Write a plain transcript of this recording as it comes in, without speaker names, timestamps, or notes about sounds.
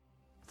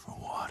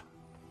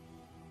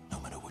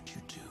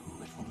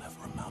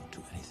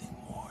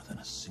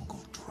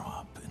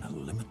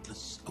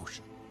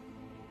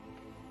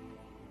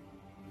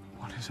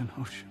an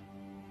ocean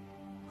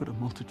with a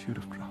multitude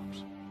of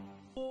drops.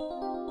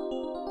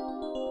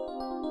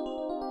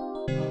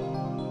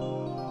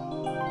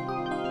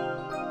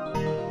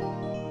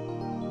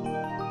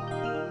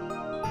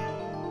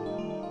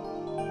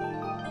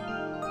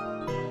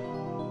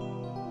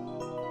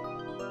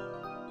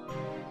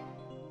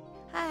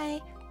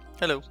 Hi.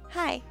 Hello.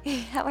 Hi.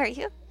 How are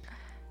you?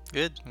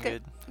 Good. I'm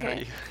good. How are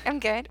you? I'm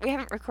good. We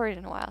haven't recorded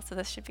in a while, so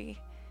this should be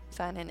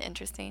fun and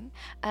interesting.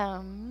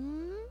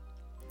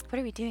 What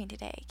are we doing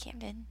today,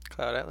 Camden?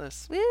 Cloud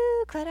Atlas.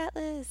 Woo, Cloud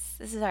Atlas.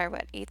 This is our,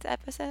 8th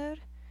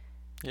episode?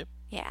 Yep.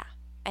 Yeah.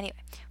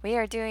 Anyway, we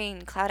are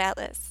doing Cloud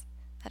Atlas.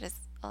 That is,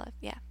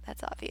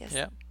 that's obvious.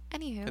 Yeah.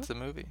 Anywho. It's a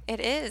movie. It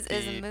is.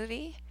 It's The a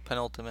movie.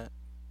 penultimate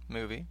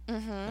movie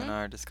in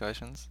our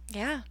discussions.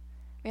 Yeah.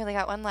 We only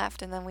got one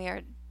left, and then we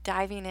are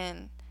diving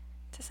in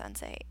to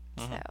Sense8.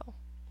 Mhm. So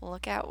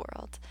look out,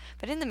 world.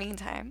 But in the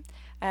meantime,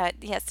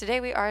 yes,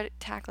 today we are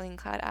tackling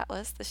Cloud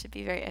Atlas. This should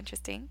be very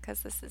interesting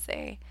because this is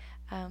a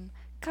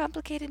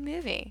complicated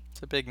movie.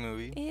 It's a big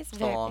movie. It's a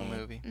very long big.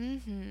 movie.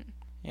 Mm-hmm.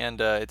 And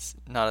it's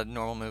not a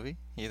normal movie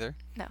either.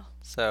 No.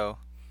 So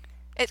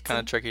It's kind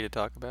of tricky to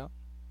talk about.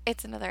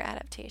 It's another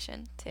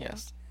adaptation, too.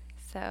 Yes.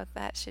 So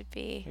that should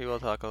be... We will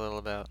talk a little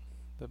about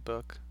the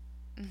book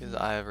because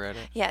I have read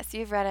it. Yes,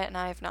 you've read it and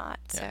I have not.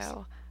 Yes.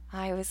 So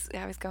I was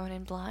going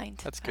in blind.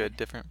 That's good.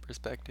 Different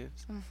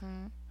perspectives.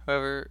 Mm-hmm.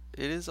 However,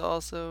 it is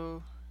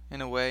also,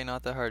 in a way,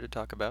 not that hard to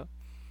talk about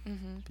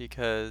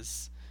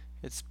because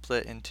it's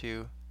split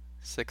into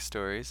 6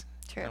 stories.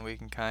 True. And we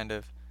can kind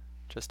of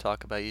just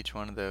talk about each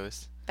one of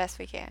those. Best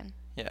we can.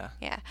 Yeah.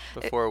 Yeah.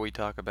 Before we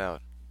talk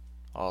about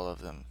all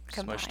of them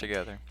Combined. smushed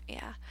together.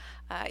 Yeah.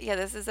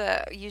 This is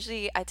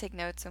usually I take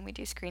notes when we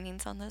do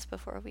screenings on this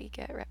before we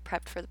get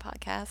prepped for the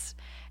podcast.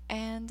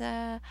 And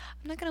I'm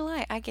not going to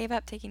lie, I gave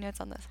up taking notes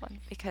on this one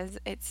because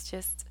it's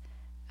just,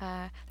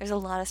 there's a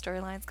lot of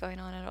storylines going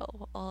on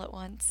all at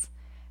once.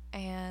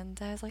 And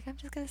I was like, I'm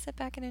just going to sit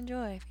back and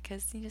enjoy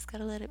because you just got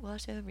to let it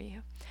wash over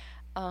you.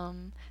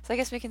 So I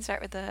guess we can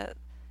start with the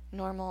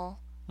normal.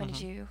 When did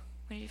you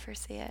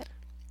first see it?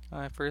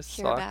 I first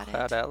Hear saw about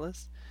Cloud it.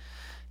 Atlas.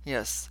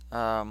 Yes.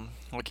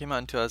 It came out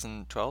in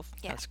 2012.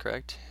 Yeah. That's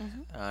correct.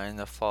 Mm-hmm. In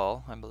the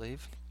fall, I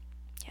believe.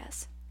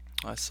 Yes.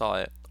 I saw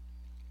it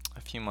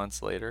a few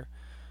months later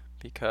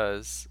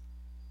because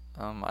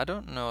I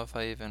don't know if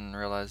I even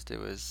realized it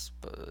was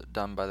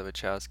done by the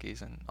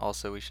Wachowskis, and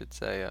also we should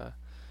say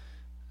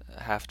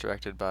half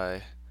directed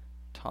by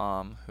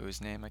Tom, whose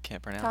name I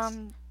can't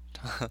pronounce.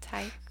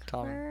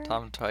 Tykwer?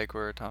 Tom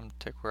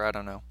Tykwer, I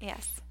don't know.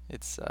 Yes.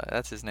 It's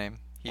that's his name.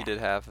 He Yeah. did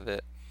half of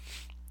it.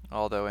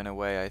 Although in a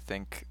way I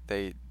think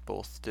they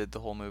both did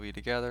the whole movie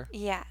together.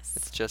 Yes.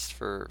 It's just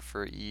for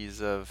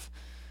ease of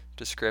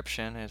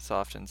description. It's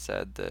often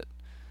said that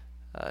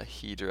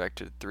he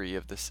directed 3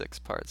 of the 6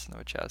 parts and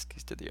the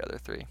Wachowskis did the other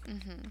 3.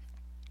 Mm-hmm.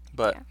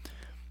 But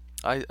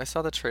Yeah. I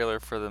saw the trailer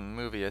for the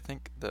movie. I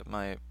think that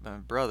my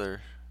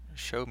brother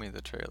showed me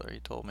the trailer. He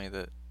told me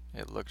that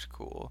it looked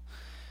cool.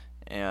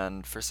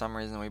 And for some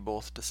reason we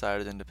both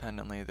decided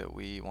independently that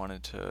we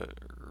wanted to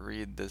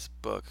read this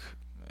book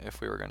if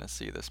we were going to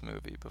see this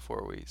movie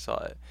before we saw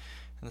it.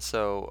 And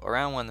so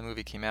around when the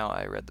movie came out,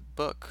 I read the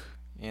book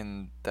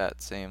in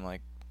that same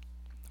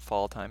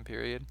fall time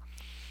period.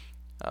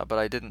 But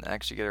I didn't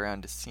actually get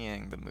around to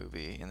seeing the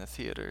movie in the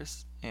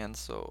theaters. And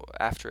so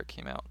after it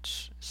came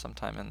out,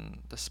 sometime in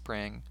the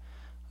spring,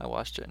 I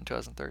watched it in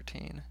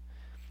 2013.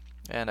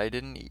 And I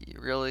didn't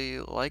really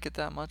like it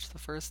that much the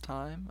first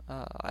time.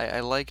 I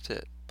liked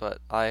it, but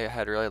I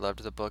had really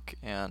loved the book,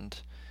 and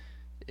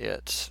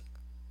it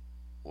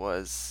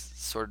was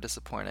sort of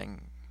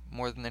disappointing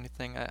more than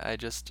anything.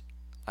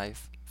 I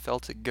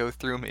felt it go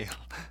through me.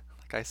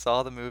 I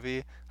saw the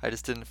movie, I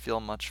just didn't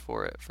feel much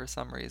for it for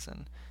some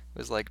reason. It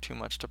was too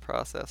much to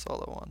process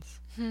all at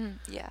once.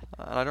 Yeah.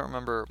 And I don't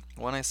remember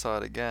when I saw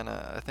it again.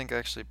 I think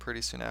actually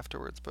pretty soon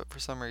afterwards, but for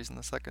some reason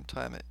the second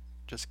time it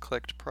just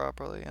clicked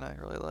properly and I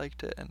really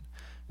liked it, and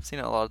I've seen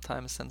it a lot of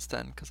times since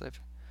then because I've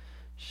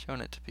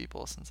shown it to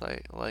people since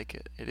I like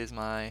it. It is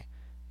my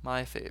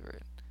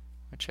favorite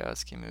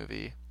Wachowski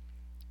movie,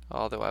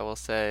 although I will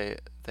say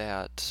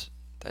that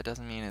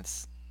doesn't mean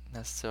it's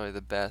necessarily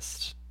the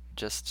best.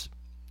 Just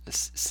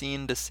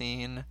scene to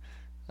scene,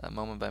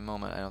 moment by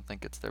moment, I don't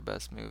think it's their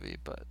best movie,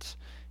 but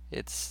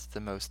it's the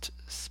most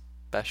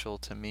special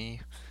to me,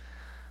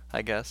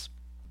 I guess.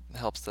 It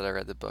helps that I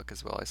read the book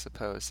as well, I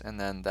suppose, and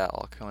then that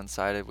all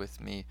coincided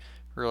with me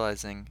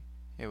realizing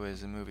it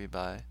was a movie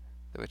by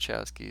the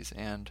Wachowskis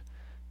and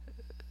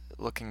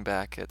looking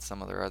back at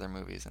some of their other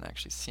movies and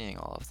actually seeing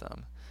all of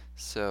them.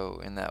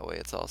 So in that way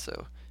it's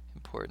also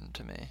important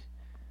to me.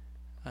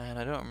 And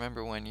I don't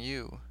remember when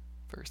you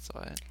first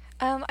saw it.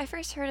 I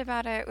first heard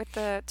about it with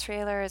the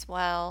trailer as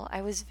well.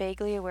 I was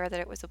vaguely aware that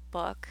it was a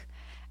book,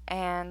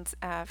 and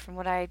from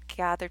what I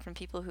gathered from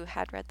people who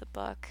had read the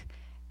book,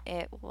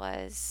 it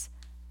was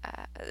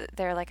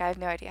they're like, I have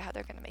no idea how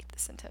they're going to make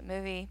this into a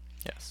movie.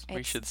 Yes,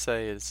 we should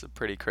say it's a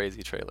pretty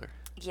crazy trailer.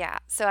 Yeah,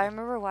 so I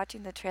remember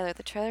watching the trailer.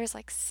 The trailer is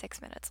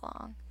 6 minutes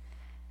long,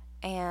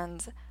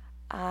 and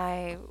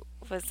I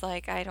was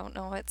like, I don't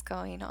know what's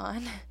going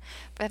on,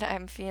 but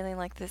I'm feeling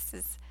like this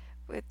is,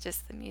 with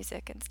just the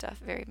music and stuff,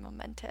 very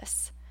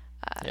momentous.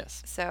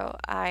 Yes. So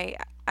I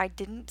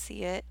didn't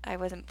see it. I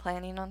wasn't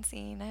planning on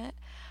seeing it.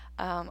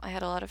 I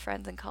had a lot of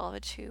friends in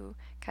college who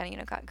kind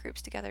of, got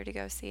groups together to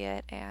go see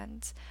it,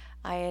 and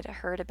I had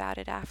heard about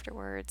it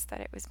afterwards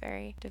that it was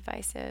very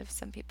divisive.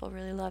 Some people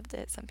really loved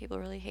it, some people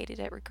really hated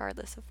it,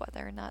 regardless of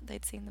whether or not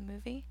they'd seen the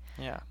movie.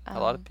 Yeah. A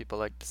lot of Um, people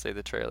like to say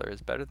the trailer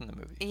is better than the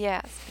movie.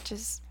 yes, which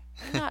is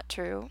not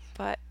true,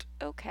 but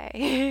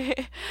okay.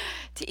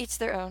 To each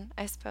their own,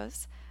 I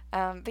suppose.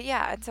 But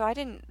yeah, and so I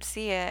didn't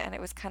see it, and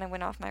it was kind of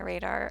went off my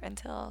radar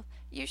until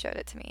you showed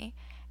it to me,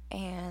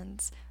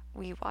 and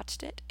we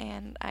watched it,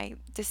 and I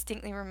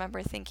distinctly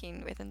remember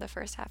thinking within the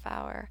first half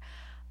hour,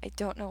 I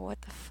don't know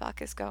what the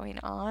fuck is going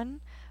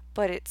on,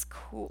 but it's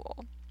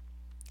cool.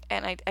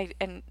 And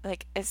and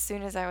like as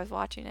soon as I was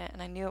watching it,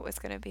 and I knew it was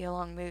going to be a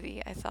long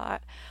movie, I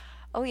thought,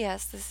 oh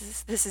yes,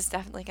 this is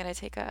definitely going to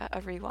take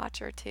a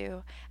rewatch or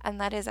two. And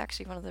that is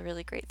actually one of the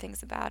really great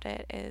things about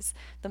it is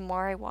the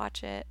more I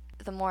watch it,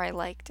 the more I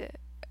liked it.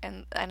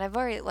 And I've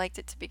already liked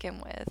it to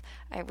begin with.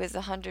 I was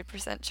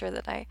 100% sure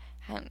that I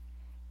hadn't,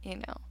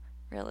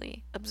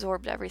 really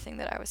absorbed everything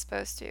that I was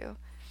supposed to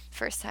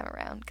first time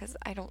around, because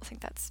I don't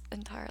think that's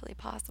entirely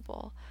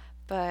possible.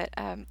 But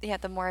yeah,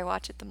 the more I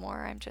watch it, the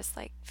more I'm just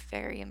like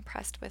very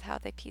impressed with how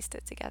they pieced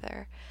it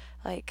together.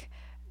 Like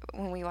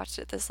when we watched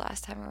it this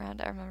last time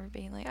around, I remember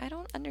being like, I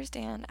don't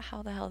understand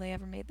how the hell they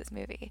ever made this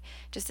movie.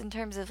 Just in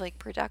terms of like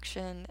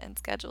production and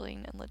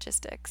scheduling and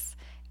logistics,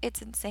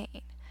 it's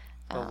insane.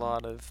 A Um,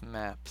 lot of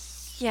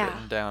maps yeah.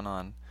 written down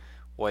on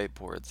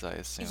whiteboards, I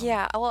assume.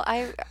 Yeah, well,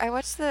 I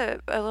watched a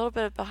little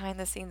bit of behind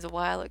the scenes a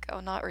while ago,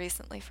 not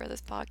recently for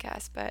this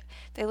podcast, but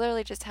they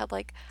literally just had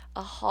like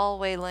a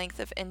hallway length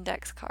of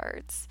index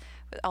cards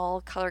with all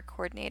color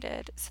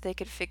coordinated so they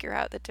could figure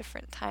out the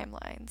different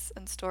timelines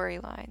and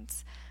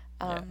storylines.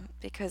 Yeah.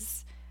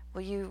 Because,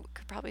 well, you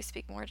could probably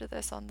speak more to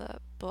this on the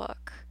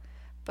book,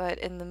 but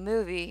in the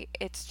movie,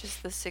 it's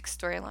just the 6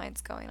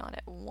 storylines going on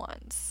at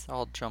once.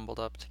 All jumbled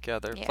up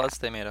together. Yeah. Plus,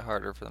 they made it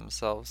harder for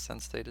themselves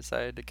since they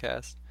decided to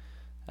cast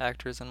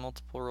actors in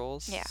multiple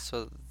roles. Yeah.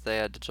 So they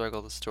had to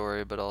juggle the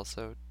story, but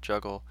also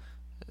juggle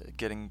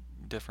getting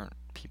different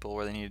people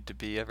where they needed to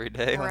be every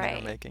day when they were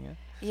Right. making it.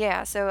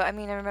 Yeah, so I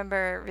mean, I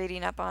remember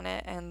reading up on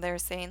it, and they're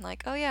saying,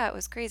 like, oh yeah, it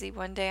was crazy.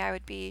 One day I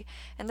would be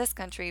in this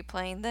country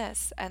playing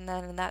this, and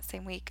then in that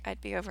same week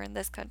I'd be over in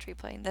this country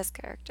playing this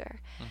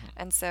character. Hmm.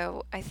 And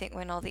so I think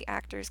when all the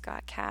actors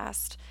got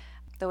cast,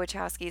 the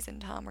Wachowskis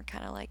and Tom were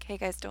kind of like, hey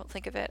guys, don't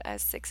think of it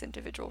as 6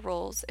 individual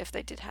roles if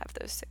they did have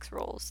those 6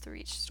 roles through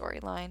each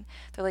storyline.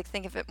 They're like,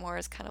 think of it more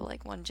as kind of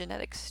like one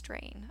genetic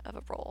strain of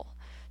a role.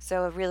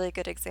 So a really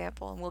good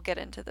example, and we'll get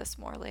into this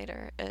more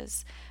later,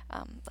 is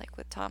like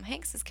with Tom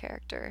Hanks's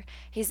character.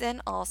 He's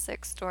in all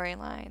 6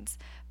 storylines,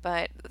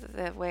 but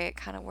the way it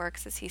kind of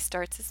works is he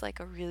starts as like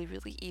a really,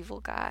 really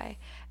evil guy,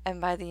 and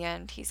by the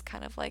end he's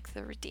kind of like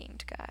the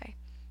redeemed guy.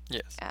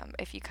 Yes.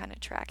 If you kind of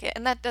track it.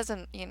 And that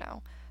doesn't,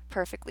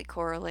 perfectly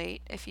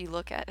correlate if you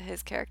look at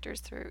his characters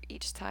through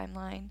each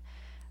timeline.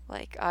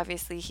 Like,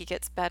 obviously, he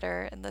gets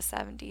better in the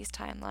 70s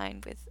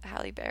timeline with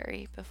Halle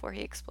Berry before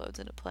he explodes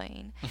in a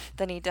plane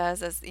than he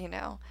does as,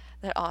 the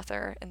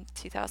author in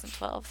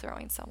 2012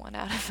 throwing someone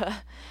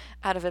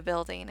out of a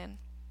building. And,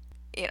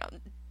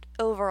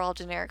 overall,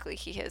 generically,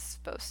 he is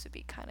supposed to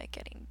be kind of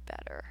getting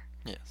better.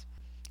 Yes.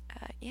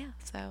 Yeah,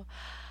 so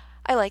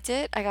I liked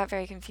it. I got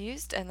very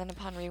confused, and then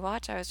upon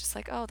rewatch, I was just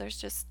like, oh,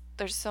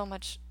 there's so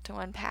much to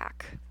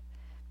unpack.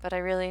 But I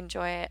really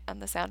enjoy it,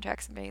 and the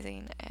soundtrack's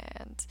amazing,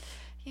 and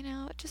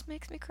it just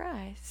makes me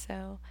cry.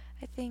 So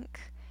I think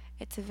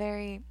it's a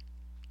very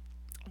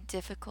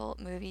difficult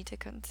movie to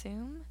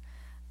consume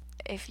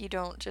if you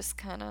don't just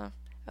kind of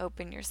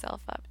open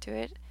yourself up to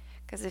it.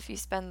 Because if you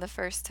spend the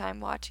first time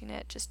watching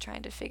it just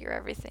trying to figure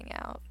everything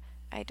out,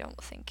 I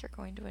don't think you're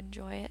going to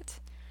enjoy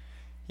it.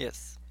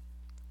 Yes.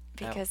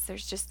 Because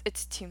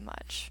it's too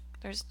much.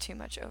 There's too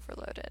much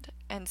overloaded.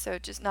 And so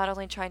just not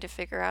only trying to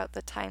figure out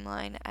the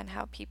timeline and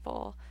how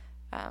people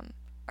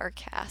are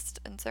cast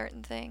in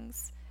certain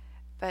things,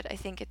 but I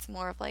think it's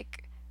more of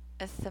like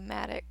a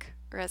thematic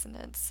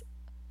resonance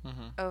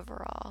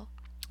overall.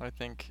 I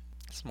think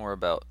it's more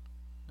about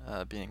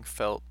being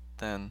felt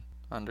than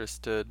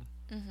understood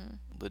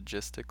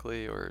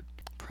logistically or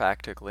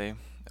practically.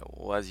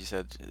 Well, as you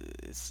said,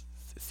 it's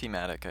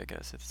thematic, I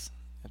guess.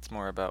 It's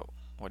more about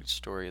what each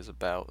story is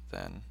about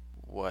than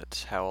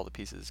how all the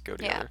pieces go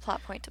together. Yeah,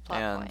 plot point to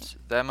plot point.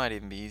 And that might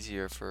even be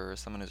easier for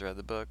someone who's read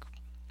the book,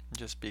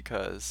 just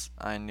because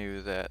I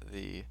knew that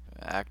the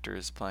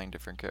actors playing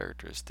different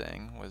characters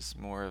thing was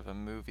more of a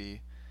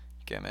movie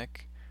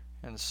gimmick,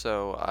 and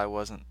so I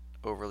wasn't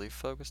overly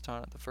focused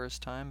on it the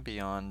first time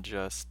beyond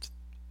just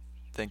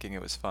thinking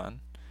it was fun.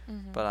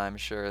 But I'm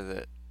sure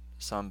that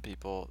some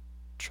people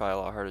try a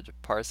lot harder to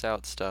parse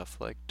out stuff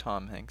like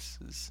Tom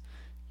Hanks's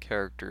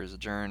character's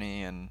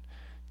journey, and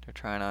they're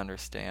trying to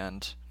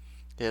understand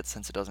it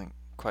since it doesn't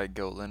quite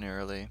go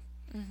linearly.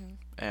 Mhm.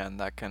 And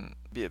that can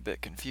be a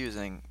bit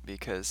confusing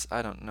because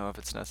I don't know if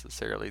it's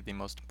necessarily the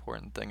most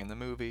important thing in the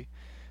movie,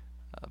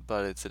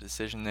 but it's a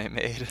decision they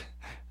made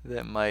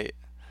that might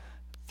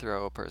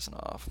throw a person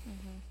off.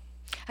 Mhm.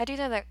 I do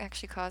know that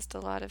actually caused a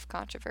lot of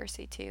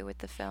controversy too with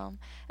the film.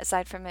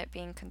 Aside from it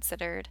being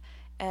considered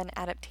an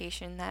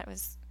adaptation that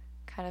was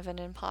kind of an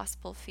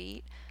impossible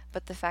feat,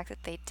 but the fact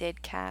that they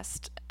did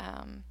cast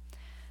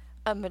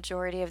a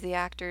majority of the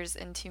actors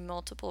into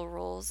multiple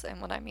roles, and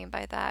what I mean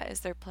by that is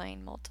they're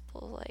playing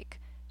multiple like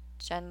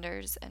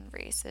genders and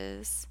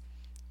races,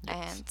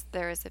 Yes. and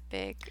there was a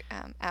big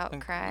I think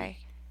outcry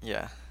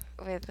yeah.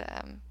 with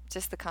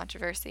just the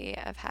controversy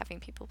of having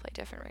people play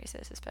different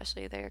races,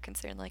 especially they're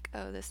concerned like,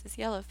 oh, this is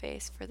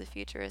Yellowface for the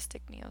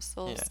futuristic Neo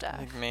Soul Yeah, I stuff.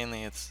 think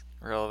mainly it's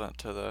relevant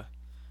to the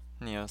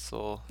Neo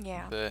Soul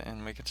Yeah. bit,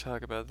 and we can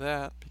talk about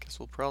that because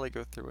we'll probably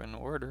go through in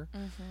order.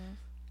 Mhm.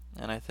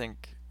 And I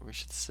think we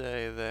should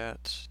say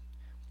that,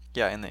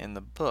 yeah, in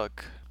the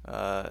book,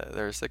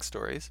 there are 6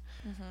 stories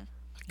Mhm.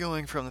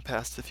 going from the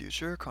past to the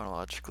future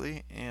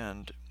chronologically,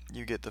 and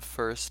you get the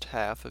first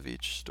half of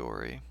each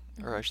story,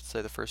 or I Mhm. should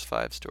say the first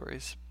 5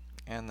 stories,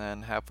 and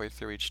then halfway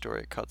through each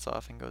story it cuts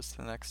off and goes to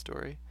the next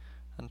story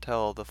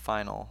until the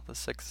final, the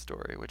 6th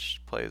story,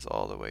 which plays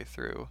all the way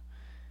through,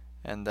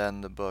 and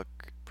then the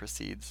book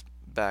proceeds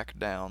back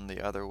down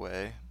the other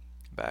way,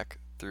 back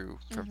through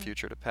from Mhm.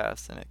 future to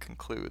past, and it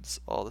concludes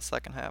all the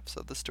second halves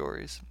of the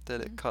stories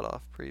that it Mhm. cut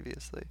off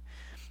previously,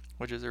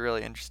 which is a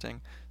really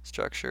interesting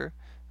structure.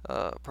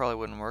 Probably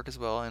wouldn't work as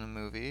well in a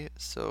movie.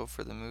 So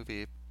for the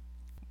movie,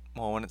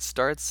 well, when it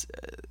starts,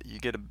 you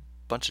get a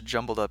bunch of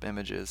jumbled up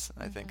images,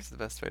 I think Mhm. is the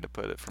best way to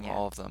put it, from Yeah.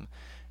 all of them.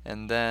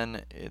 And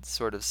then it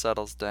sort of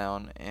settles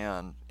down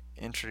and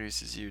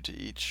introduces you to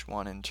each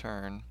one in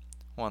turn,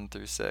 1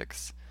 through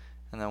 6.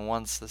 And then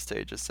once the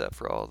stage is set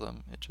for all of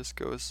them, it just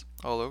goes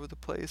all over the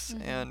place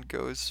Mhm. and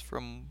goes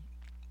from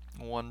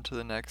one to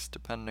the next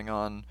depending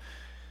on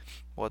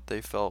what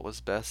they felt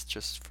was best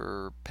just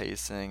for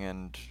pacing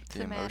and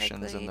the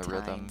emotions and Thematically the tying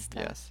rhythm.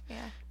 stuff. Yes.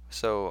 Yeah.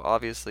 So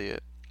obviously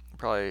it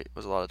probably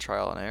was a lot of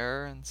trial and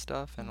error and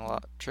stuff, and a Mhm.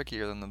 lot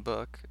trickier than the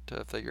book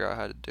to figure out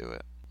how to do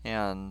it.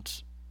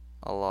 And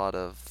a lot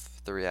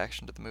of the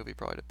reaction to the movie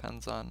probably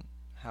depends on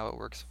how it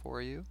works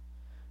for you.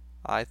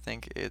 I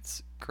think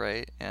it's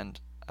great, and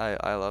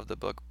I love the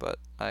book, but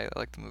I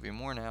like the movie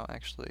more now,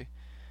 actually,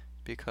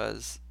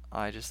 because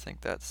I just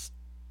think that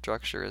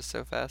structure is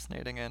so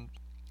fascinating and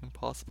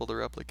impossible to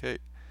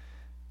replicate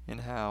in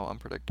how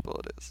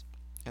unpredictable it is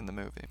in the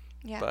movie.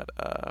 Yeah.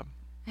 But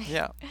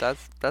yeah,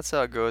 that's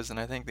how it goes, and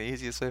I think the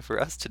easiest way for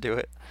us to do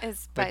it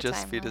Is would by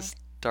just be to timeline.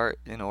 start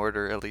in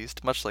order at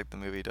least, much like the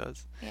movie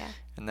does, Yeah.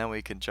 and then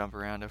we can jump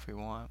around if we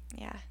want.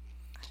 Yeah.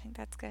 I think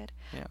that's good.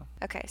 Yeah.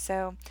 Okay,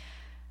 so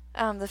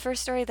the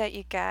first story that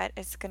you get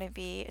is going to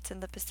be it's in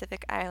the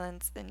Pacific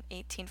Islands in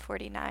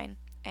 1849,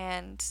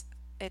 and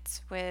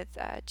it's with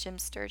Jim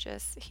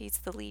Sturgis. He's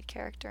the lead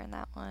character in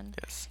that one.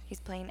 Yes. He's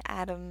playing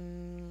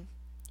Adam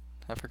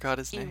I forgot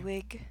his name.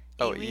 Ewing.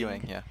 Oh,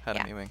 Ewing. Yeah,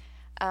 Adam Yeah. Ewing.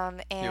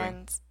 Ewing.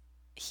 And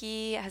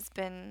he has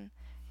been,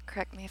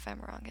 correct me if I'm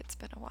wrong, it's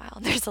been a while.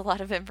 There's a lot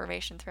of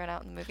information thrown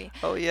out in the movie.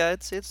 Oh yeah,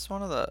 it's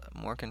one of the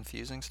more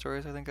confusing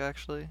stories, I think,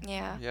 actually.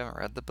 Yeah. If you haven't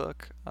read the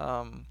book.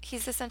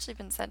 He's essentially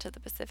been sent to the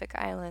Pacific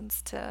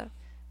Islands to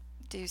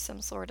do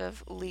some sort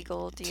of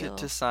legal deal.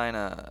 To sign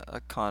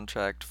a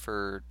contract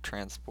for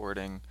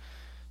transporting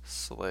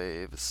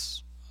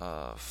slaves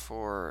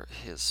for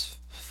his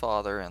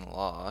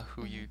father-in-law,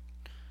 who you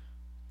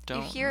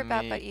don't hear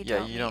about, but you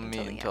don't you meet don't until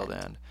meet the until the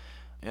end. end.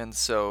 And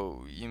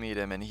so you meet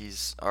him, and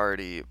he's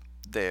already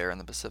there in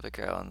the Pacific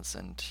Islands,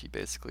 and he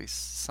basically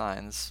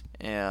signs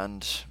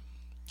and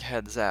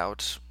heads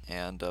out.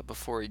 And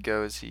before he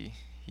goes, he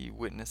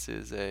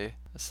witnesses a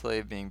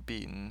slave being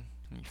beaten,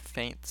 and he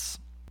faints.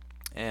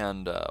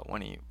 And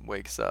when he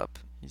wakes up,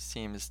 he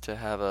seems to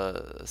have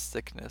a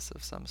sickness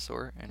of some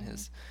sort, and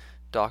his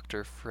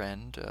doctor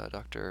friend, I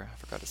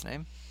forgot his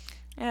name.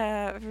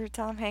 For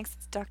Tom Hanks,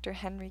 it's Dr.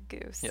 Henry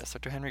Goose. Yes,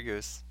 Dr. Henry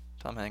Goose,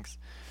 Tom Hanks.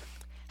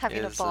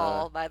 Having a is,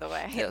 ball, by the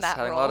way, in Yes, that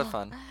having role. a lot of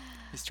fun.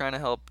 He's trying to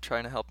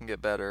help him get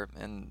better,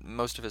 and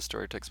most of his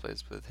story takes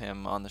place with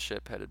him on the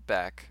ship headed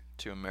back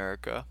to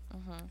America.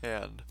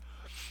 And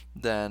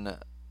then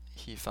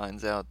he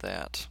finds out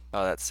that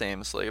that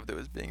same slave that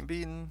was being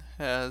beaten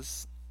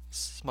has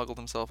smuggled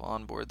himself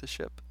on board the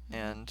ship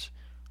and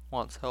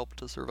wants help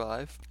to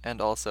survive.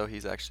 And also,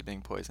 he's actually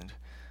being poisoned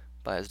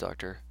by his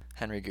Dr.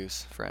 Henry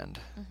Goose friend,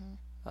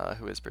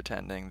 who is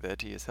pretending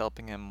that he is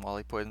helping him while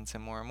he poisons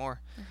him more and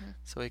more,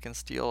 so he can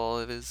steal all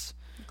of his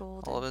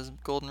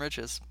golden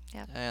riches.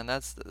 Yep. And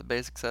that's the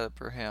basic setup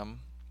for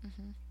him.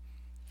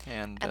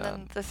 And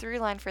then the through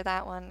line for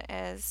that one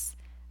is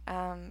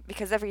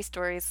because every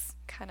story is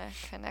kind of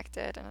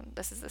connected, and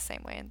this is the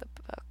same way in the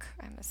book,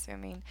 I'm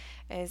assuming,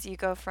 is you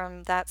go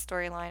from that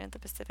storyline in the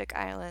Pacific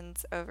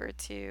Islands over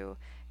to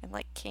in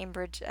like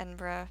Cambridge,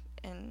 Edinburgh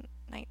in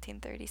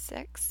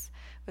 1936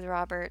 with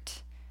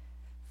Robert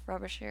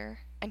Frobisher,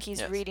 and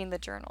he's reading the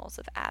journals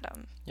of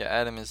Adam. Yeah,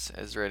 Adam is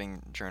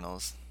writing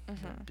journals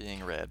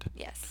being read.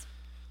 Yes.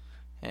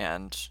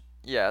 And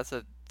yeah, it's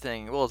a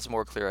thing. Well, it's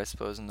more clear, I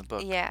suppose, in the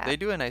book. Yeah. They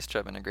do a nice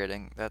job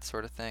integrating that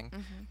sort of thing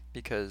Mhm.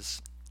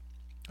 because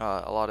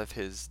a lot of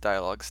his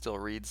dialogue still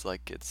reads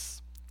like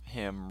it's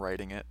him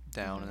writing it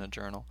down in a Mhm.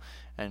 journal,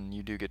 and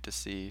you do get to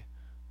see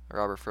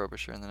Robert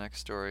Frobisher in the next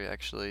story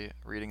actually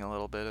reading a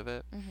little bit of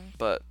it. Mhm.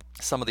 But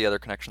some of the other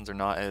connections are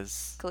not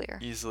as Clear.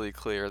 easily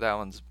clear. That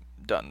one's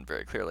done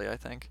very clearly, I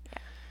think. Yeah.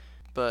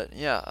 But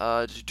yeah,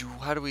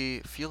 how do we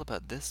feel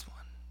about this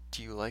one?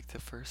 Do you like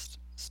the first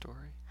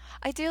story?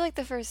 I do like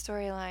the first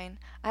storyline.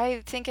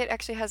 I think it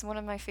actually has one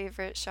of my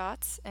favorite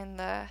shots in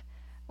the.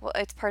 Well,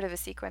 it's part of a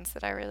sequence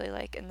that I really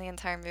like in the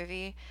entire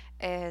movie.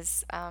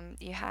 Is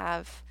you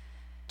have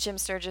Jim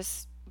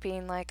Sturgis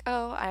being like,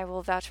 "Oh, I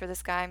will vouch for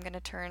this guy. I'm going to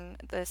turn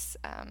this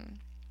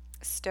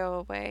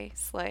stowaway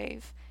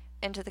slave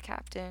into the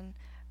captain,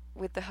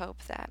 with the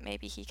hope that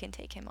maybe he can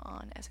take him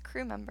on as a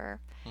crew member."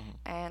 Mm-hmm.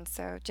 And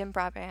so Jim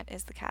Broadbent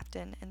is the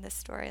captain in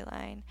this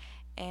storyline.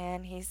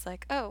 And he's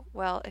like, "Oh,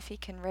 well, if he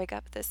can rig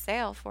up this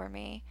sail for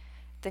me,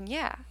 then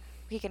yeah,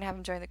 we can have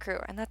him join the crew."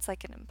 And that's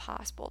like an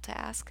impossible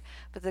task.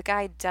 But the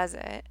guy does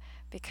it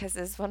because,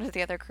 as one of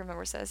the other crew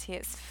members says, he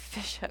has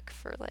fish hook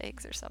for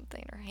legs or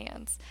something, or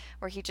hands,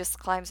 where he just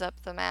climbs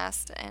up the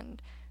mast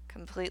and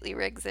completely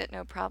rigs it,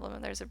 no problem.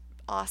 And there's an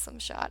awesome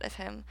shot of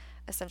him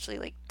essentially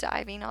like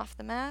diving off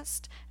the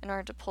mast in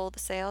order to pull the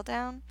sail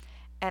down.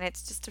 And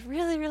it's just a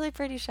really, really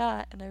pretty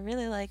shot, and I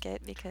really like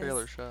it because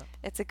Trailer shot.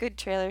 it's a good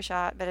trailer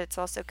shot, but it's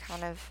also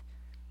kind of,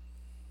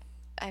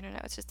 I don't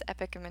know, it's just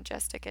epic and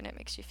majestic, and it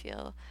makes you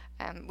feel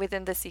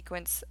within the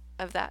sequence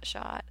of that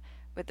shot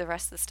with the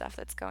rest of the stuff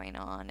that's going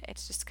on.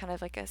 It's just kind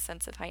of like a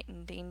sense of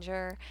heightened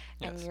danger,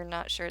 and Yes. you're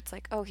not sure. It's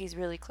like, oh, he's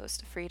really close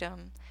to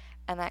freedom.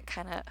 And that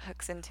kind of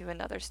hooks into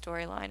another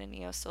storyline in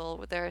Neo Soul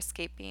where they're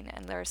escaping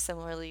and they're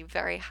similarly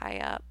very high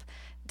up,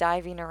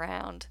 diving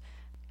around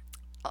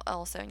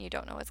also, and you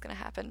don't know what's going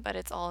to happen, but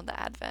it's all in the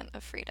advent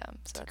of freedom,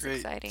 so it's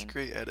exciting. It's a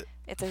great edit.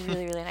 It's a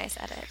really, really nice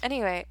edit.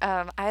 Anyway,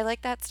 I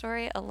like that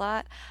story a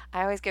lot.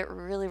 I always get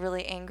really,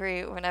 really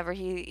angry whenever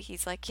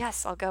he's like,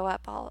 "Yes, I'll go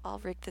up.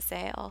 I'll rig the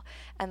sail,"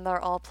 and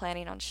they're all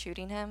planning on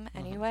shooting him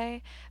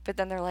anyway. But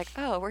then they're like,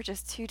 "Oh, we're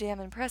just too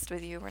damn impressed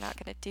with you. We're not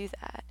going to do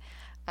that."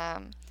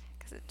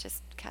 Because it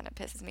just kind of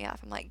pisses me off.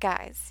 I'm like,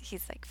 guys,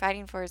 he's like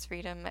fighting for his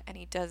freedom, and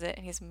he does it,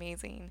 and he's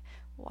amazing.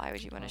 Why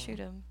would you want to shoot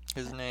him?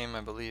 His name,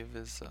 I believe,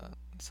 is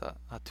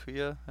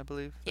Atuya, I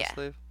believe, the Yeah.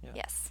 slave. Yeah.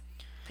 Yes,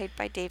 played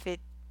by David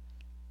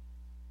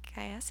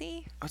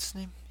Kayase. What's his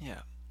name?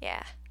 Yeah.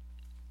 Yeah,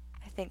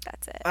 I think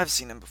that's it. I've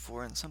seen him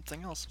before in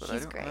something else, but I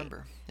He's don't great.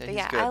 remember. Yeah, But he's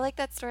yeah, good. I like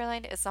that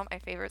storyline. It's not my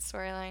favorite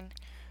storyline,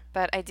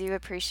 but I do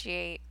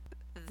appreciate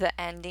the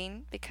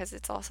ending because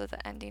it's also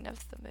the ending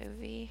of the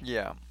movie,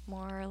 Yeah.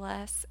 more or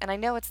less. And I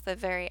know it's the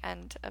very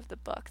end of the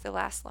book. The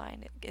last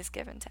line is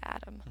given to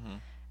Adam. Hmm.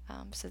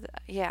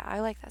 Yeah,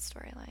 I like that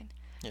storyline.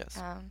 Yes.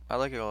 Um, I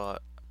like it a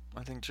lot.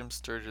 I think Jim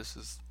Sturgis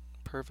is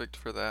perfect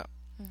for that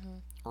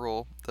mhm.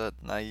 role, that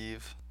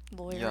naive,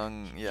 Lawyer.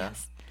 young. Yeah.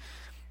 Yes.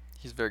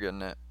 He's very good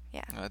in it.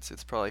 Yeah.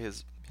 It's probably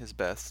his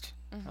best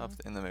Mhm.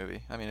 in the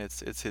movie. I mean, it's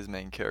his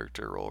main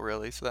character role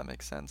really, so that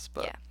makes sense.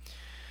 But Yeah.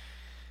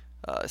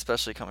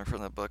 especially coming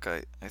from the book,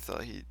 I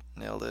thought he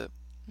nailed it,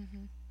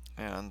 Mhm.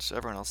 and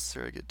everyone else is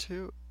very good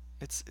too.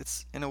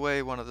 It's in a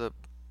way one of the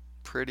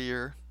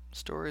prettier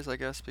stories, I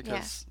guess,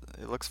 because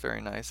it looks very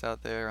nice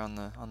out there on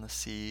the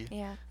sea,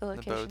 Yeah. The the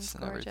location's boats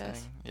and gorgeous.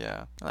 everything.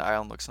 Yeah, the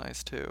island looks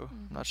nice too.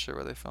 I'm Mhm. not sure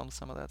where they filmed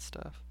some of that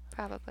stuff.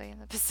 Probably in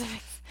the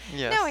Pacific.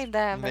 Yes, Knowing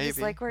them, they're just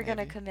maybe, like, we're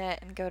gonna maybe. commit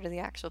and go to the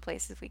actual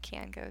places we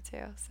can go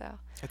to. So.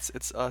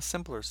 It's a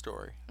simpler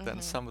story than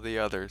Mhm. some of the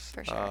others.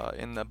 For sure.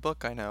 In the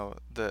book, I know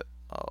that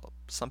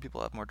some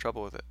people have more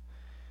trouble with it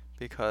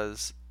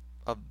because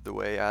of the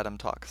way Adam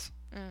talks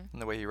Mm.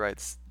 and the way he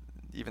writes.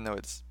 Even though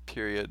it's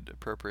period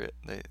appropriate,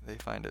 they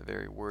find it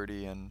very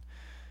wordy and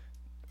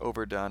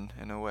overdone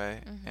in a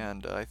way. Mhm.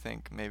 And I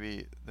think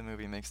maybe the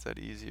movie makes that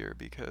easier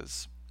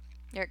because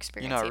You're you're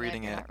experiencing not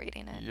reading you're it. not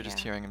reading it. You're just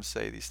Yeah. hearing him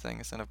say these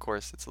things, and of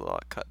course it's a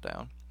lot cut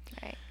down.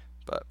 Right.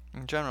 But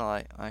in general,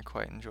 I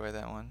quite enjoy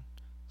that one.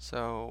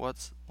 So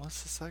what's the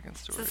second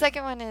story? So the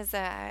second one is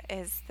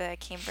the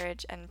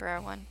Cambridge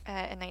Edinburgh one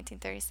in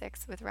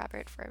 1936 with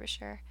Robert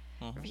Frobisher.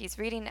 Mhm. He's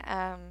reading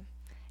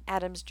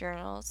Adam's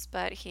journals,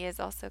 but he is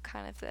also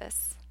kind of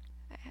this.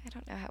 I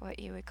don't know what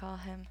you would call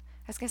him.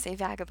 I was gonna say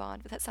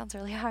vagabond, but that sounds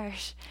really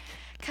harsh.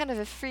 Kind of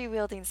a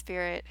free-wielding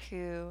spirit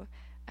who,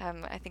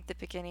 I think the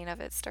beginning of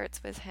it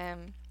starts with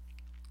him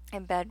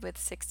in bed with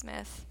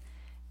Sixsmith,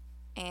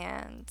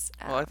 and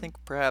Well, I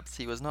think perhaps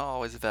he was not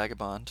always a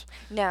vagabond,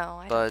 no,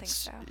 I don't but think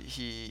so.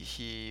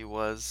 he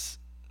was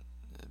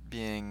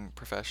being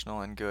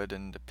professional and good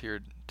and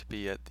appeared to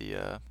be at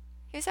the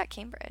He was at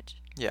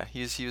Cambridge. yeah,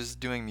 he was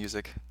doing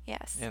music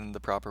Yes. in the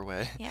proper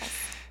way. Yes.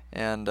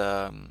 And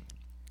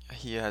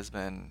he has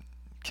been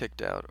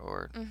kicked out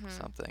or Mhm.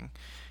 something,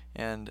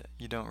 and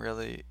you don't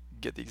really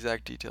get the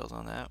exact details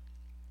on that.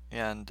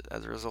 And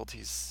as a result,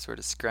 he's sort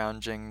of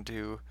scrounging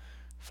to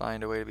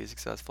find a way to be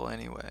successful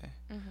anyway.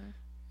 Mhm.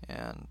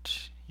 And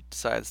he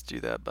decides to do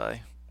that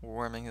by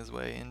worming his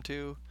way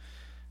into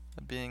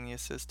being the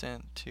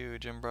assistant to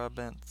Jim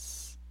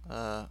Broadbent's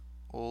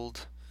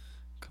old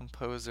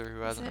composer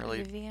who Is hasn't it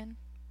really, Vivian?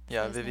 Is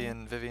yeah, that his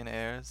name? Vivian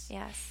Ayers,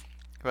 Yes.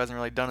 who hasn't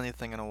really done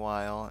anything in a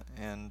while,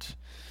 and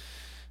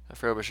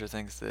Frobisher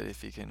thinks that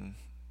if he can,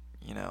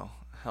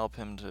 help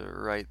him to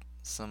write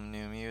some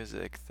new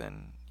music,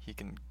 then he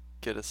can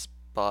get a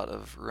spot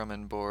of room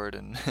and board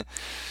and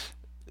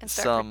And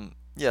some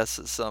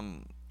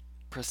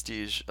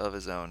prestige of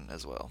his own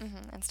as well.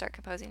 and start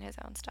composing his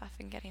own stuff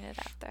and getting it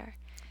out there.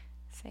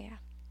 So yeah.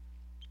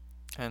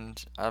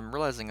 And I'm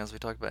realizing as we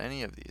talk about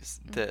any of these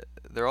Mm. that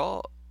they're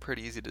all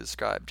pretty easy to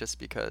describe just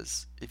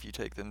because if you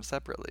take them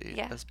separately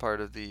Yeah. as part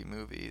of the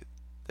movie,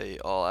 they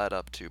all add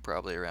up to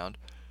probably around,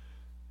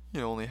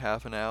 only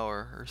half an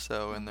hour or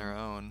so in their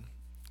own,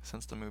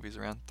 since the movie's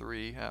around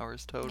 3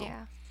 hours total.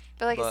 Yeah.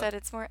 But like I But- said,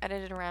 it's more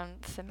edited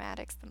around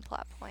thematics than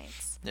plot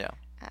points, Yeah.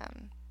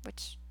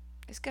 which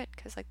is good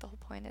because like the whole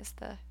point is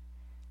the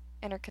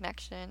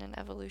interconnection and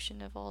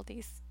evolution of all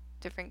these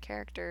different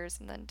characters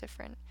and then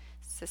different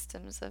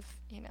systems of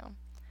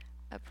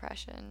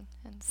oppression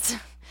and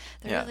stuff.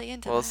 They're Yeah. really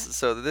into Well, that.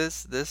 so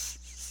this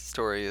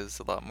story is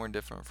a lot more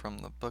different from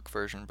the book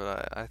version,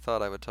 but I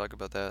thought I would talk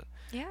about that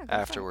Yeah, go for it.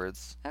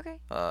 afterwards. Okay.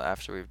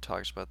 After we've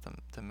talked about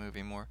the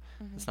movie more.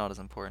 Mhm. It's not as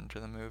important to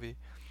the movie.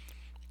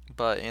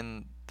 But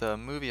in the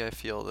movie, I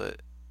feel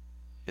that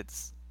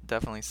it's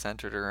definitely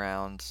centered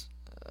around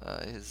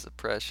his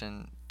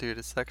oppression due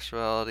to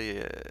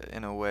sexuality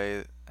in a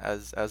way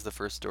as the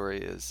first story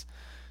is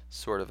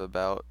sort of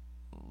about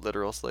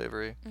literal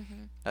slavery.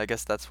 Mhm. I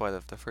guess that's why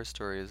the first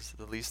story is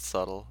the least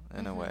subtle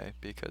in a Mhm. way,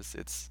 because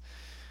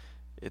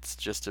it's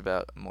just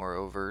about more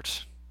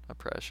overt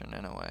oppression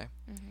in a way.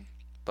 Mhm.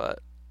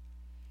 But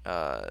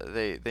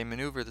they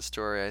maneuver the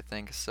story, I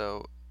think,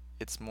 so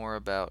it's more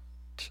about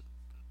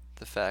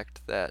the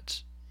fact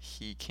that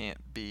he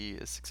can't be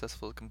as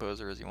successful a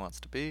composer as he wants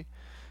to be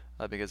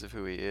because of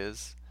who he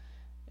is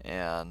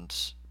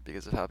and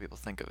because of how people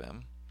think of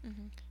him.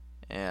 Mhm.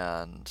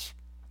 And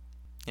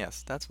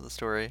yes, that's what the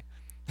story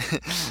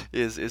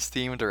is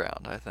themed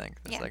around, I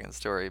think, the Yeah. second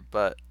story.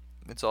 But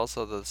it's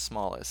also the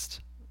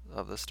smallest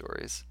of the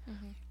stories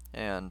Mhm.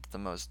 and the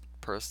most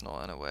personal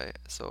in a way.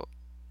 So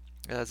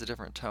it has a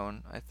different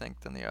tone, I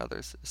think, than the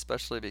others,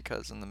 especially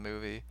because in the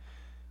movie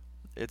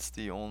it's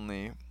the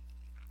only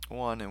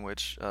one in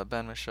which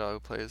Ben Whishaw, who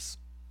plays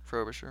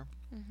Frobisher,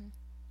 Mhm.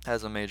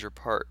 has a major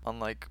part.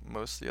 Unlike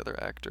most of the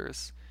other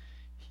actors,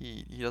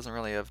 he doesn't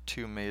really have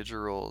two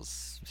major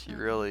roles. He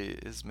really,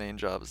 his main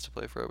job is to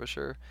play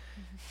Frobisher.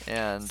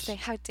 And Say,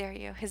 how dare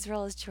you? His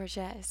role as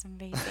Georgette is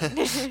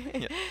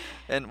amazing. yeah.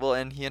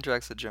 And he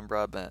interacts with Jim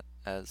Broadbent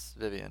as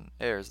Vivian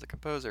Ayers, the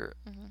composer.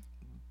 Mhm.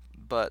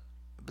 But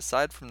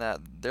aside from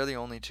that, they're the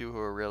only two who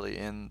are really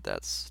in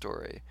that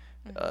story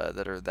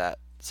that are that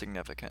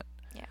significant.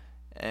 Yeah.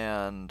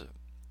 And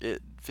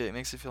it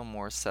makes it feel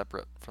more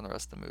separate from the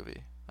rest of the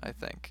movie, I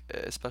think,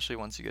 especially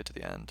once you get to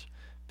the end,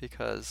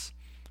 because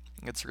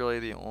it's really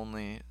the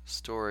only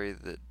story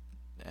that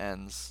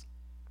ends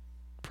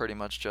pretty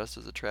much just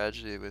as a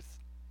tragedy with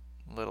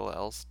little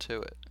else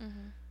to it.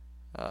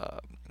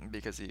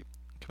 Because he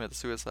commits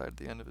suicide at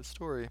the end of his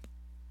story.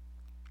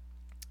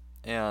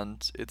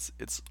 And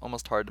it's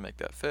almost hard to make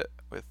that fit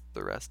with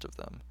the rest of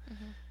them.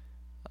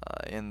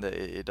 In that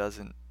it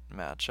doesn't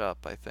match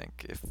up, I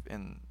think. If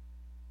in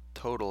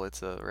total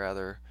it's a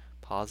rather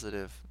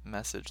positive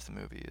message the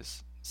movie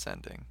is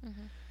sending.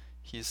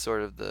 He's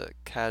sort of the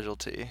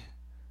casualty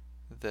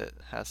that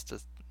has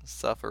to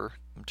suffer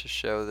to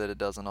show that it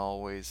doesn't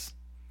always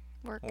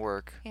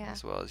work Yeah.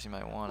 as well as you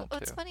might want Well,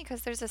 it it's to. funny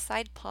because there's a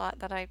side plot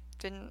that I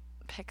didn't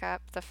pick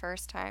up the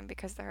first time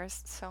because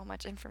there's so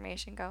much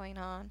information going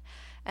on.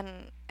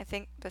 And I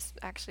think this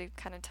actually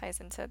kind of ties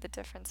into the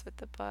difference with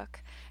the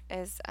book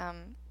is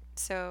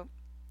so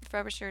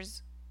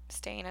Frobisher's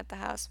staying at the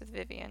house with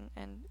Vivian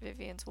and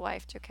Vivian's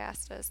wife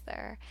Jocasta is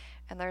there.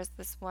 And there's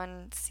this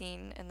one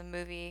scene in the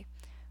movie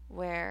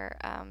where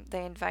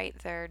they invite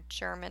their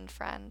German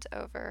friend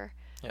over.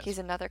 Yes. He's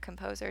another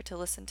composer to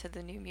listen to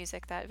the new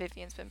music that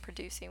Vivian's been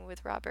producing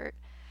with Robert.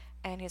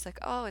 And he's like,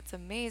 oh, it's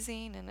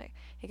amazing. And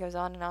he goes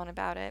on and on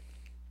about it.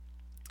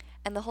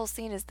 And the whole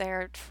scene is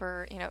there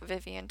for,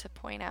 Vivian to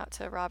point out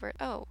to Robert,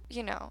 oh,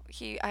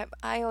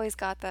 I always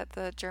got that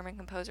the German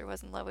composer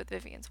was in love with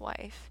Vivian's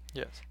wife,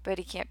 Yes. but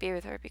he can't be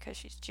with her because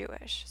she's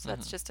Jewish. So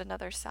that's Mhm. just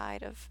another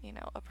side of,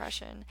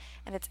 oppression.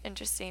 And it's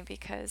interesting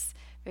because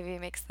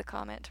Vivian makes the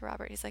comment to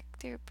Robert, he's like,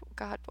 dear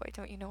God, boy,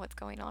 don't you know what's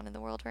going on in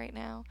the world right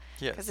now?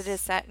 Yes. Because it is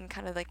set in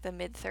kind of like the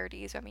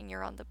mid-30s. I mean,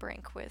 you're on the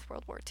brink with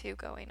World War II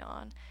going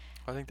on.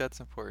 I think that's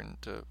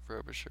important to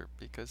Frobisher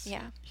because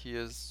Yeah. he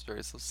is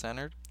very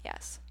self-centered.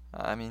 Yes.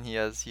 I mean, he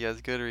has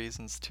good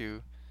reasons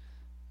to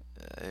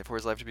for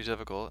his life to be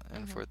difficult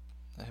and for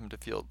him to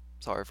feel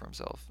sorry for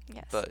himself.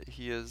 Yes. But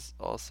he is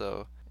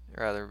also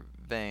rather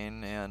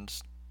vain and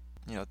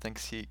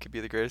thinks he could be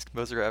the greatest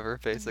composer ever,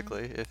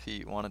 basically, if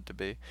he wanted to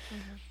be,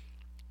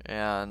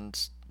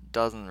 and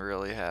doesn't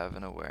really have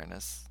an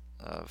awareness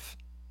of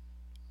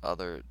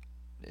other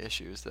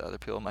issues that other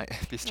people might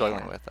be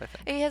struggling Yeah. with, I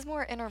think. He has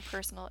more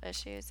interpersonal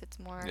issues. It's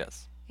more,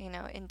 Yes.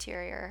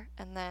 interior.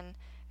 And then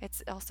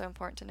it's also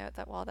important to note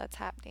that while that's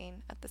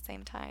happening, at the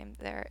same time,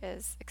 there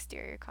is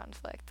exterior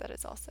conflict that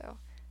is also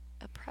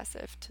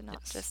oppressive to not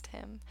Yes. just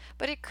him.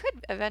 But it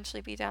could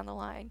eventually be down the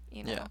line,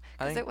 Yeah. I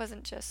because think it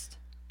wasn't just,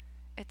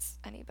 it's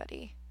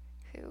anybody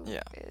who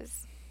Yeah.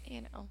 is,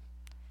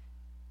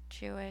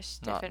 Jewish,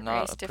 Not different not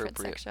race, different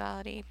appropriate.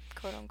 sexuality,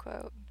 quote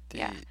unquote. The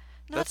Yeah.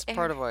 Not That's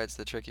part air. of why it's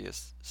the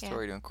trickiest Yeah.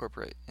 story to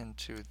incorporate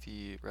into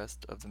the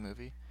rest of the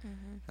movie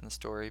Mm-hmm. and the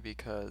story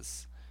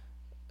because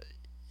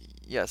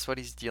yes, what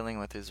he's dealing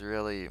with is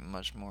really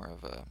much more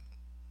of a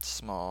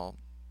small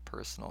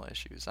personal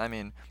issues. I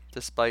mean,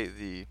 despite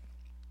the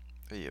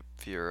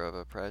fear of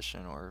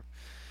oppression or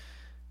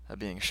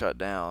being shut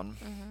down,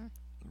 Mm-hmm.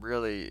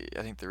 really,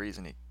 I think the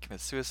reason he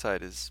commits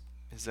suicide is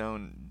his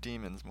own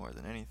demons more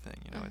than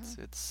anything.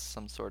 Mm-hmm. It's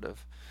some sort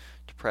of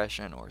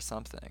depression or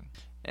something,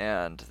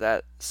 and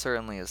that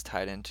certainly is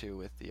tied into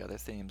with the other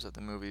themes of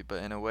the movie.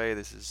 But in a way,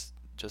 this is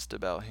just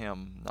about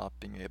him not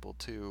being able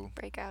to,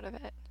 Break out of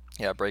it.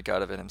 break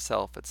out of it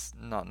himself. It's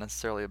not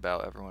necessarily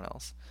about everyone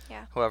else.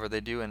 Yeah. However,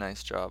 they do a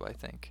nice job, I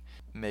think,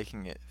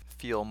 making it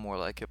feel more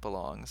like it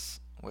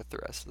belongs with the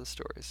rest of the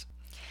stories.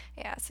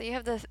 Yeah, so you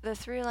have the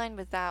through line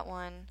with that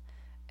one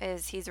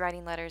is he's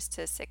writing letters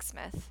to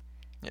Sixsmith,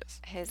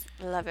 Yes. his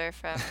lover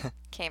from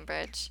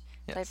Cambridge,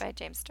 played Yes. by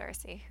James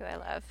Darcy, who I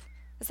love.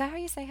 Is that how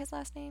you say his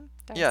last name?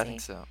 Darcy? Yeah, I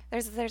think so.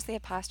 There's the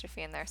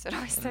apostrophe in there, so it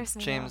always And throws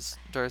me off. James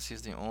Darcy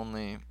is the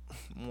only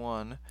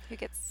one Who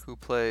gets who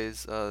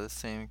plays the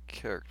same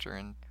character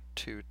in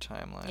two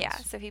timelines. Yeah,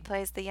 so he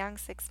plays the young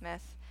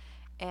Sixsmith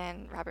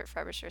in Robert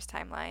Frobisher's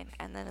timeline,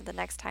 and then in the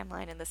next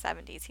timeline in the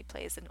 70s, he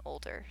plays an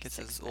older Gets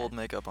his Sixsmith. old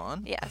makeup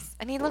on. Yes,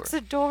 and he For- looks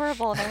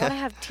adorable, and I want to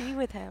have tea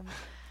with him.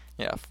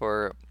 Yeah,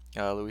 for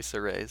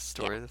Louisa Ray's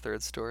story, Yeah. the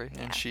third story,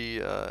 Yeah. and she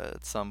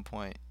at some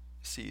point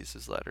sees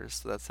his letters,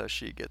 so that's how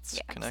she gets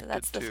Yeah, so connected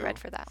that's the to thread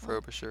for that one.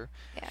 Frobisher.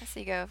 Yeah, so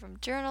you go from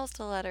journals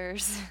to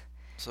letters.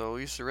 So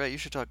Louisa Ray, you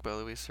should talk about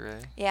Louisa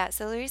Ray. Yeah,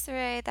 so Louisa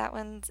Ray, that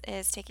one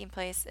is taking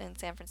place in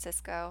San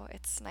Francisco.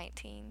 It's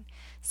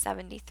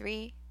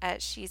 1973.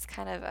 She's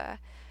kind of a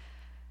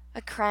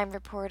crime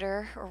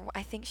reporter, or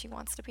I think she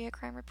wants to be a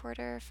crime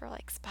reporter for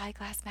like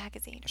Spyglass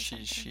magazine or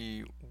something.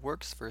 She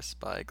works for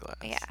Spyglass,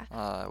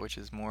 Yeah. which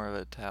is more of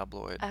a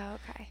tabloid, Oh,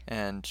 okay.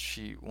 and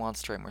she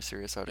wants to write more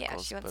serious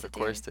articles, she wants but to of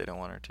course do- they don't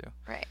want her to.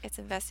 Right, it's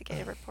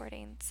investigative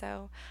reporting.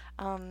 So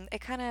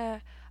it kind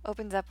of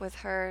opens up with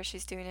her.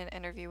 She's doing an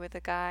interview with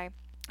a guy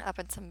up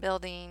in some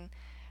building.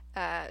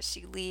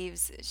 She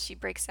leaves. She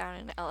breaks down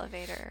in an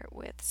elevator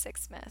with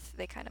Sixsmith.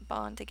 They kind of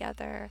bond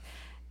together,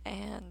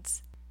 and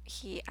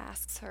he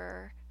asks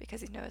her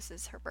because he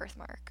notices her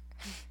birthmark,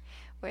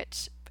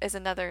 which is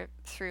another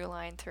through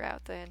line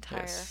throughout the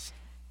entire. Yes.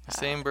 The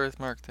same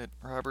birthmark that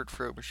Robert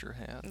Frobisher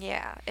had.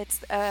 Yeah,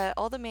 it's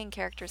all the main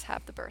characters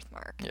have the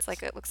birthmark. It's Yes.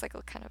 like it looks like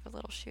a kind of a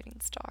little shooting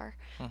star,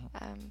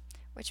 Mhm.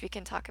 which we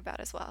can talk about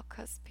as well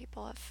because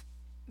people have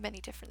many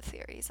different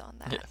theories on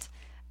that. Yes.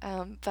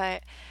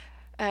 But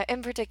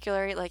in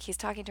particular, like he's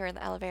talking to her in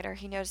the elevator,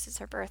 he notices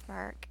her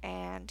birthmark,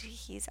 and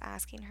he's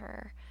asking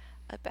her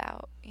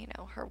about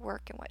her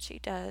work and what she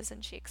does,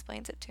 and she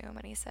explains it to him,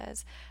 and he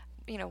says,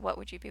 what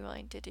would you be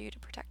willing to do to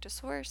protect a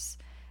source?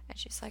 And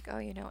she's like, oh,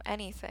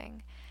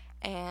 anything.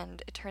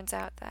 And it turns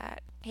out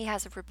that he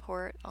has a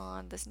report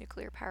on this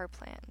nuclear power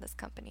plant, this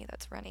company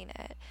that's running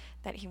it,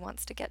 that he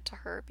wants to get to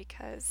her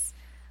because,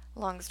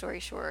 long story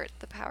short,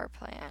 the power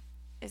plant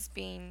is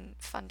being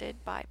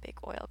funded by big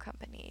oil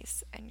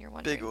companies. And you're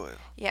wondering... Big oil.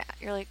 Yeah,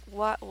 you're like,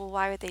 what? Well,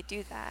 why would they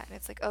do that? And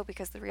it's like, oh,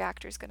 because the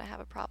reactor's going to have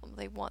a problem.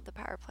 They want the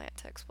power plant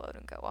to explode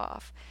and go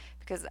off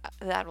because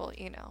that will,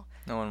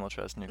 No one will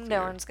trust nuclear.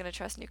 no one's going to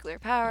trust nuclear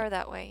power.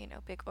 That way,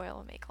 big oil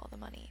will make all the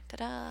money.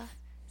 Ta-da!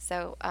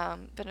 So,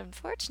 but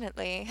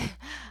unfortunately,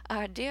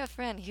 our dear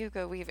friend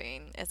Hugo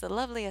Weaving is a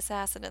lovely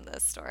assassin in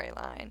this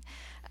storyline,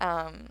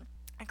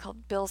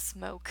 called Bill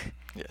Smoke.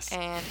 Yes.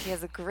 And he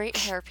has a great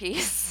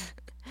hairpiece.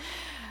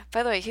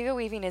 By the way, Hugo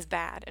Weaving is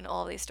bad in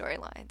all these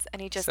storylines,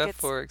 and he just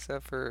except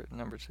gets... for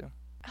number 2.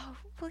 Oh,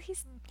 well,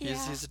 he's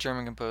He's a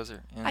German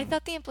composer. I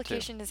thought the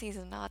implication is he's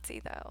a Nazi,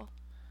 though.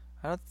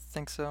 I don't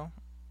think so.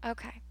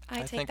 Okay, I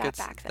take think that it's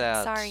back then.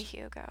 that- Sorry,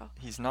 Hugo.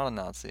 He's not a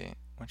Nazi,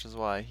 which is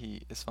why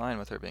he is fine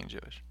with her being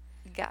Jewish.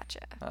 Gotcha.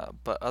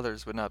 But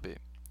others would not be.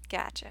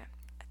 Gotcha.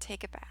 I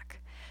take it back.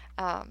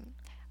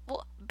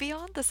 Well,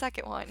 beyond the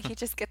second one, he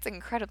just gets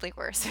incredibly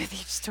worse with each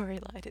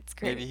storyline. It's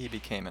great. Maybe he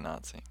became a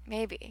Nazi.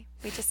 Maybe.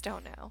 We just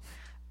don't know.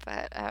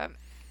 But,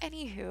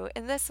 anywho,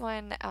 in this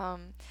one,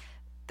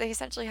 they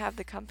essentially have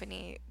the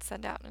company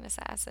send out an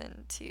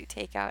assassin to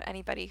take out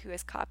anybody who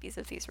has copies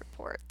of these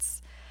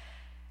reports.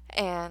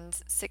 And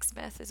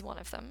Sixsmith is one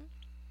of them.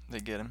 They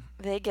get him.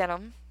 They get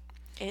him.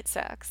 It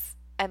sucks.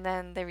 And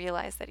then they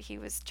realize that he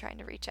was trying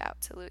to reach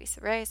out to Louisa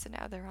Ray, so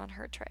now they're on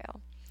her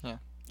trail. Yeah.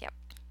 Yep.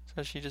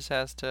 So she just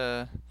has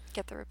to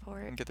Get the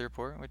report. get the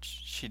report, which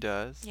she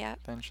does Yep.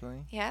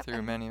 eventually Yep.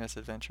 through many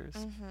misadventures.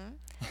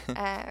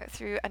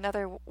 Through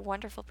another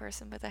wonderful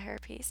person with a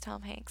hairpiece,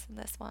 Tom Hanks, in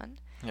this one,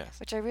 Yes.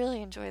 which I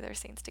really enjoy their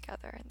scenes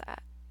together in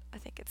that. I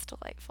think it's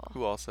delightful.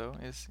 Who also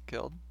is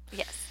killed.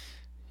 Yes.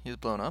 He's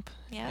blown up.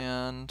 Yep.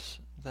 And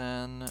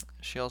then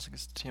she also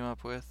gets to team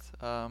up with,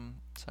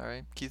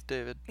 Keith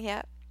David,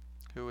 Yep.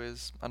 who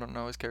is, I don't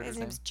know his character's His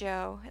name. name's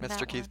Joe. In Mr.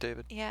 that Keith one.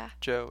 David. Yeah.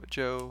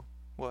 Joe,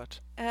 what?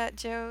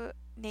 Joe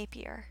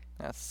Napier.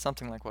 That's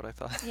something like what I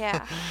thought.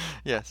 Yeah.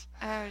 Yes.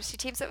 She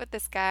teams up with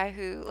this guy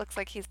who looks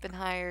like he's been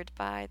hired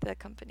by the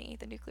company,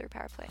 the nuclear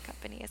power plant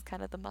company, as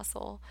kind of the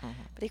muscle.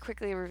 But he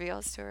quickly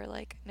reveals to her,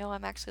 like, no,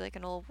 I'm actually like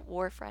an old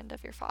war friend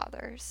of your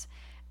father's,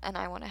 and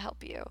I want to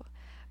help you.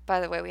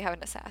 By the way, we have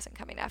an assassin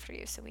coming after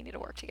you, so we need to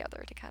work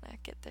together to kind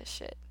of get this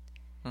shit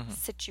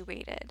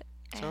situated.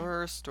 So And-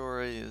 her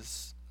story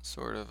is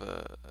sort of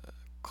a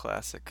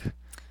classic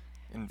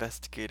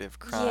investigative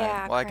crime.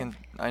 Yeah, Well, crime.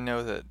 I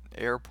know that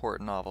airport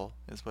novel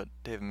is what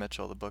David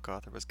Mitchell, the book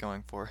author, was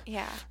going for.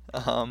 Yeah.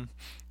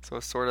 So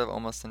it's sort of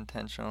almost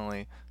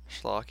intentionally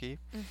schlocky,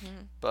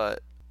 Mm-hmm.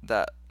 but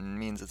that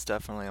means it's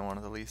definitely one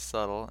of the least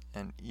subtle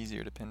and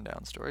easier to pin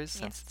down stories,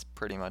 since Yes. it's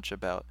pretty much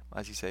about,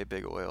 as you say,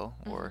 big oil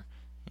or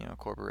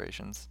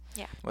corporations.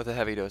 Yeah. With a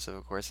heavy dose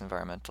of course,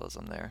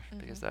 environmentalism there,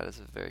 because that is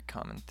a very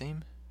common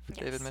theme for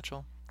David Yes.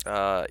 Mitchell.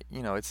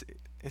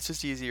 It's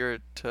just easier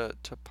to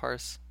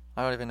parse.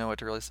 I don't even know what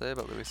to really say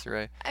about Louise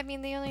Ray. I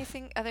mean, the only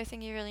other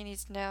thing you really need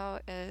to know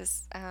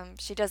is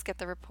she does get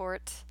the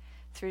report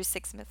through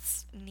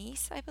Sixsmith's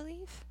niece, I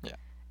believe. Yeah.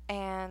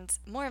 And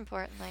more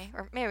importantly,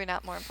 or maybe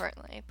not more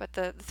importantly, but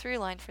the through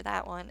line for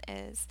that one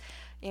is,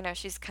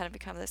 she's kind of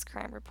become this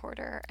crime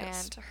reporter,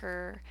 Yes. and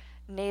her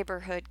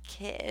neighborhood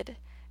kid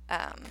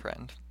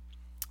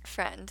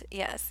friend,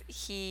 yes,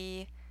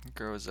 he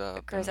Grows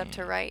up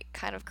to write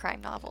kind of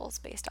crime novels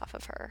based off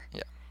of her.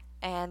 Yeah.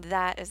 And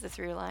that is the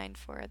through line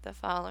for the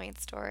following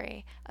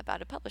story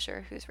about a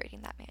publisher who's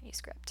reading that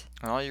manuscript.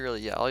 And all you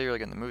really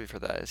get in the movie for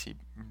that is he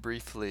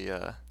briefly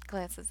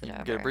Glances it you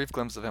over. get a brief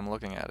glimpse of him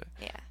looking at it.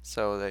 Yeah.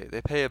 So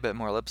they pay a bit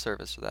more lip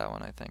service for that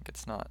one. I think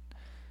it's not.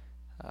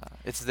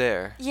 It's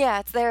there. Yeah,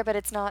 it's there, but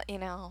it's not,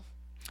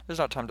 There's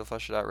not time to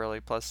flesh it out really.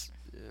 Plus,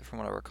 from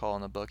what I recall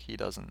in the book, he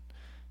doesn't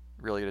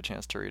really get a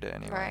chance to read it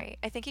anyway. Right.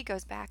 I think he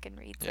goes back and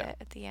reads Yeah. it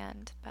at the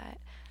end, but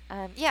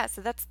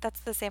so that's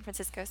the San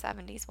Francisco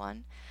 70s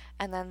one,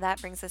 and then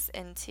that brings us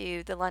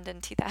into the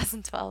London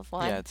 2012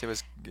 one. Yeah, it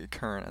was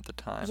current at the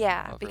time.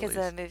 Yeah, of because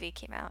release. the movie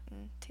came out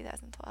in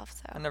 2012.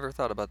 So. I never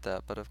thought about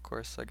that, but of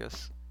course, I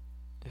guess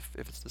if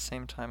it's the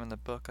same time in the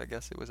book, I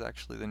guess it was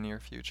actually the near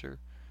future.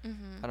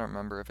 Mm-hmm. I don't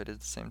remember if it is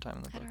the same time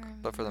in the I book,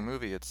 don't but for the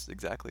remember. movie, it's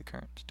exactly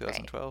current,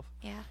 2012.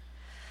 Yeah.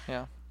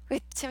 Yeah.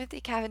 With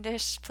Timothy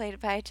Cavendish, played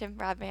by Jim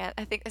Broadbent.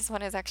 I think this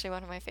one is actually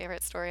one of my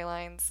favorite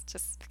storylines,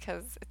 just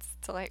because it's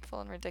delightful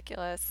and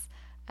ridiculous,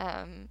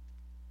 and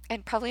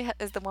probably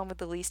is the one with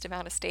the least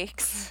amount of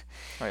stakes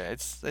Oh yeah,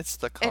 it's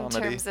the in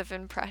comedy. terms of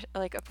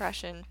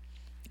oppression.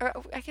 Or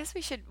I guess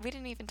we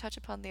didn't even touch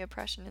upon the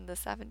oppression in the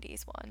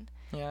 70s one.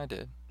 Yeah, I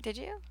did. Did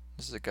you?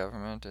 This is a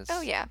government. It's,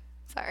 Oh yeah.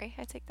 Sorry,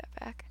 I take that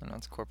back.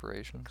 it's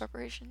corporations.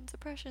 Corporations,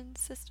 oppression,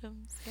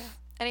 systems. Yeah.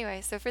 Anyway,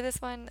 so for this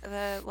one,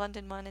 the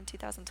London one in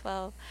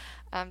 2012,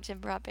 Jim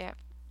Broadbent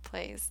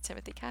plays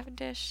Timothy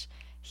Cavendish.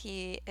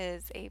 He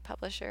is a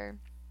publisher,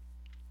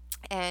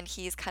 and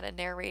he's kind of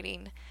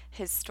narrating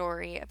his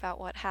story about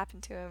what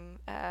happened to him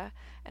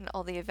and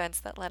all the events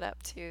that led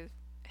up to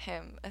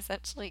him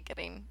essentially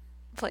getting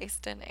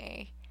placed in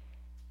a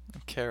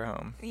Care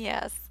home.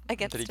 yes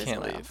against That he his can't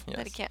will, leave, that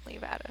he yes. can't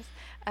leave out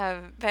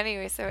of. But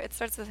anyway, so it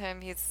starts with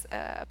him. He's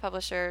a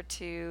publisher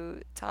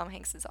to Tom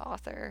Hanks's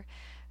author,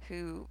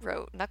 who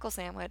wrote Knuckle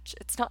Sandwich.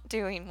 It's not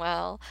doing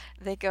well.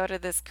 They go to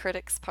this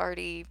critics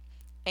party,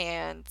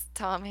 and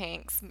Tom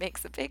Hanks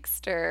makes a big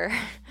stir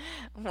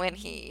when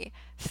he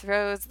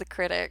throws the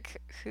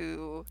critic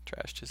who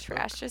Trashed his book.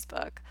 trashed his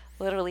book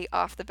literally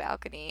off the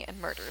balcony and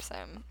murders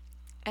him.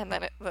 And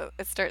then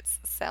it starts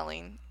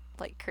selling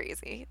like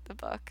crazy, the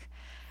book.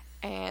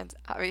 And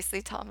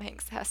obviously Tom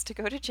Hanks has to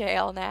go to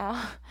jail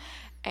now.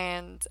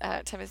 And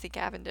Timothy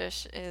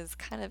Cavendish is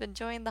kind of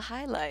enjoying the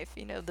high life,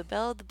 the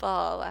belle of the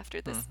ball after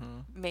this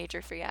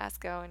major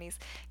fiasco, and he's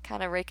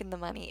kind of raking the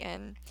money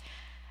in.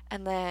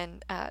 And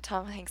then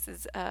Tom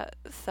Hanks's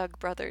thug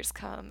brothers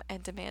come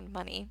and demand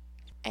money.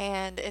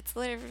 And it's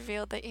later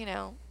revealed that,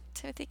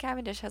 Timothy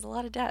Cavendish has a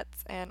lot of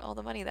debts, and all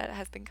the money that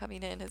has been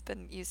coming in has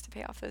been used to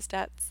pay off those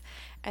debts.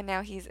 And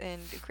now he's in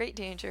great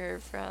danger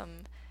from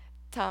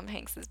Tom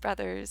Hanks's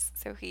brothers,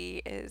 so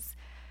he is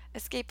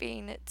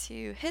escaping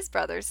to his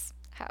brother's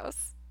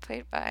house,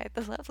 played by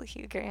the lovely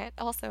Hugh Grant,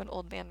 also in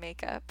old man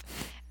makeup,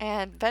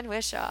 and Ben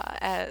Whishaw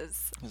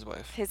as His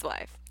wife. his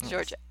wife, Yes.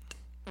 Georgette,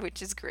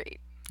 which is great.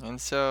 And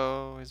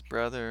so his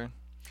brother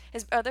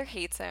His brother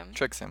hates him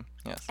tricks him.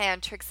 Yes.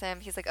 and tricks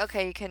him. He's like,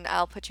 okay,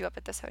 I'll put you up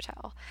at this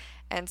hotel.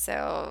 And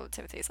so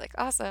Timothy's like,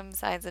 awesome,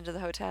 signs into the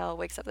hotel,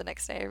 wakes up the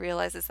next day,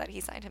 realizes that he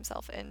signed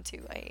himself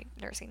into a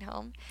nursing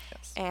home,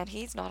 Yes. and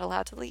he's not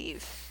allowed to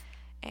leave.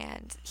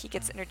 and he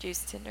gets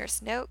introduced to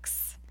Nurse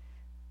Noakes,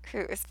 who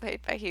is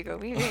played by Hugo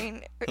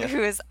Weaving, Yeah.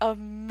 who is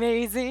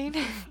amazing.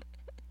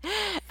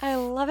 I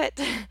love it.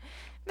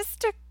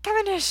 Mr.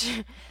 Cavendish.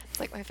 It's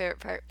like my favorite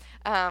part.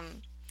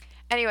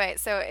 Anyway,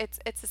 so it's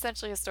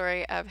essentially a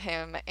story of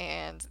him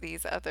and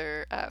these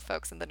other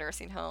folks in the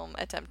nursing home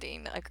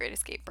attempting a Great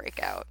Escape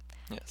breakout,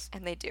 Yes.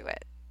 and they do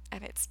it,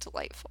 and it's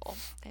delightful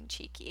and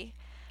cheeky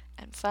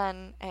and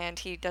fun, and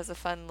he does a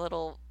fun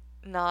little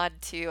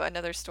nod to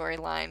another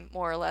storyline,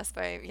 more or less,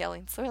 by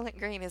yelling "Soylent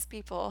Green is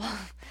people."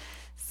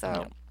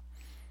 So,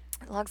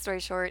 long story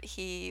short,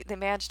 they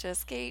manage to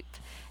escape,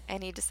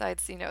 and he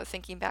decides,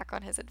 thinking back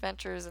on his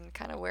adventures and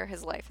kind of where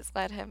his life has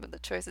led him and the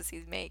choices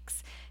he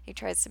makes, he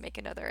tries to make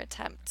another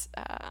attempt,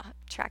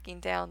 tracking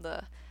down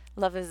the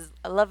love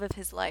of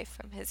his life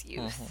from his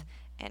youth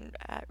and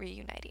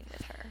reuniting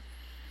with her.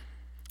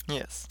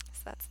 Yes.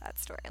 So that's that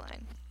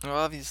storyline. Well,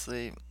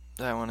 obviously,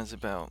 that one is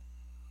about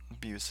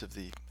abuse of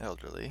the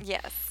elderly.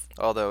 Yes.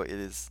 Although it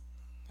is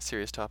a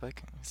serious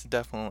topic, it's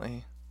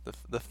definitely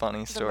the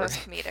funny The story. most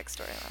comedic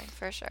storyline,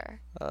 for sure.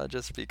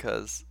 Just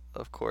because,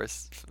 of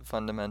course,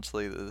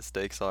 fundamentally the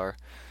stakes are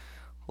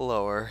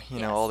lower. You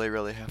Yes. know, all they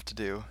really have to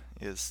do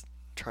is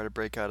try to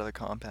break out of the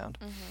compound,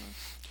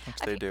 which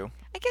they do.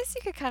 I guess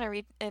you could kind of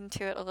read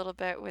into it a little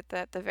bit with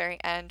the very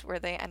end, where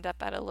they end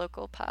up at a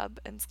local pub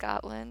in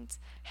Scotland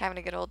having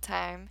a good old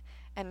time,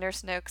 and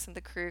Nurse Noakes and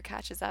the crew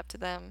catches up to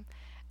them,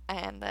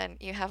 and then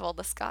you have all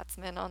the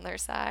Scotsmen on their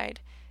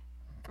side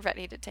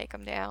ready to take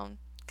them down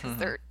because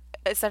they're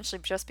essentially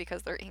just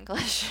because they're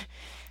English.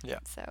 Yeah.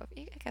 So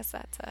I guess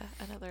that's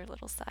another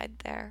little side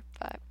there,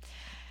 but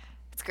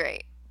it's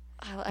great.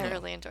 I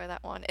really enjoy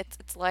that one.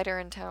 It's lighter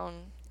in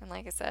tone, and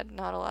like I said,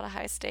 not a lot of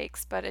high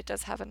stakes, but it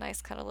does have a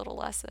nice kind of little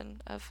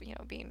lesson of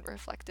being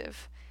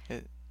reflective.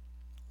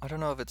 I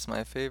don't know if it's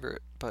my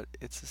favorite, but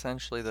it's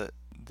essentially the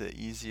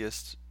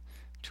easiest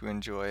to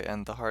enjoy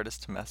and the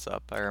hardest to mess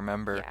up. I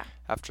remember Yeah.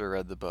 after I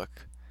read the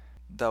book,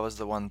 that was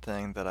the one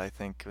thing that I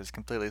think was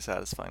completely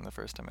satisfying the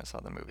first time I saw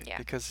the movie. Yeah.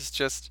 Because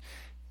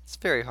it's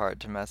very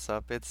hard to mess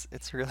up.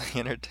 It's really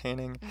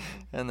entertaining.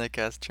 And they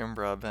cast Jim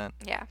Broadbent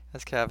Yeah.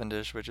 as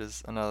Cavendish, which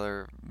is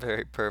another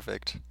very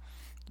perfect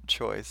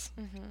choice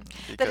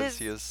That because is,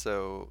 he is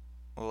so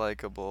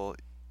likable,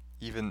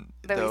 even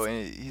Though though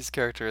his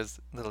character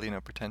is a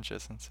little,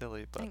 pretentious and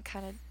silly, but and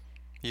kind of,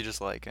 you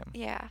just like him.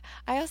 yeah.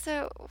 I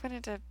also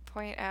wanted to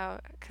point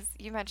out, because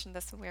you mentioned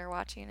this when we were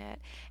watching it,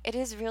 it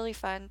is really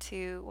fun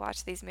to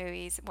watch these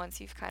movies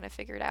once you've kind of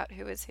figured out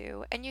who is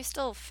who, and you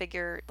still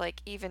figure,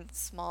 like, even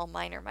small,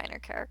 minor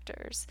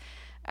characters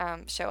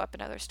show up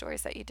in other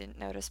stories that you didn't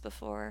notice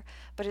before.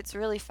 But it's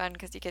really fun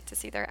because you get to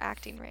see their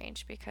acting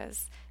range,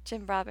 because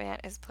Jim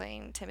Broadbent is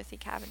playing Timothy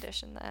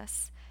Cavendish in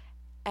this,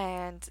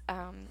 and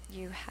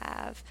you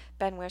have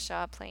Ben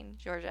Whishaw playing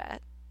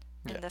Georgette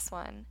in Yeah. this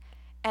one.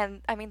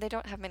 And I mean, they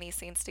don't have many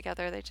scenes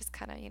together. They just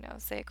kind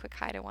of, say a quick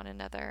hi to one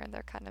another, and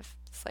they're kind of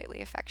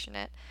slightly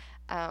affectionate.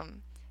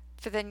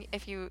 But then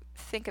if you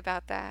think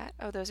about that,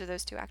 those are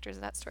those two actors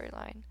in that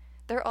storyline.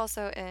 They're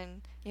also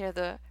in,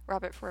 the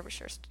Robert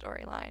Frobisher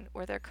storyline,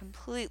 where they're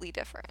completely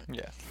different.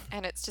 Yes.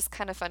 And it's just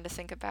kind of fun to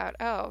think about,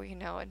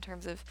 in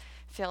terms of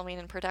filming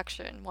and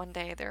production, one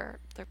day they're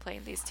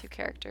playing these two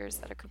characters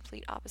that are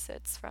complete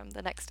opposites from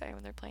the next day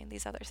when they're playing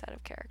these other set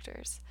of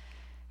characters.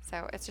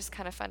 So it's just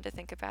kind of fun to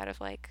think about, of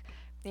like,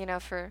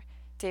 for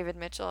David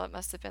Mitchell, it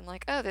must have been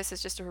like, this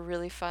is just a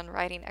really fun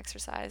writing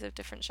exercise of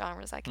different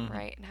genres I can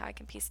write and how I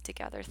can piece it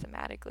together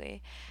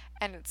thematically.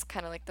 And it's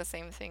kind of like the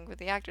same thing with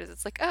the actors.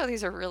 It's like,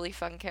 these are really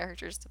fun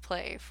characters to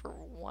play for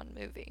one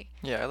movie.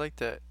 Yeah, I like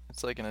that.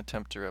 It's like an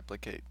attempt to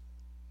replicate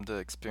the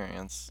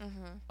experience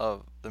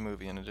of the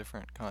movie in a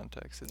different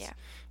context. Yeah.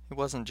 It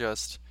wasn't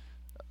just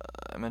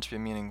meant to be a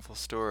meaningful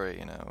story,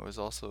 it was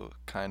also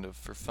kind of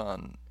for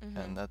fun,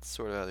 and that's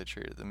sort of how they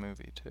treated the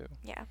movie too.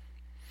 Yeah.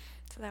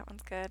 So that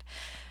one's good.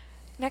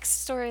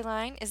 Next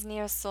storyline is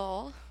Neo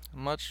Soul.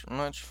 Much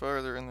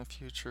farther in the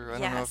future. I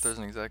don't know if Yes. there's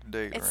an exact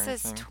date It or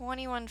says anything.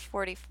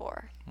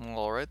 2144. Well,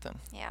 all right then.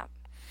 Yeah.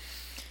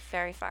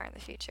 Very far in the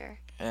future.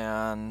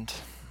 And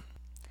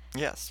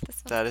yes, This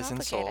one's that is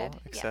in Seoul,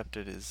 complicated. Yeah. except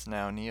it is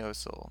now Neo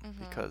Seoul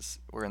because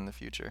we're in the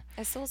future.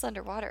 His soul's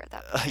underwater at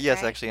that point,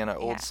 Yes, right? actually, and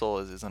old Yeah. Seoul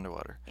is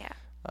underwater.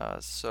 Yeah.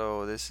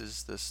 So this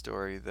is the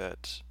story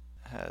that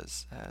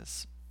has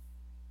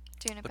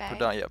Duna the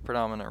Bay.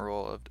 predominant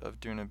role of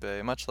Duna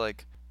Bay. Much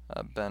like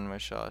Ben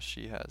Whishaw,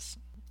 she has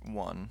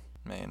one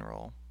main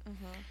role,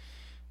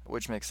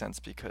 which makes sense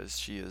because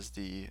she is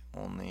the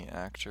only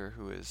actor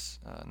who is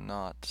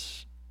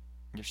not.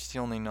 She's the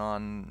only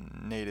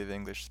non-native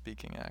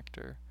English-speaking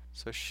actor,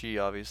 so she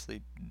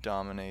obviously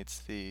dominates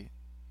the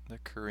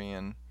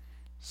Korean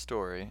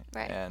story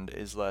Right. and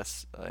is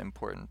less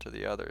important to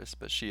the others.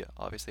 But she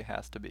obviously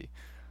has to be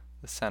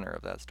the center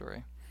of that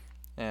story.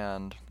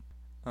 And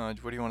what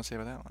do you want to say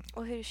about that one?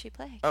 Well, who does she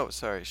play? Oh,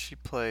 sorry. She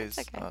plays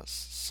That's okay.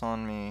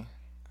 Sonmi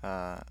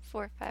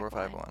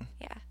 451.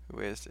 Yeah. who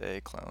is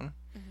a clone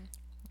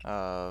Mhm.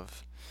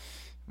 of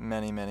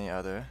many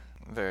other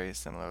very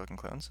similar looking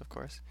clones, of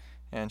course.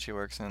 and she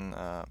works in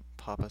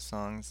Papa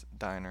Song's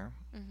diner,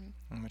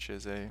 Mhm. which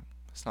is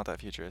it's not that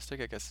futuristic.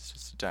 I guess it's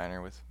just a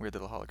diner with weird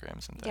little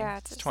holograms and things. Yeah,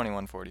 It's just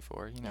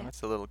 2144. yeah.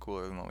 It's a little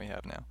cooler than what we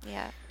have now.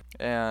 Yeah.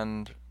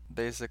 And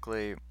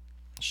basically,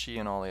 she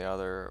and all the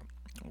other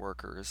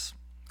workers,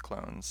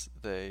 clones,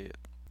 they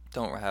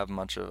don't have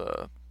much of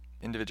a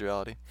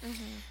individuality.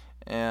 Mhm.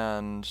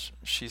 And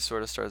she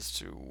sort of starts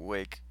to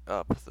wake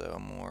up, though,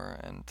 more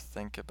and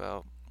think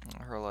about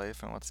her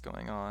life and what's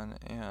going on.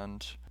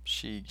 And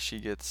she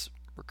gets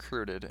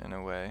recruited, in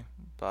a way,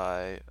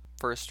 by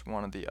first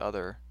one of the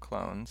other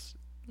clones.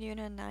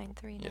 Yuna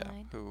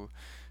 939. Yeah,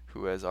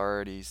 who has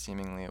already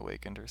seemingly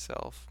awakened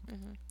herself.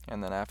 Mhm.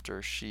 And then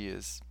after she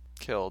is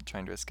killed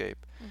trying to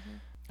escape,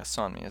 Mhm.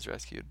 Sonmi is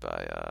rescued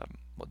by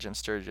Jim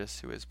Sturgis,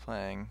 who is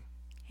playing.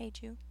 Hey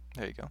Jew.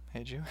 There you go,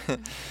 Hey Jew,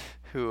 Mhm.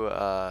 who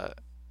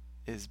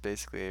is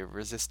basically a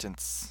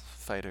resistance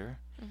fighter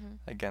Mhm.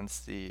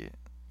 against the,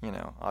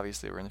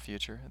 obviously we're in the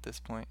future at this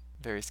point,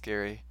 very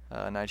scary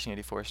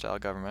 1984 style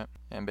government.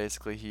 And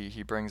basically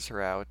he brings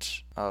her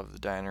out of the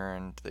diner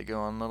and they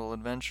go on a little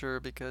adventure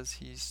because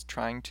he's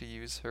trying to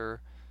use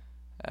her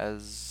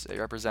as a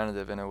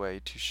representative, in a way,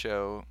 to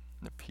show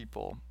the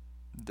people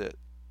that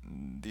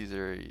these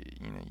are,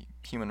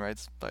 human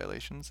rights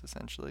violations,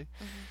 essentially,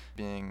 Mhm.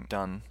 being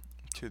done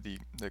to the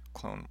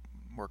clone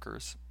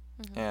workers.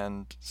 Mhm.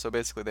 And so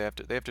basically they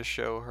have to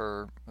show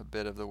her a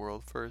bit of the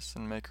world first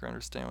and make her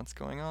understand what's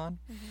going on.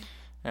 Mhm.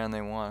 And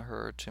they want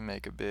her to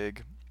make a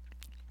big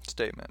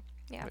statement,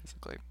 Yeah.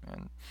 basically.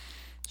 And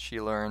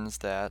she learns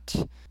that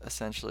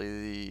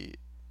essentially the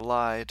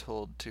lie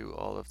told to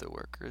all of the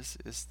workers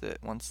is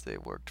that once they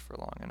worked for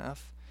long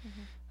enough,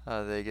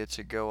 Mhm. they get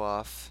to go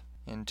off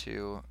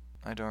into,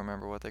 I don't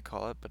remember what they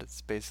call it, but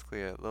it's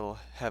basically a little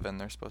heaven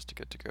they're supposed to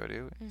get to go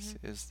to,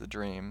 is the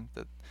dream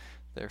that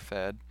they're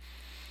fed.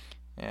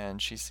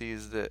 And she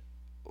sees that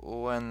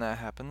when that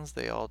happens,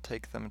 they all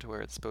take them to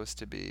where it's supposed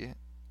to be,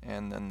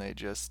 and then they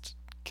just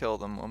kill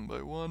them one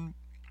by one,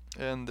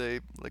 and they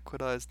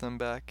liquidize them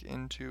back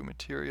into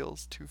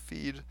materials to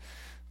feed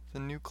the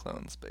new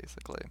clones,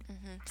 basically.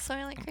 Mhm.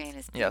 Soylent Green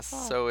is Yes,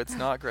 beautiful. so it's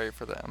not great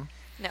for them.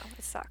 No,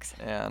 it sucks.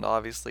 And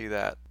obviously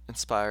that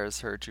inspires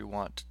her to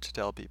want to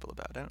tell people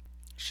about it.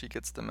 She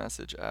gets the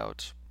message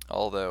out,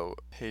 although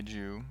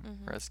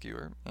Heiju,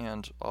 rescuer,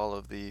 and all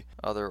of the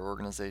other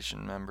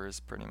organization members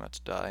pretty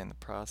much die in the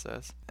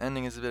process.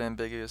 Ending is a bit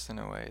ambiguous in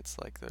a way. It's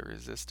like the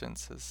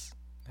resistance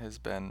has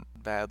been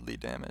badly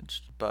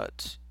damaged,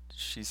 but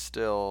she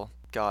still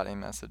got a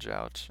message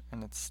out,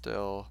 and it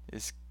still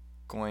is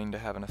going to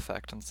have an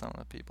effect on some of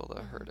the people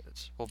that heard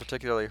it. Well,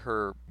 particularly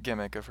her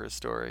gimmick of her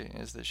story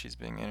is that she's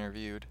being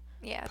interviewed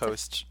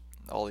post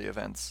all the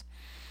events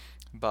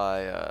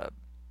by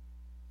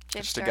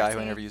just a guy who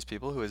interviews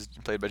people, who is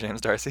played by James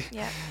D'Arcy.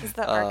 Yeah, he's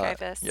the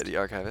archivist. Yeah, the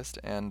archivist.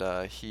 And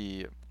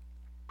he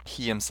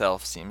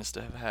himself seems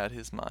to have had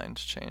his mind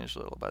changed a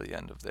little by the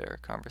end of their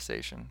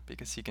conversation,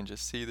 because he can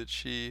just see that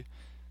she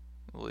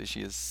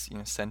is,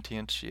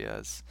 sentient, she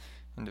has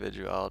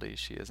individuality,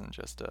 she isn't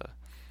just a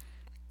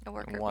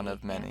worker one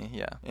of many,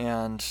 yeah.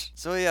 And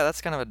so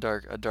that's kind of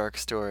a dark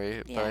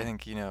story, but I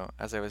think,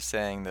 as I was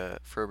saying, the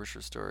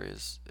Frobisher story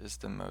is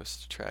the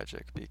most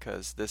tragic,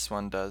 because this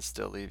one does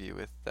still leave you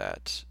with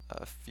that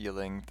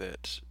feeling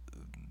that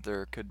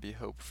there could be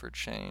hope for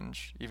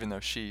change, even though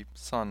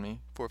Sonmi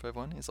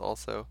 451 is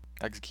also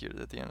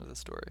executed at the end of the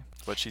story,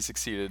 but she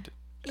succeeded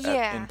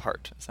in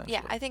part, essentially.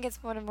 Yeah, I think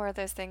it's one more of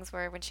those things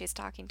where when she's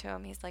talking to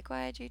him, he's like,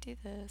 "Why'd you do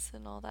this?"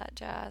 and all that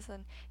jazz,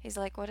 and he's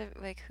like,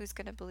 who's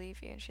gonna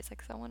believe you?" And she's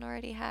like, "Someone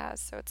already has."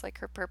 So it's like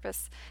her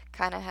purpose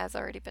kind of has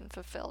already been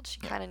fulfilled. She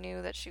kind of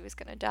knew that she was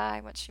gonna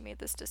die once she made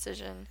this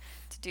decision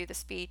to do the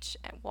speech,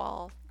 and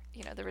while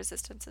the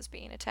resistance is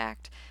being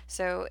attacked.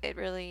 So it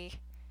really,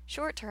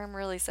 short term,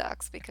 really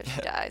sucks because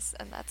she dies,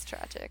 and that's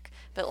tragic.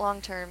 But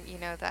long term,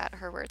 that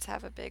her words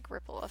have a big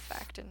ripple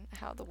effect in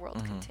how the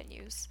world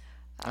continues.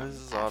 This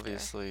is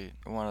obviously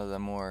one of the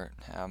more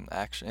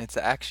action. It's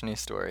an actiony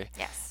story.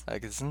 Yes.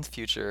 Like, it's in the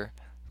future,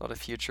 a lot of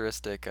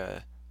futuristic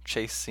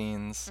chase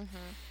scenes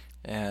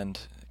and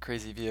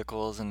crazy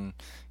vehicles and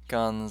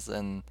guns,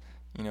 and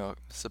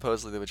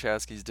supposedly the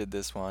Wachowskis did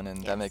this one,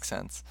 and that makes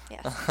sense.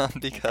 Yes.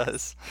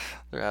 Because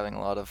they're having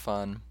a lot of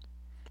fun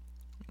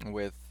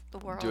with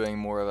doing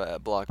more of a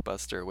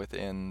blockbuster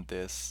within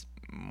this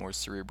more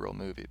cerebral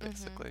movie,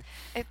 basically.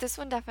 This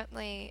one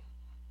definitely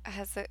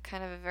has a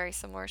kind of a very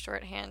similar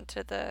shorthand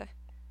to the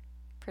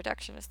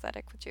production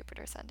aesthetic with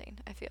Jupiter Ascending,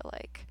 I feel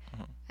like.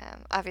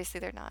 Obviously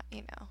they're not,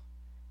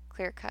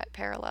 clear-cut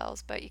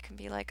parallels, but you can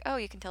be like, oh,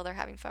 you can tell they're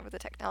having fun with the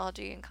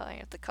technology and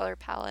the color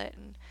palette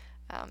and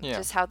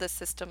just how the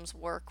systems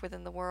work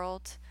within the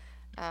world.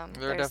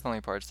 There are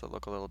definitely parts that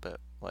look a little bit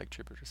like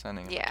Jupiter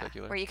Ascending in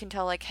particular. Where you can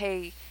tell, like,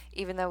 hey,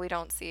 even though we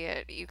don't see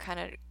it, you kind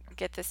of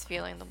get this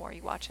feeling the more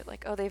you watch it,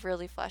 like, oh, they've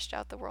really fleshed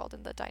out the world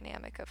and the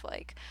dynamic of,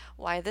 like,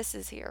 why this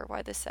is here,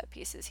 why this set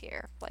piece is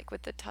here, like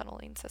with the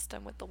tunneling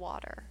system with the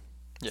water.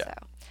 Yeah.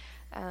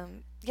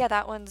 So,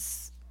 that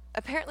one's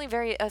apparently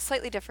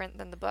slightly different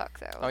than the book,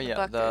 though. Oh,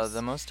 yeah,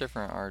 the most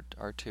different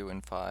are 2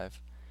 and 5.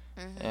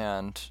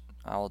 and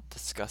I'll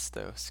discuss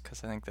those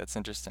because I think that's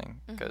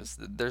interesting. Mhm. Because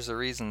there's a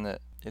reason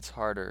that it's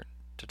harder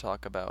to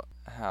talk about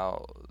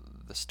how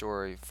the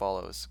story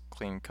follows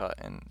clean cut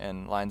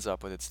and lines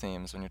up with its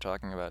themes when you're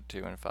talking about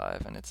 2 and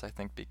 5, and it's I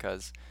think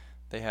because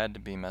they had to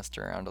be messed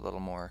around a little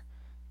more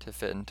to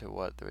fit into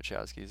what the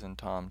Wachowskis and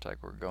Tom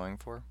Tykwer were going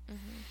for.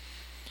 Mhm.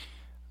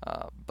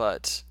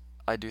 But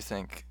I do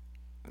think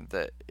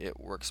that it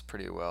works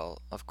pretty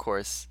well. Of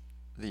course,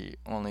 the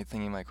only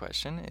thing you might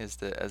question is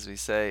that, as we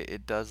say,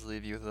 it does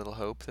leave you with a little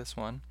hope, this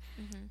one.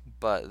 Mhm.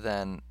 But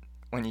then,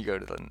 when you go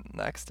to the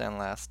next and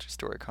last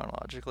story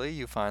chronologically,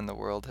 you find the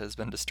world has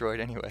been destroyed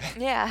anyway.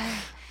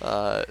 Yeah.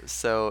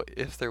 So,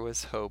 if there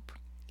was hope,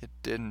 it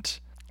didn't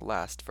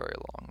last very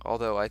long.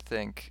 Although I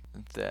think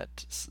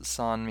that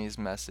Sanmi's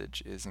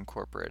message is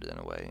incorporated in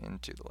a way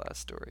into the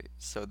last story,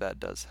 so that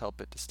does help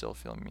it to still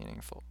feel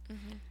meaningful.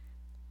 Mhm.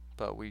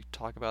 But we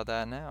talk about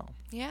that now.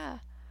 Yeah.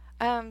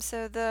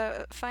 So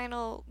the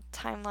final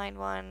timeline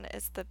one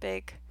is the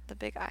big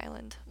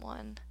island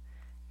one.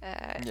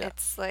 Yeah.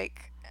 It's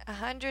like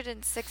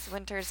 106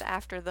 winters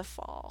after the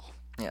fall.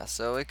 Yeah,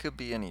 so it could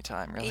be any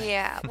time, really.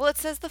 Yeah. Well, it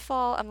says the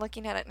fall. I'm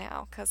looking at it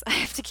now because I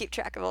have to keep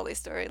track of all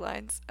these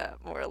storylines,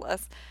 more or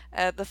less.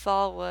 The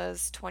fall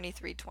was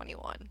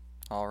 23-21.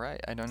 All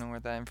right. I don't know where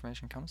that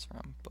information comes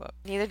from, but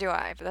Neither do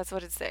I, but that's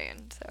what it's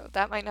saying. So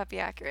that might not be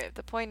accurate.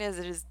 The point is,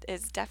 it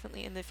is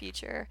definitely in the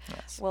future.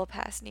 yes. Well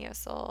past Neo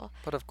Soul.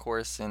 But of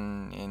course,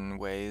 in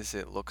ways,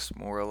 it looks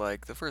more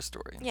like the first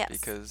story. Yes.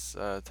 Because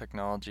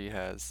technology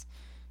has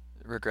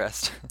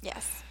regressed.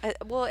 Yes.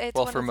 Well, it's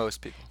Well, one for of-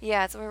 most people.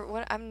 Yeah, it's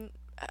what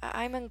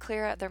I'm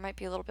unclear. There might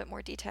be a little bit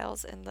more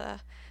details in the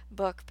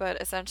book, but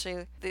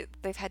essentially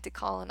they've had to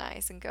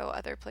colonize and go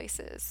other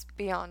places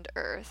beyond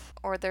Earth,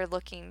 or they're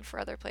looking for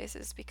other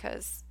places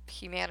because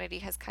humanity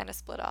has kind of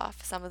split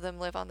off. Some of them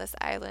live on this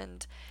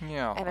island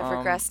Yeah. and have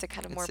regressed to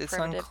kind of more it's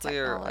primitive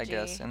unclear, technology.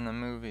 I guess, in the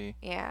movie.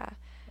 Yeah.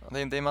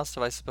 They must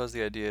have, I suppose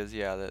the idea is,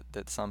 yeah,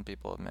 that some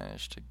people have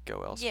managed to go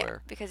Yeah,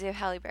 elsewhere. because you have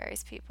Halle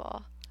Berry's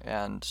people.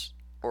 And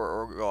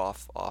or go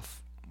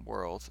off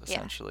world Yeah.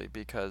 essentially,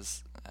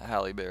 because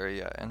Halle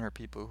Berry and her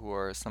people, who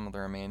are some of the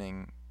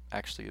remaining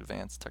actually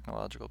advanced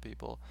technological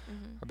people,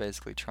 Mhm. are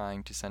basically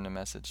trying to send a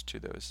message to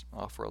those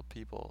off-world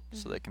people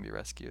so Mhm. they can be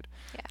rescued.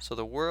 Yeah. So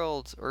the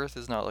world, Earth,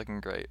 is not looking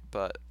great,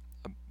 but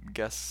I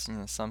guess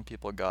some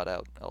people got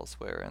out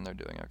elsewhere and they're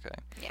doing okay.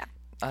 Yeah.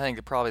 I think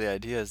that probably the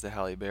idea is that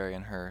Halle Berry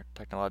and her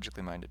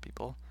technologically minded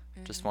people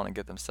just Mhm. want to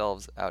get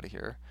themselves out of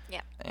here.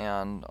 Yeah.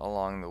 And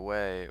along the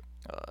way,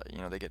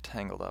 they get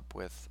tangled up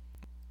with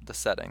the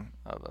setting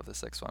of the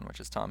sixth one, which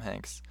is Tom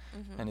Hanks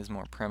Mhm. and his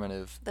more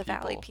primitive The people,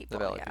 Valley people,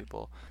 the Valley yeah.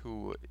 people,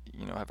 who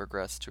have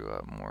regressed to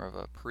a more of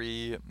a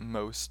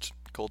pre-most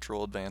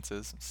cultural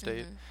advances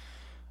state.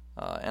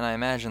 Mhm. And I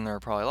imagine there are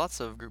probably lots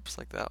of groups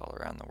like that all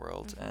around the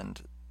world, Mhm.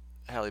 and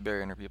Halle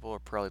Berry and her people are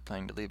probably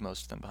planning to leave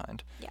most of them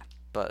behind. Yeah.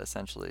 But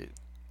essentially,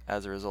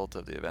 as a result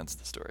of the events of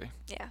the story,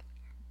 Yeah.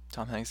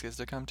 Tom Hanks gets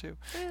to come too,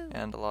 Woo.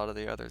 and a lot of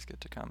the others get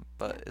to come.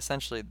 But Yeah.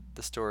 essentially,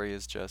 the story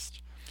is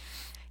just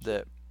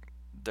that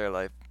their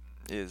life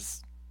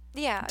is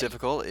Yeah.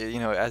 difficult.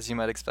 As you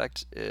might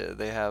expect,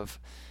 they have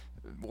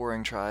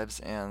warring tribes,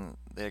 and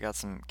they got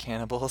some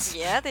cannibals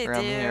Yeah, they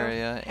around do. the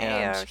area.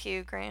 Hey,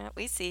 Hugh Grant,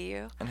 we see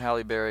you. And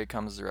Halle Berry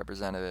comes as a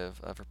representative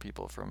of her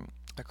people from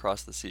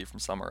across the sea, from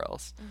somewhere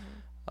else,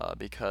 Mhm.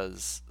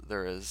 because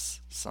there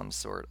is some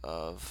sort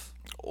of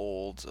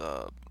old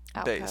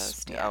base,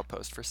 Outpost, yeah.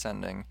 outpost for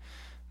sending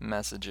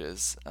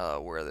messages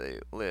where they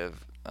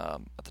live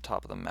at the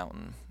top of the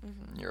mountain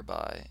Mhm.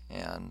 nearby,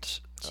 and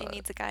She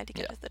needs a guy to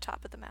get yeah. to the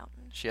top of the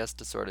mountain. she has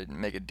to sort of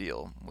make a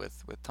deal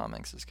with Tom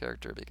Hanks's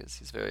character, because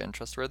he's very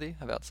untrustworthy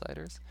of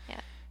outsiders, Yeah.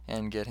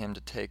 and get him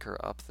to take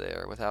her up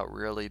there without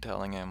really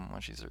telling him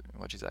what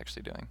she's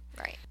actually doing.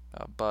 Right.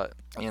 But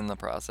in the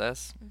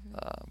process,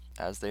 Mhm.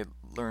 as they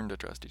learn to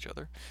trust each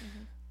other,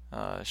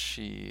 Mhm.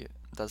 she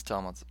does tell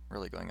him what's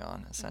really going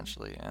on,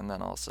 essentially, and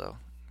then also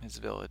his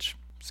village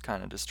is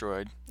kind of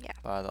destroyed Yeah.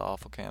 by the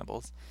awful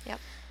cannibals. Yep.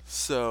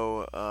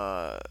 So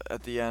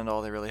at the end,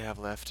 all they really have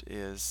left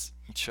is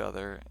each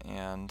other,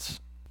 and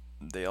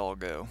they all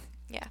go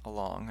Yeah.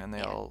 along, and they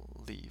Yeah. all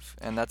leave.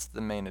 And that's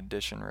the main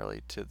addition,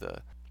 really, to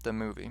the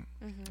movie,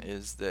 Mhm.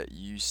 is that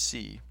you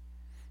see,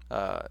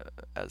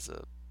 as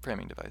a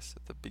framing device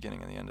at the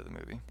beginning and the end of the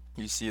movie,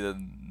 you see the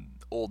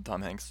old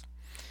Tom Hanks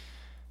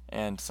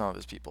and some of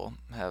his people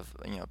have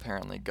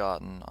apparently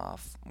gotten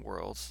off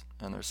worlds,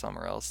 and they're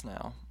somewhere else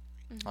now,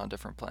 Mhm. on a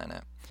different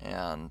planet.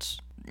 And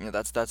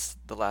that's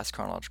the last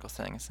chronological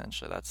thing,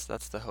 essentially. That's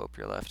the hope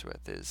you're left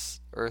with, is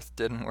Earth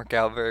didn't work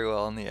out very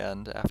well in the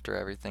end after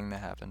everything that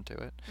happened to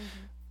it,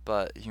 Mhm.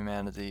 but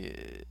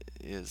humanity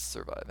is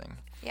surviving.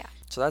 Yeah.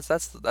 So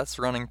that's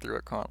running through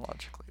it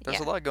chronologically. There's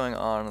a Yeah. lot going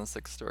on in the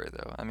sixth story,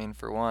 though. I mean,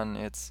 for one,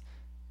 it's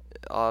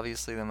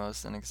obviously the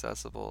most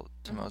inaccessible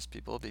to Mhm. most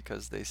people,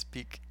 because they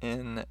speak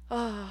in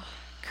Oh.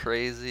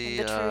 crazy,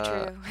 In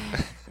the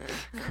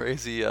true.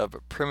 crazy,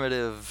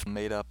 primitive,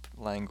 made-up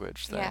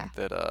language thing Yeah.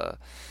 that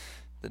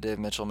that Dave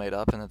Mitchell made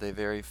up and that they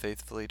very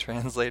faithfully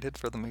translated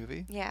for the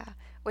movie. Yeah,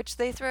 which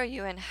they throw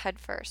you in head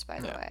first, by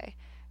the Yeah. way.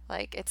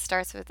 Like, it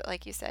starts with,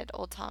 like you said,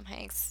 old Tom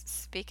Hanks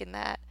speaking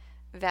that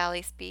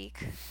Valley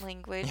speak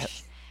language.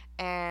 Yes.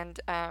 And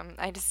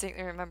I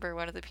distinctly remember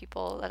one of the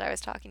people that I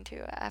was talking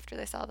to after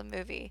they saw the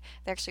movie,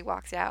 they actually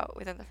walked out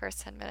within the first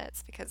 10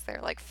 minutes because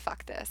they're like,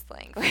 fuck this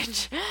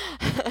language.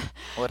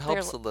 Well, it They're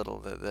helps a little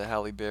that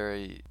Halle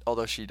Berry,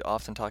 although she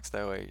often talks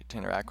that way to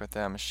interact with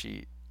them,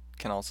 she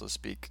can also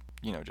speak,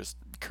 just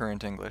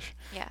current English.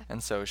 Yeah.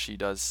 And so she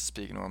does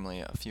speak normally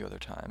a few other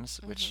times,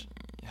 which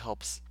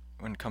helps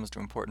when it comes to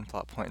important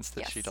plot points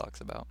that she Yes. talks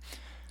about.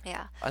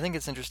 Yeah. I think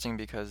it's interesting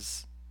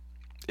because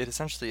it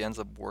essentially ends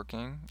up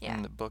working Yeah.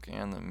 in the book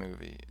and the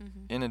movie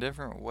Mhm. in a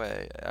different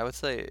way. I would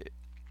say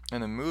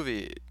in the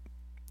movie,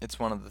 it's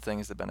one of the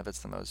things that benefits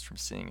the most from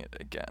seeing it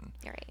again.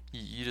 You're right.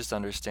 You just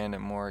understand it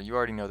more. You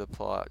already know the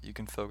plot. You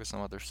can focus on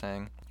what they're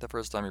saying. The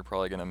first time you're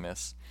probably going to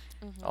miss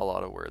a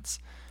lot of words.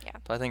 Yeah.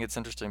 But I think it's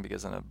interesting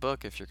because in a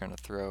book, if you're going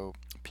to throw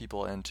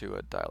people into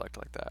a dialect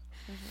like that,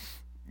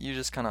 you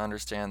just kind of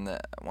understand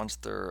that once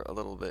they're a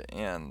little bit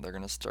in, they're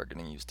going to start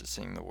getting used to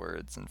seeing the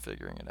words and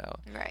figuring it out.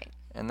 Right.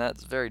 And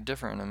that's very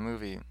different in a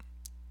movie.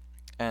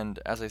 And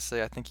as I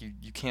say, I think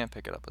you can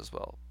pick it up as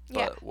well. But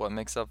Yeah. what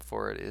makes up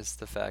for it is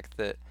the fact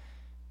that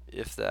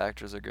if the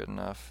actors are good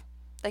enough,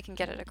 They can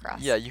get it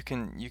across. yeah, you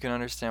can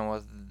understand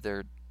what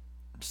they're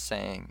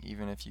saying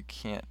even if you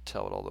can't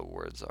tell what all the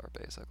words are,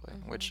 basically,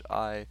 which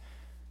I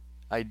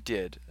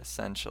did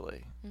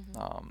essentially.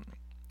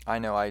 I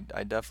know I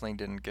definitely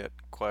didn't get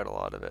quite a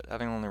lot of it.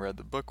 Having only read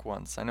the book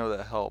once, I know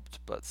that helped,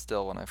 but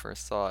still, when I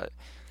first saw it,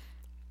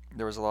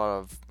 there was a lot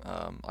of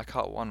I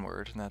caught one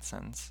word in that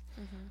sentence,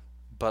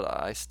 but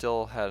I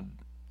still had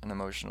an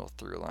emotional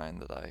through line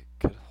that I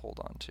could hold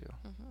on to.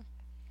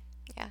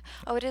 Yeah.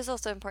 Oh, it is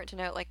also important to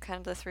note, like, kind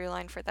of the through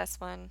line for this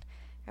one.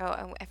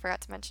 Oh, I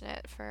forgot to mention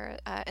it. For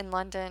in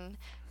London,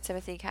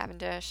 Timothy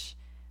Cavendish,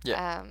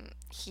 Yeah.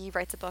 he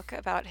writes a book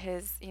about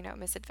his,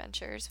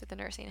 misadventures with the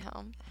nursing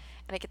home,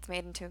 and it gets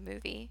made into a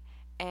movie.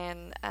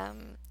 And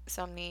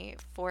Somni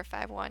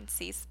 451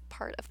 sees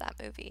part of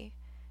that movie,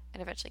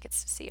 and eventually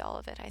gets to see all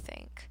of it, I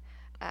think.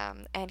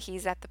 And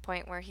he's at the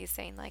point where he's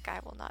saying, like,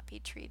 I will not be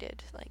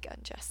treated, like,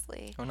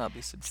 unjustly. I will not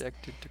be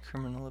subjected to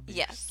criminal abuse.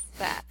 Yes,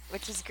 that,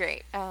 which is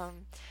great.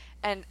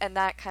 And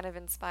that kind of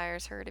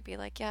inspires her to be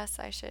like, yes,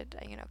 I should,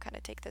 kind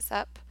of take this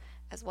up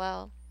as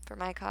well for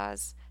my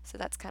cause. So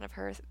that's kind of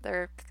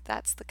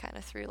that's the kind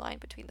of through line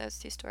between those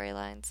two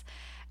storylines,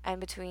 and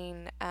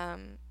between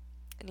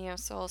Neo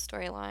Soul's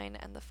storyline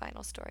and the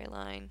final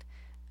storyline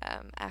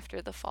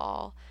after the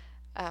fall.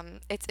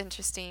 It's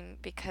interesting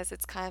because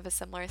it's kind of a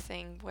similar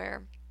thing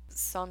where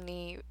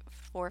Somni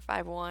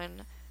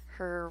 451,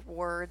 her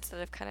words that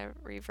have kind of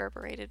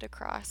reverberated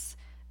across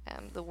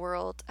the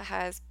world,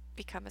 has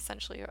become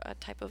essentially a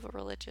type of a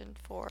religion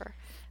for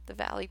the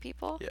Valley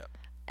people. Yeah.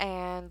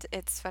 And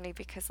it's funny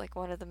because, like,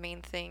 one of the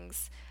main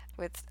things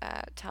with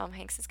Tom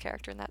Hanks's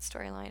character in that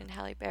storyline and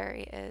Halle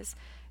Berry is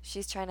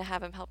she's trying to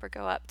have him help her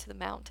go up to the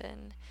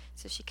mountain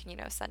so she can,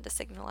 send a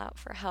signal out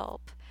for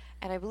help.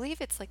 And I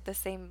believe it's, like, the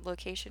same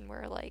location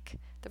where, like,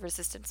 the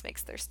resistance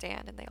makes their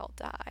stand and they all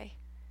die.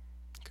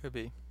 Could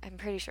be. I'm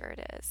pretty sure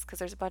it is, because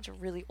there's a bunch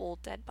of really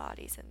old dead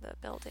bodies in the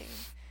building.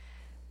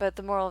 But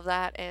the moral of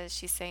that is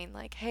she's saying,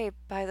 like, hey,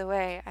 by the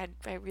way,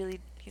 I really,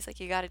 he's like,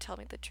 you got to tell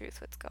me the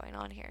truth, what's going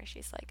on here.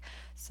 She's like,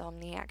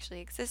 Somni actually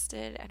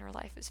existed, and her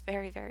life is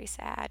very, very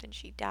sad, and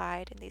she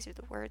died, and these are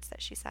the words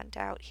that she sent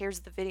out.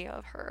 Here's the video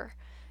of her,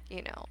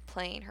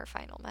 playing her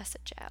final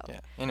message out. Yeah.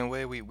 In a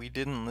way, we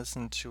didn't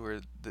listen to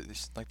her,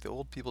 like the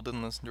old people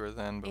didn't listen to her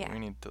then, but Yeah. we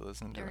need to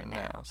listen to her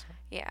now. So.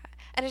 Yeah.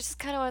 And it's just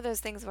kind of one of those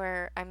things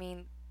where, I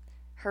mean,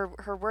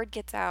 her word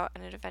gets out,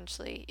 and it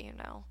eventually,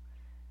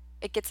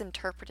 it gets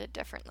interpreted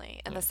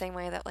differently in the same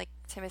way that, like,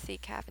 Timothy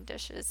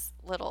Cavendish's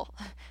little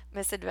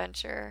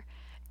misadventure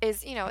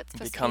is, it's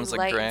supposed Becomes to a be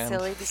light grand and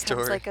silly, becomes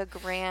story. like a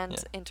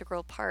grand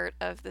integral part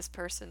of this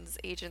person's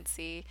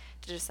agency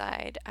to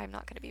decide, I'm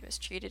not going to be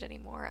mistreated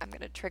anymore, I'm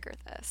going to trigger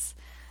this.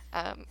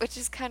 Which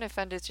is kind of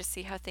fun to just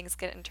see how things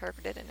get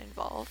interpreted and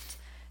involved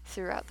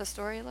throughout the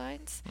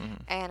storylines.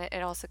 And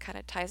it also kind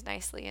of ties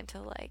nicely into,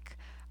 like,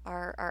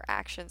 our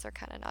actions are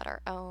kind of not our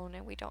own,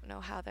 and we don't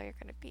know how they're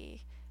going to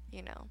be,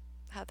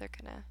 how they're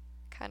going to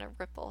kind of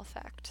ripple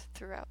effect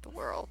throughout the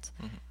world.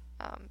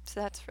 So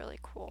that's really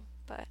cool.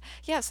 But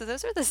yeah, so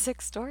those are the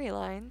 6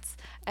 storylines,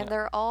 and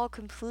they're all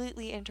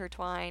completely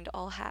intertwined,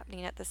 all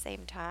happening at the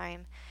same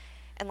time.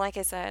 And like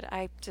I said,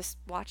 I just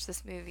watched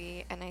this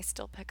movie and I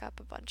still pick up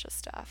a bunch of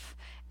stuff.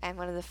 And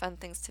one of the fun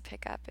things to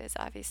pick up is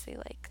obviously,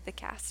 like, the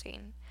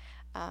casting,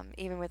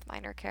 even with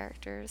minor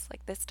characters.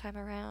 Like this time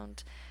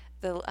around,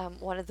 the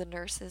one of the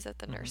nurses at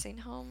the nursing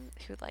home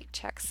who, like,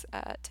 checks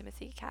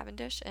Timothy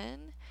Cavendish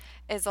in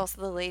is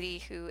also the lady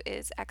who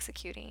is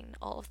executing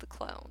all of the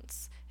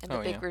clones in the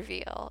big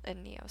reveal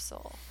in Neo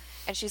Soul.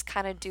 And she's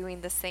kind of doing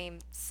the same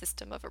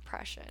system of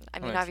oppression. I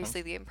mean,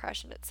 obviously the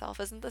impression itself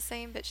isn't the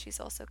same, but she's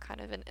also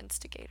kind of an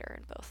instigator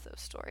in both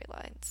those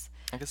storylines.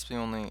 I guess we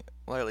only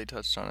lightly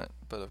touched on it,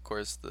 but of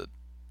course the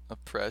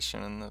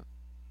oppression in the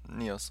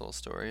Neo Soul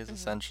story is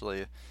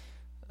essentially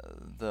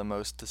the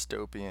most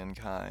dystopian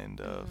kind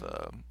of,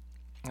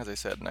 as I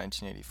said,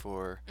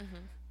 1984,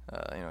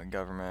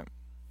 government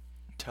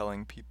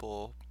telling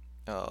people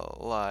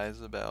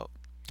lies about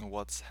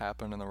what's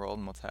happened in the world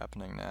and what's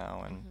happening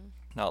now, and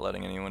not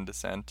letting anyone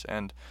dissent.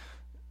 And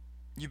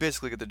you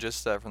basically get the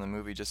gist of that from the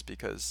movie just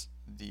because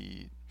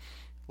the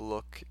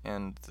look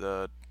and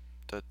the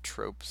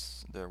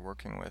tropes they're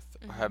working with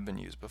have been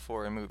used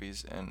before in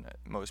movies, and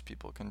most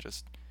people can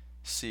just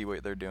see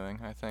what they're doing,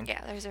 I think.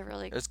 Yeah,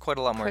 there's quite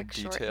a lot more quick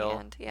detail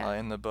shorthand, yeah.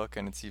 in the book,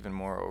 and it's even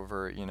more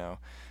over,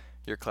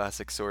 your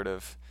classic sort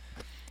of,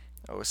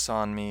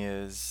 Sanmi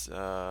is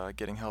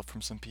getting help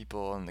from some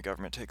people and the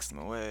government takes them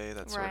away,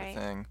 that sort of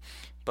thing.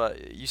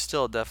 But you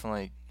still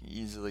definitely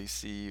easily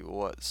see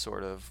what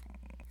sort of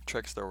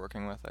tricks they're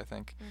working with, I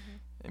think,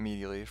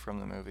 immediately from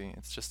the movie.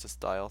 It's just a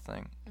style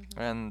thing.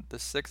 And the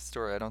sixth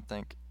story, I don't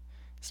think,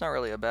 it's not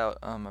really about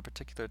a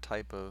particular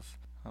type of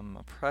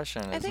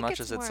oppression as much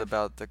as it's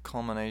about the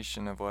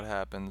culmination of what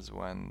happens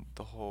when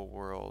the whole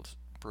world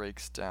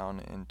breaks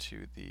down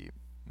into the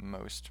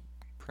most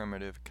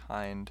primitive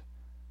kind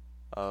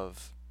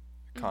of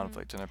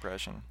conflict and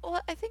oppression.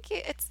 Well, I think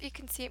you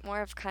can see it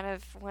more of kind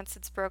of once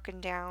it's broken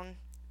down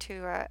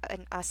to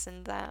an us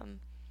and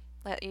them,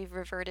 that you've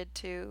reverted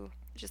to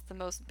just the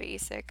most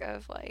basic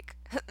of like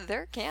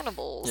they're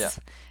cannibals. Yeah.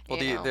 Well,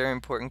 the very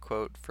important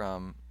quote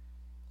from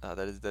that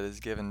is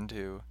given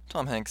to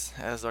Tom Hanks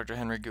as Dr.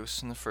 Henry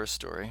Goose in the first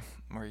story,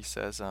 where he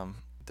says,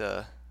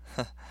 the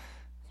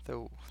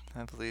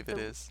I believe it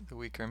is the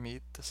weaker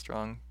meat, the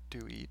strong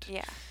do eat.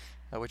 Yeah.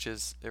 Which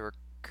is a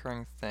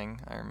recurring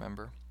thing I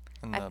remember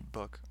in the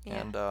book,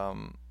 yeah. and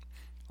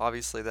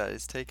obviously that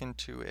is taken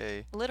to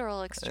a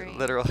literal extreme.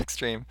 Literal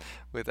extreme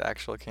with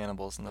actual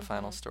cannibals in the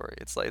final story.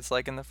 It's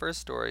like in the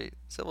first story,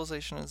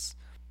 civilization is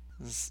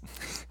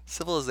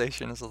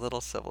a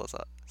little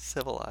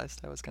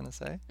civilized, I was gonna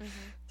say.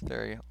 It's a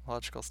very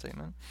logical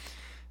statement.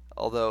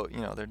 Although,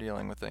 they're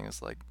dealing with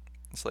things like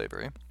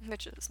slavery.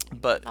 Which is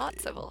not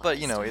civilized. But,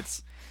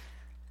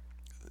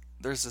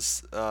 there's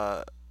this,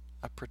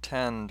 a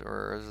pretend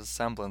or a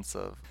semblance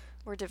of,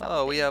 we're developing.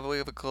 oh, we have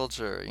a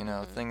culture,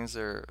 things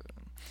are,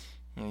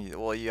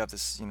 you have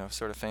this,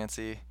 sort of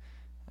fancy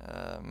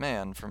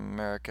man from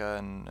America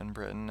and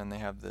Britain, and they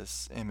have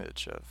this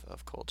image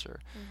of culture.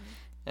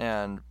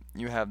 And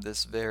you have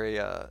this very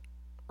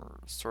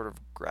sort of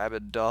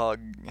rabid dog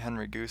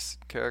Henry Goose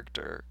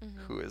character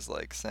who is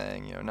like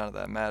saying, none of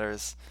that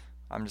matters.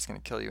 I'm just going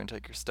to kill you and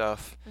take your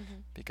stuff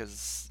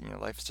because,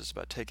 life's just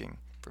about taking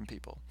from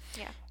people.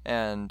 Yeah.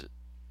 And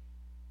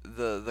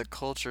the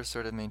culture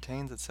sort of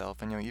maintains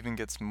itself and, even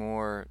gets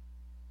more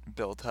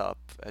built up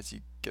as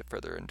you get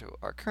further into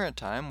our current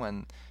time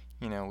when,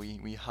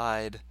 we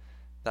hide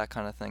that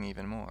kind of thing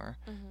even more.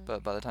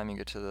 But by the time you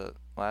get to the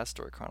last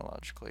story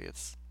chronologically,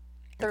 it's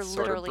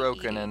sort of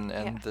broken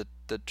and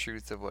the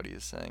truth of what he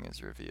is saying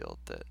is revealed,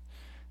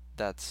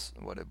 that's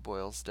what it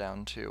boils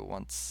down to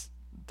once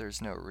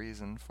there's no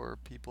reason for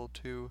people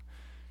to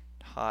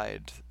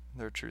hide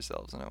their true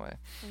selves in a way.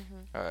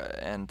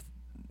 And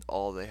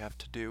all they have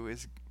to do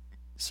is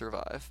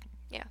survive.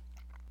 Yeah.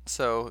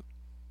 So,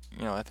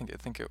 I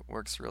think it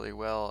works really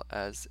well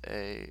as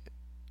a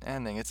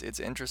ending. It's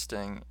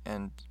interesting,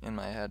 and in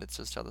my head it's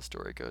just how the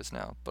story goes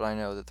now. But I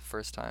know that the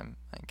first time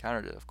I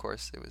encountered it, of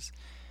course, it was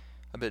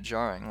a bit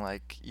jarring.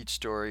 Like, each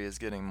story is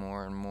getting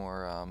more and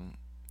more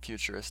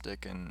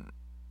futuristic and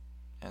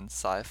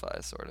sci-fi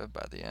sort of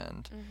by the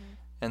end.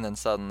 And then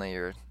suddenly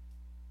you're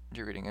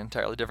reading an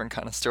entirely different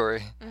kind of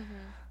story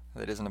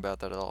that isn't about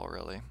that at all,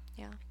 really.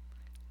 Yeah.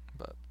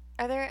 But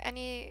are there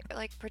any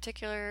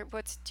particular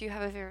do you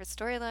have a favorite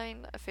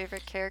storyline, a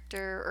favorite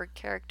character or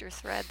character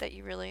thread that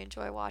you really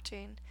enjoy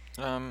watching?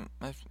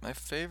 My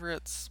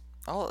favorites,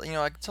 I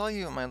can tell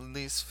you my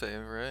least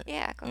favorite.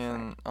 Yeah, go for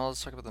it. I'll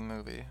just talk about the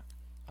movie.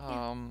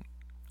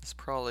 It's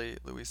probably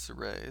Louisa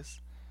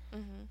Reyes.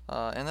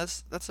 And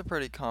that's a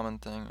pretty common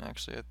thing,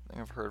 actually. I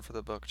think I've heard for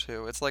the book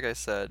too. It's like I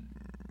said,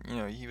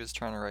 he was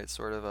trying to write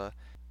sort of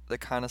the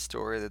kind of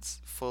story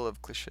that's full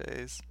of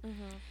cliches.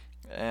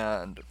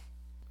 And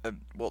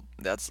well,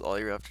 that's all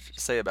you have to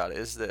say about it,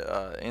 is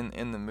that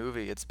in the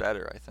movie it's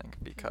better, I think,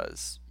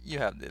 because you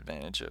have the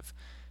advantage of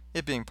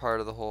it being part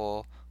of the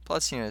whole.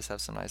 Plus, just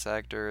have some nice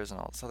actors and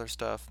all this other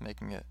stuff,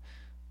 making it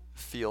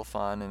feel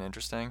fun and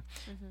interesting.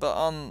 But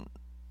on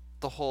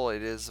the whole,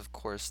 it is, of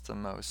course, the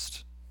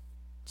most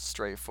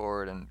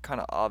straightforward and kind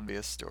of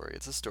obvious story.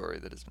 It's a story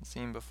that has been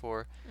seen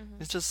before.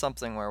 It's just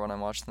something where when I'm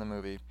watching the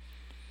movie,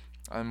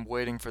 I'm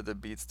waiting for the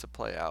beats to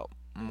play out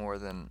more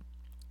than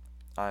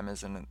I'm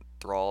as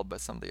enthralled by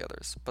some of the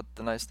others. But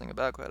the nice thing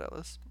about Cloud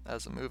Atlas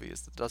as a movie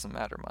is that it doesn't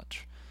matter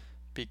much,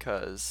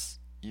 because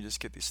you just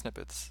get these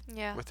snippets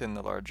within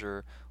the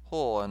larger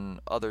whole,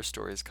 and other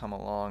stories come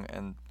along,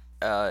 and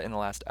in the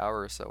last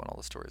hour or so when all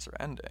the stories are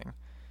ending,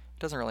 it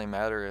doesn't really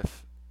matter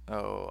if,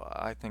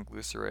 I think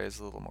Louisa Rey is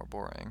a little more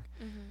boring,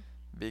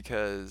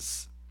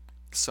 because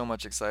so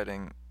many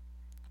exciting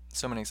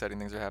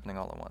things are happening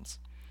all at once.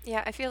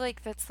 Yeah, I feel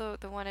like that's the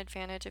one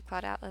advantage of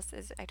Cloud Atlas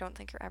is I don't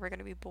think you're ever going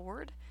to be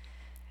bored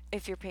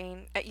if you're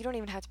paying. You don't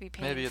even have to be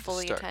paying Maybe at the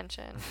fully start.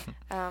 attention.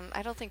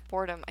 I don't think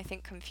boredom. I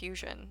think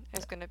confusion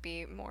is going to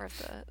be more of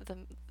the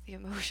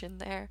emotion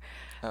there.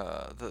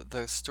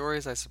 The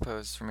stories I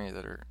suppose for me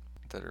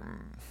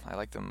I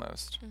like them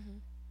most. Hmm.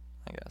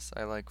 I guess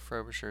I like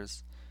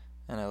Frobisher's,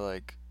 and I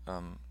like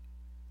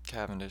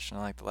Cavendish, and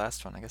I like the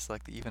last one. I guess I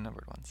like the even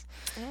numbered ones.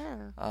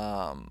 Yeah.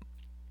 Um,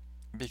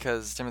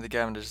 because Timothy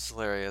Cavendish is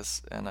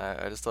hilarious, and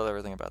I just love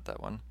everything about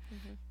that one.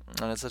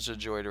 Hmm. And it's such a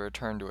joy to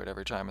return to it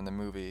every time in the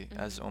movie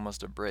as Hmm.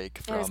 almost a break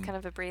It is from kind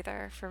of a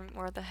breather for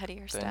more of the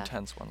headier the stuff.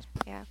 intense ones.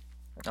 Yeah.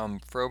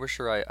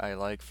 Frobisher I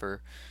like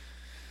for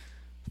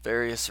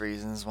various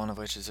reasons. One of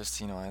which is just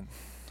I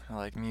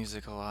like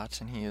music a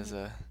lot, and he is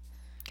Mhm.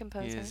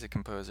 Composer. a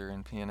composer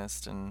and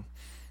pianist, and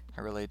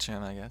I relate to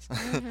him, I guess.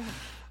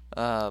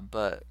 Mhm.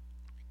 But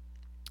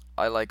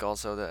I like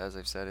also that, as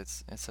I've said,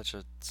 it's such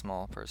a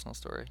small personal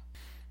story.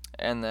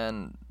 And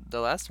then the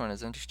last one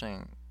is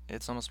interesting.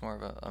 It's almost more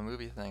of a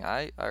movie thing.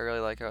 I really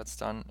like how it's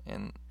done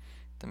in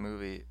the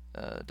movie,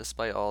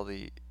 despite all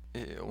the.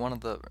 One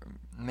of the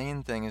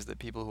main thing is that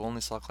people who only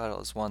saw Cloud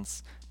Atlas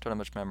once don't have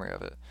much memory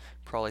of it.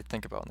 Probably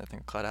think about when they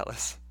think of Cloud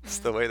Atlas. It's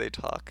the way they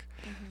talk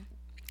Mhm.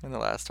 in the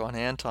last one,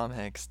 and Tom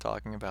Hanks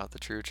talking about the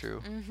true true,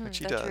 which Mhm.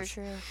 he The true does.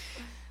 true.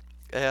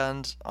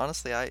 And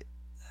honestly, it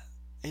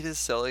is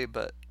silly,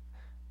 but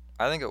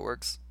I think it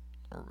works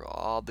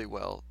oddly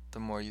well the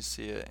more you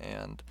see it,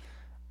 and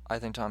I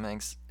think Tom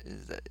Hanks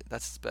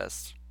that's his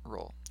best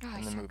role Oh, in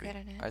he's the so movie. good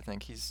in it. I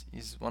think he's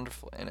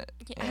wonderful in it,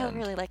 Yeah, I and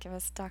really like him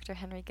as Dr.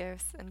 Henry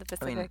Ghost in the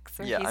I mean, Pacifics,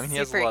 where yeah, he's I mean he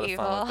has a super lot of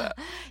fun with evil. that.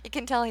 You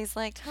can tell he's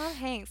like, Tom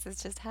Hanks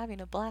is just having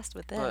a blast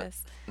with But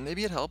this.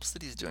 maybe it helps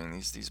that he's doing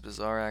these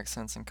bizarre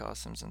accents and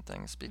costumes and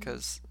things Mhm.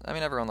 because I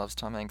mean everyone loves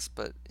Tom Hanks,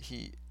 but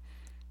he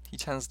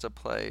tends to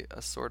play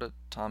a sort of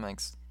Tom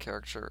Hanks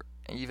character,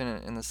 even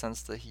in the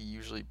sense that he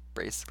usually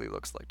basically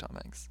looks like Tom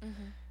Hanks.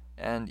 Mhm.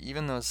 And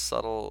even those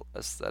subtle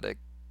aesthetic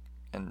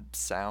and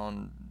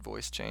sound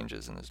voice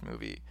changes in this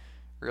movie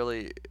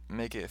really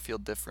make it feel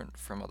different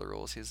from other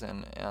roles he's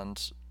in,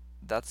 and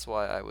that's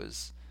why I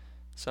was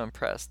so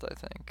impressed, I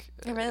think.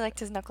 I really liked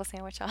his knuckle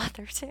sandwich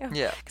author too,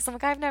 Yeah. because I'm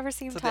like, I've never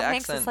seen So the Tom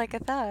Hanks as like a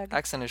thug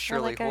accent is or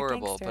surely like a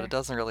horrible, but gangster. it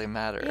doesn't really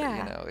matter,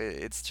 Yeah.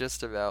 It's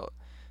just about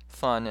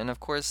fun, and of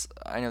course,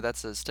 I know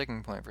that's a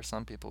sticking point for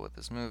some people with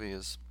this movie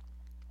is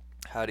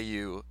how do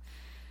you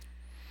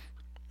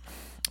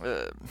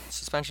uh,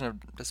 suspension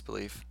of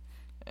disbelief,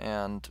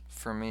 and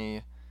for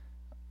me,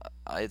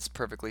 it's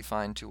perfectly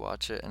fine to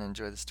watch it and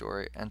enjoy the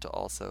story and to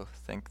also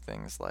think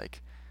things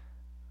like,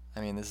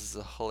 I mean, this is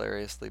a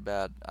hilariously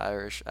bad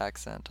Irish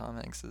accent Tom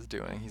Hanks is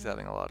doing. He's Mhm.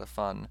 having a lot of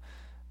fun.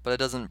 But it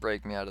doesn't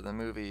break me out of the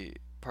movie,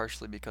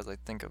 partially because I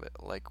think of it,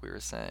 like we were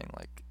saying,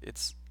 like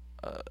it's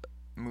a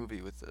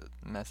movie with a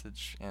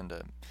message and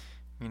a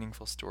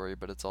meaningful story,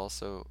 but it's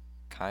also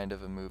kind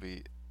of a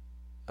movie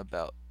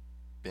about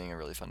being a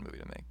really fun movie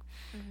to make.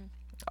 Mhm.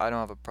 I don't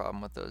have a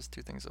problem with those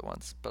two things at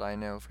once, but I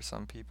know for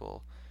some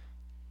people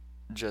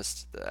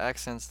just the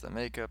accents, the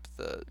makeup,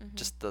 the Mhm.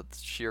 just the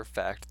sheer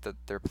fact that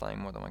they're playing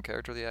more than one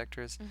character, the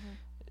actors, Mhm.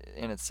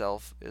 in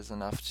itself is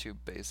enough to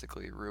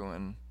basically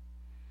ruin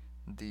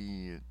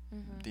the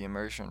Mhm. the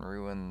immersion,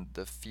 ruin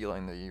the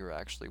feeling that you're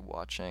actually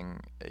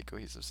watching a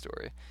cohesive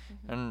story.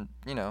 Mhm.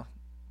 And,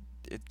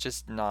 it's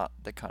just not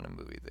the kind of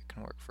movie that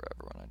can work for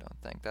everyone, I don't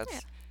think. Yeah.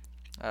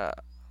 Uh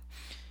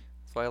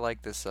that's why I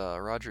like this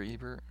Roger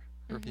Ebert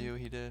Mhm. review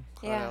he did,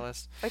 Cloud Yeah.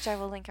 Atlas. Which I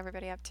will link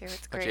everybody up to.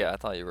 It's Which great. yeah, I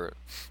thought you were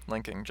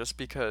linking just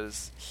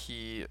because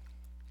he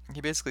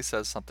basically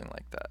says something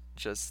like that.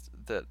 Just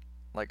that,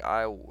 like,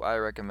 I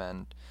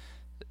recommend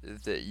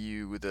that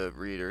you, the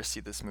reader, see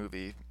this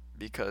movie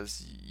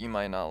because you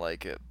might not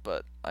like it,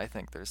 but I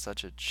think there's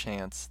such a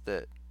chance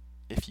that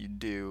if you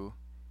do,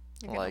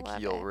 You're gonna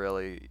love you'll it.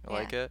 really Yeah.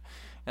 like it.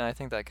 And I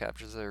think that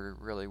captures it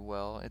really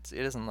well. It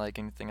isn't like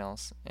anything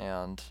else,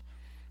 and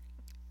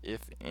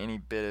if any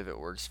bit of it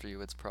works for you,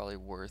 it's probably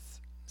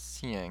worth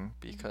seeing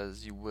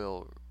because you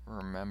will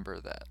remember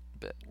that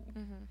bit.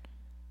 Mhm.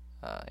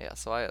 Yeah,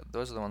 so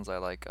those are the ones I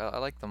like. I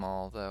like them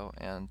all though,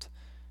 and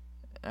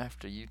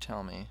after you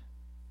tell me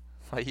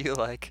what you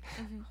like,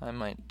 Mhm. I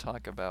might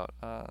talk about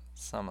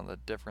some of the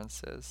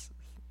differences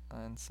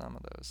in some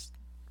of those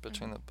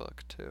between Mhm. the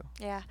book too.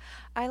 Yeah.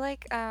 I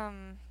like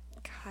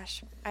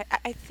gosh,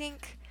 I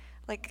think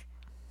like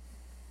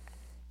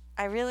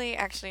I really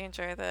actually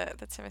enjoy the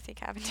Timothy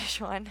Cavendish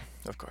one.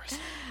 Of course.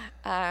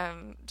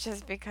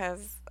 Just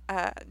because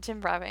Jim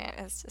Broadbent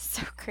is just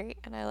so great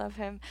and I love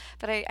him.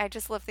 But I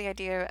just love the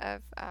idea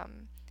of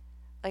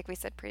like we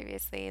said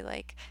previously,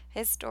 like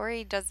his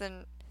story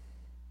doesn't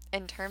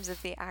in terms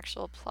of the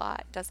actual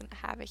plot doesn't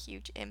have a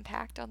huge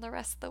impact on the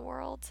rest of the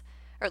world.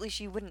 Or at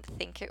least you wouldn't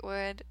think it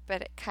would,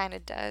 but it kind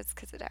of does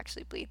because it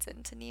actually bleeds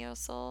into Neo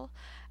Soul.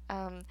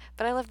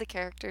 But I love the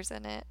characters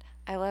in it.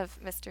 I love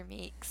Mr.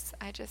 Meeks.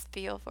 I just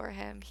feel for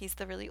him. He's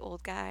the really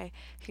old guy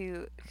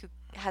who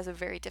has a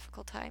very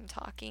difficult time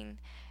talking,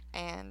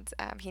 and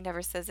he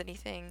never says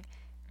anything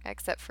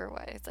except for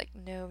what it's like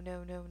no,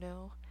 no, no,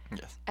 no.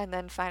 Yes. And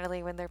then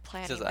finally, when they're He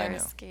planning says, "I their know."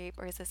 escape,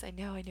 or he says, I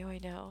know, I know, I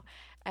know.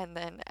 And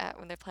then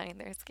when they're planning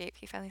their escape,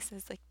 he finally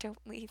says, like, don't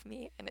leave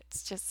me. And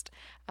it's just,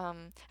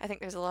 I think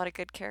there's a lot of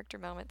good character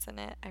moments in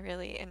it. I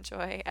really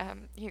enjoy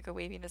Hugo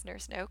Weaving as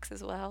Nurse Noakes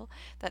as well.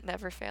 That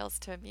never fails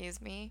to amuse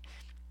me.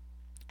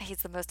 He's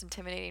the most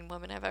intimidating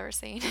woman I've ever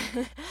seen.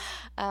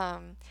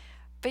 um,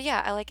 but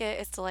yeah, I like it.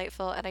 It's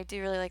delightful. And I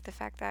do really like the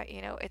fact that,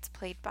 it's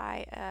played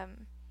by,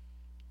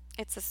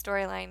 it's a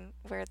storyline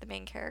where the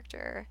main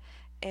character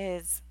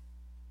is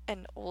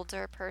an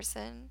older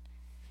person,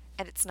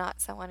 and it's not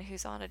someone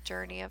who's on a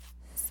journey of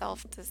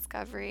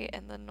self-discovery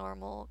in the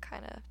normal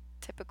kind of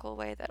typical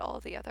way that all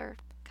the other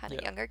kind of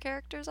Yeah. younger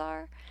characters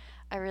are.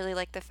 I really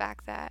like the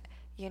fact that,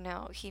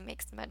 he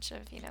makes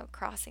mention of,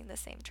 crossing the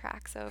same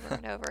tracks over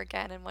and over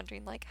again and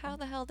wondering, like, how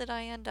the hell did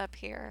I end up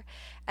here?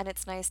 And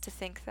it's nice to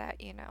think that,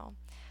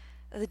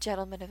 the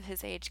gentleman of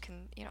his age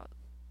can,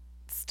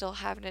 still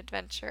have an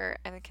adventure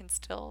and can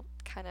still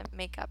kind of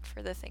make up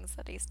for the things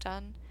that he's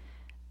done,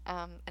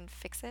 and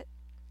fix it.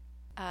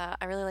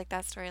 I really like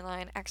that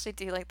storyline. I actually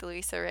do like the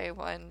Luisa Ray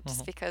one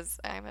just because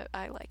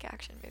I like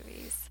action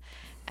movies,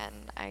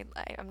 and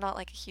I'm not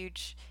like a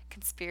huge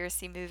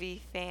conspiracy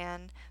movie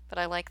fan, but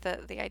I like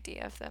the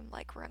idea of them,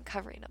 like, we're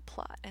uncovering a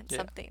plot and Yeah.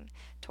 something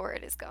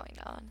torrid is going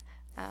on.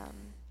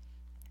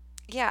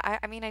 Yeah,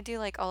 I mean, I do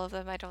like all of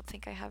them. I don't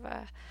think I have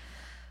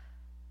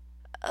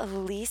a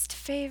least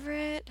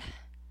favorite.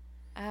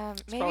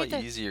 It's Maybe probably the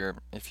easier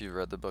if you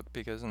read the book,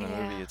 because in the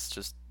movie Yeah. it's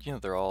just,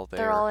 they're all there.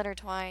 They're all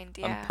intertwined.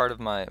 Yeah. Part of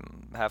my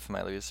half of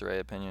my Luisa Ray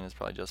opinion is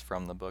probably just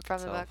from the book From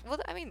the book. itself. Well,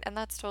 I mean, and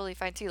that's totally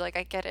fine too. Like,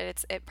 I get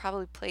it. It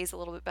probably plays a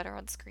little bit better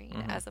on screen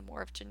Mhm. as a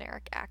more of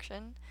generic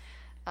action,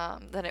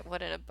 than it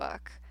would in a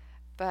book.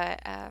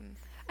 But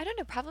I don't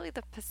know. Probably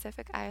the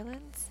Pacific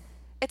Islands.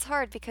 It's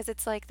hard because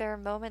it's like there are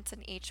moments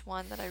in each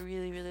one that I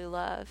really, really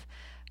love.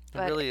 It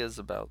But really is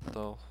about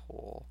the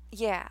whole.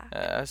 yeah,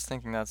 I was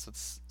thinking that's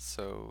what's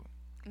so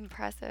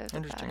impressive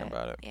interesting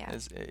about it. Yeah.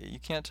 Is you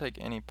can't take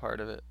any part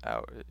of it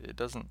out. It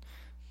doesn't.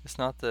 It's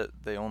not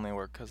that they only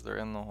work because they're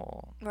in the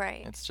whole.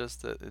 Right. It's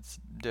just that it's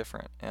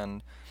different.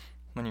 And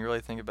when you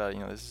really think about it,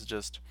 this is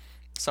just.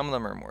 Some of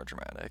them are more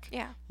dramatic.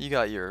 Yeah. You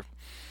got your,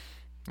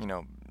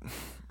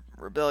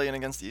 rebellion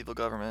against the evil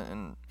government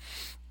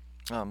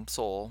and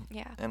Seoul.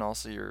 Yeah. And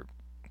also your.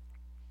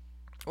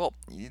 Well,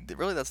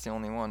 really, that's the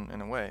only one in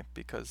a way,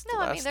 because No,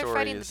 the I last mean, they're story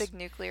fighting the is. big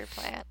nuclear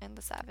plant in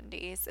the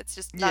 70s. It's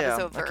just not Yeah, as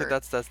overt. okay,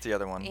 that's the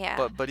other one.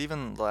 Yeah. But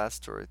even the last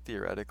story,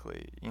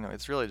 theoretically,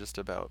 it's really just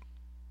about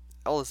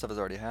all this stuff has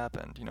already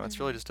happened. It's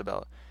really Mhm. just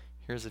about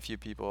here's a few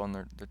people and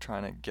they're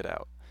trying to get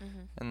out,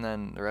 Mhm. and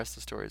then the rest of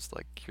the story is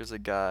like here's a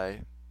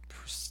guy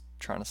who's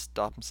trying to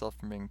stop himself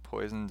from being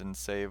poisoned and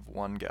save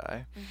one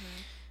guy.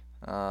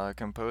 Mhm. A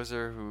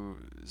composer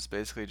who's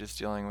basically just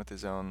dealing with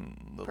his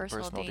own little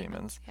personal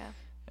demons. Yeah.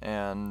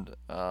 And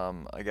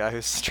a guy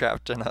who's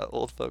trapped in an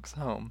old folks'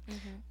 home.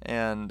 Mhm.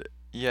 And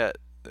yet,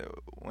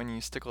 when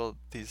you stick all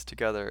these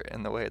together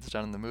in the way it's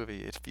done in the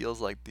movie, it feels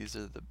like these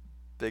are the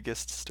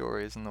biggest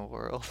stories in the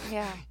world.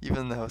 Yeah.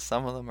 Even though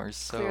some of them are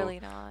Clearly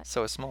not.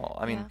 so small.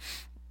 I mean, Yeah.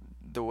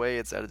 the way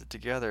it's edited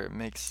together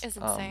makes Is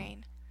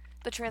insane.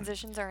 The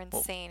transitions are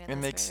well, insane in it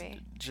this makes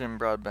movie. Jim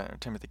Broadbent, or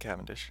Timothy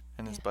Cavendish,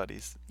 and his Yeah.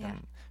 buddies, Yeah.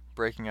 and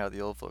breaking out of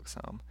the old folks'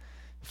 home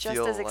Just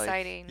feel as like,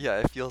 exciting. yeah,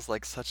 it feels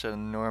like such an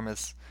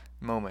enormous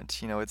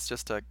moment. It's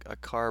just a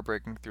car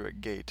breaking through a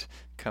gate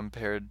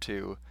compared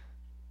to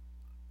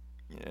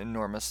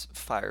enormous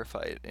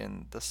firefight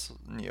in the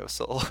Neo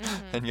Soul,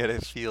 Mhm. and yet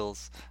it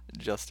feels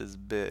just as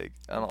big.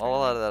 A lot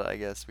Totally. of that, I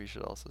guess, we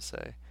should also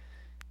say,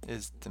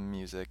 is the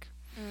music,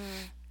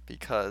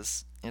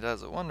 because it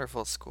has a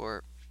wonderful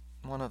score,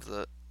 one of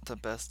the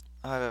best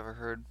I've ever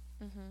heard,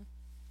 Mhm.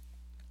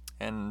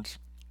 and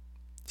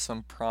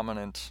some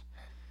prominent,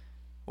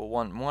 well,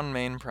 one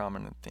main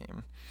prominent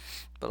theme,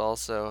 but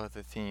also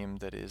the theme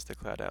that is the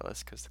Cloud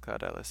Atlas, because the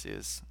Cloud Atlas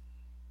is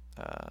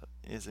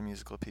a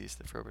musical piece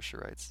that Frobisher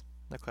writes.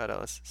 The Cloud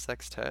Atlas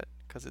Sextet,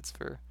 because it's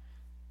for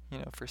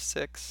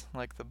six,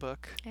 like the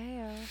book.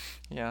 Yeah.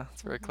 Yeah,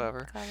 it's very Mhm.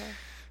 clever. Clever. And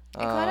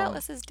Cloud Um,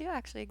 atlases do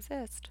actually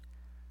exist.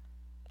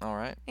 All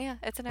right. Yeah,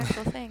 it's an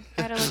actual thing.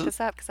 I had to look this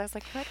up because I was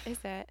like, what is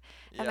it? And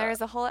Yeah. there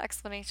is a whole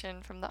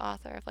explanation from the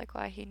author of like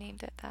why he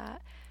named it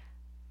that.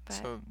 But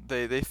So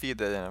they feed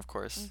that in, of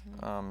course,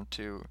 Mhm.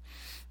 to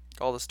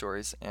all the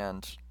stories,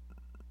 and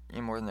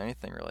more than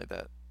anything, really,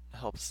 that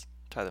helps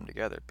tie them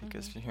together,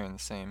 because Mhm. you're hearing the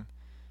same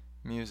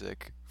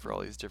music for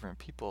all these different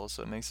people,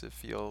 so it makes it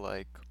feel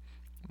like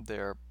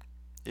their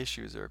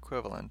issues are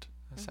equivalent,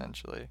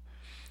 essentially.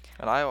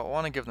 And I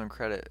want to give them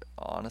credit,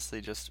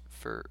 honestly, just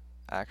for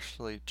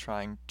actually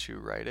trying to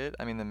write it.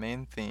 I mean, the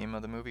main theme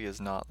of the movie is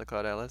not the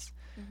Cloud Atlas,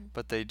 Mhm.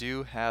 but they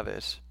do have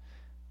it,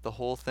 the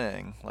whole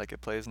thing, like it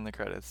plays in the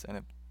credits,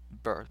 and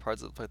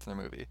parts of it plays in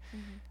the movie.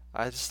 Mhm.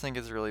 I just think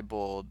it's really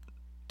bold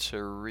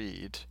to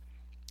read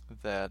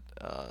that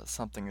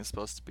something is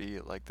supposed to be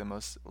like the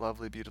most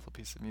lovely, beautiful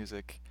piece of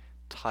music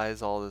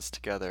ties all this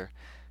together,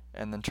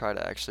 and then try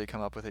to actually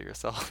come up with it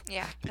yourself.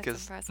 Yeah, that's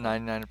Because impressive.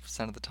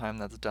 99% of the time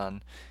that's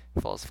done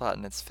falls flat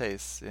in its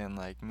face in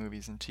like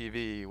movies and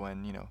TV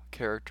when,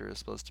 character is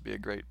supposed to be a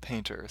great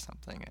painter or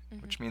something,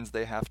 which means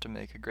they have to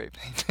make a great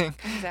painting.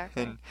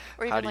 Exactly. And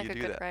Or how even do like you a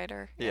do good that?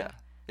 writer. Yeah.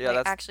 Yeah, Like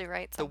that's actually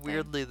write something.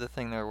 weirdly the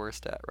thing they're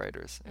worst at,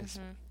 writers, is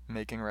Mhm.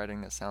 making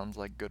writing that sounds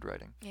like good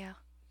writing. Yeah.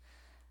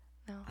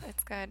 No,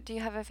 it's good. Do you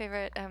have a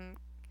favorite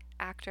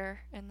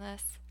actor in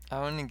this? I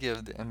want to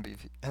give the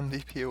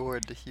MVP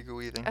award to Hugo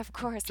Weaving. Of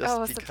course. Just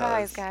Oh,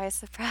 surprise, because- guys,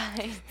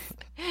 surprise.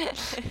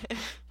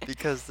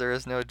 Because there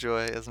is no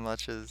joy as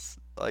much as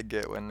I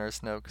get when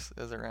Nurse Noakes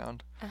is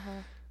around.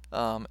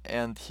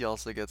 And he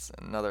also gets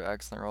another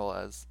excellent role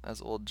as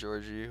old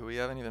Georgie, who we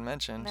haven't even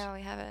mentioned. No,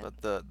 we haven't.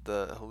 But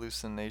the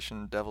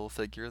hallucination devil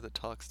figure that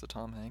talks to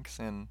Tom Hanks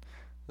in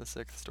The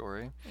Sixth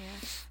Story,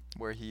 Yeah.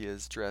 where he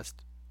is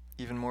dressed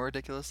even more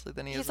ridiculously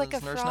than he He's is like a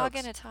as Nurse frog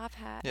Noakes. in a top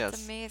hat. Yes.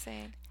 It's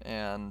amazing.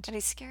 And And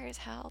he's scary as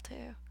hell,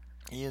 too.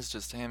 he is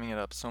just hamming it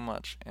up so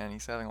much, and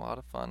he's having a lot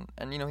of fun.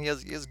 And he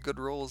has good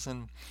roles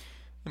in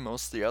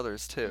most of the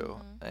others too,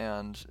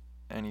 and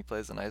he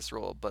plays a nice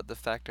role. But the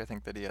fact I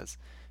think that he has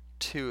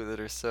two that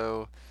are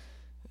so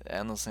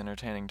endlessly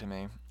entertaining to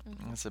me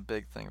is a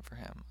big thing for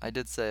him. I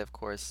did say, of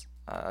course,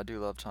 I do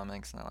love Tom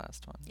Hanks in that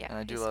last one, Yeah, and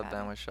I do he's love Ben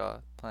fabulous.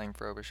 Whishaw playing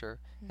Frobisher,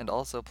 and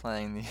also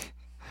playing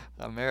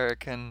the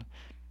American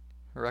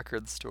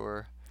record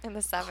store In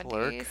the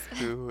clerk 70s.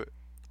 who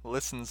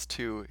listens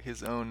to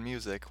his own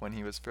music when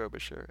he was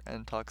Frobisher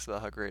and talks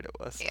about how great it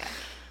was. Yeah,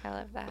 I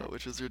love that.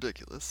 Which is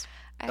ridiculous.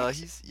 I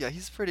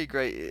He's pretty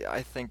great.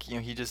 I think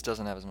he just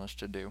doesn't have as much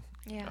to do.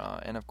 Yeah.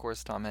 And of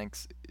course Tom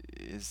Hanks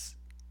is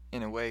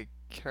in a way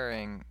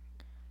carrying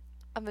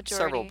A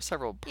majority.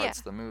 several parts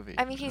of the movie.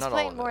 I mean, he's Not all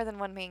playing of more it. than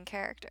one main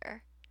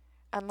character,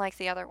 unlike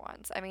the other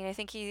ones. I mean, I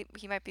think he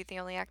might be the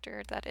only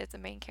actor that is a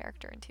main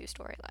character in two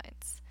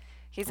storylines.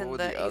 He's What in would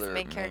the the he's other the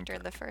main main character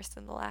in the first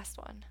and the last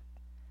one.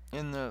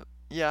 In the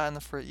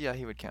first,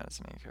 he would count as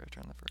a main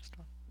character in the first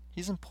one.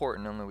 He's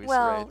important in Louise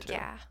Well, Ray too.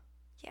 yeah.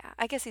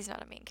 I guess he's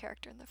not a main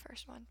character in the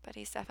first one, but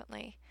he's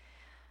definitely,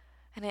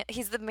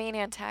 he's the main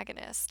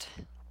antagonist,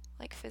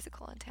 like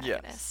physical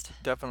antagonist. Yes,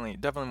 definitely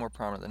more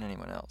prominent than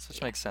anyone else,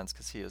 which makes sense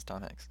because he is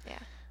Tom Hanks.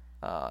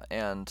 Yeah.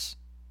 And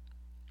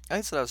I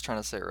guess what I was trying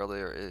to say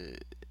earlier,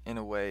 in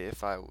a way,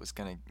 if I was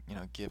gonna,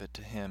 give it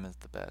to him as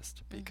the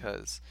best,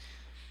 because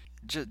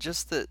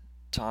just that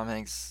Tom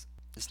Hanks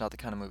is not the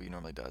kind of movie he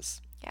normally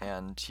does. Yeah.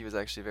 And he was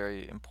actually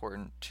very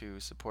important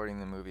to supporting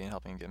the movie and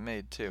helping it get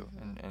made too,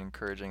 and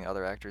encouraging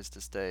other actors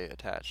to stay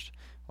attached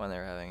when they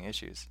were having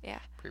issues. Yeah.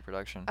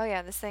 Pre-production. Oh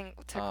yeah, this thing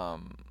took.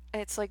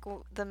 It's like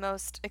the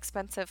most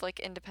expensive like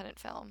independent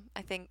film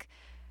I think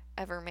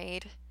ever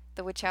made.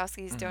 The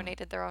Wachowskis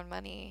donated their own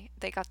money.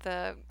 They got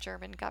the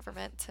German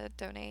government to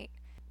donate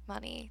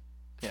money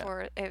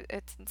for it.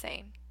 It's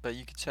insane. But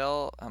you could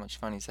tell how much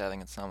fun he's having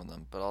in some of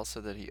them, but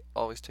also that he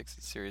always takes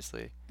it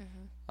seriously.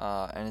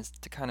 And it's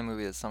the kind of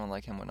movie that someone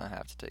like him would not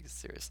have to take as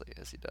seriously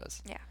as he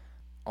does. Yeah.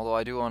 Although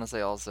I do want to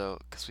say also,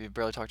 because we've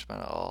barely talked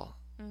about it all,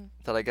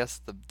 that I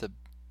guess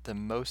the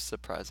most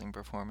surprising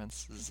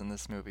performances in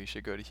this movie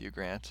should go to Hugh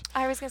Grant.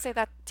 I was gonna say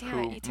that. Damn it,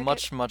 who you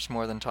took much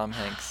more than Tom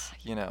Hanks,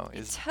 You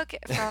is. took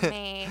it from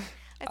me.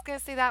 I was gonna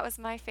say that was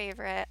my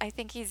favorite. I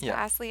think he's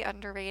vastly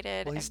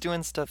underrated. Well, he's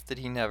doing stuff that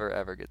he never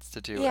ever gets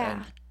to do, Yeah.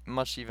 and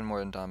much even more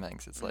than Tom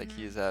Hanks. It's like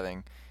he's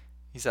having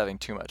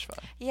too much fun.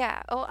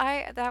 Yeah. Oh,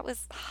 that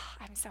was.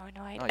 I'm so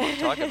annoyed. Oh, you can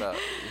talk about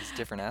his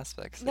different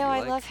aspects. That No, you I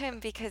like. love him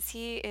because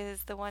he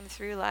is the one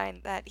through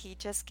line that he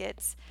just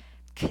gets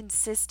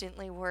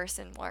consistently worse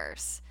and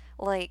worse.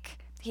 Like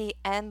he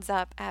ends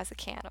up as a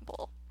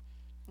cannibal.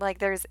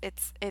 Like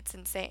it's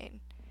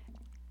insane.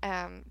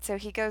 So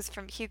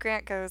Hugh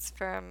Grant goes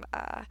from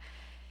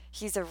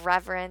he's a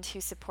reverend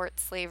who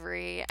supports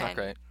slavery and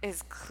great.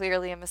 is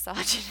clearly a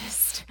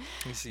misogynist.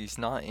 He's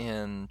not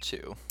in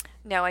 2.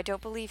 No, I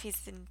don't believe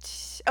he's in.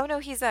 Oh no,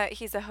 he's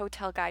a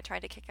hotel guy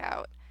trying to kick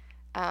out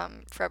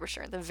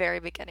Frobisher in the very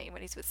beginning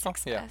when he's with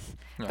Sixsmith. Yeah.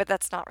 But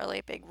that's not really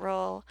a big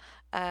role.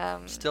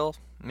 Still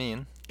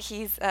mean.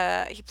 He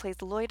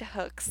plays Lloyd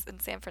Hooks in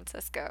San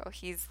Francisco.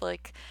 He's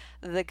like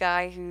the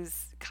guy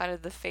who's kind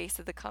of the face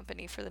of the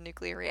company for the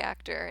nuclear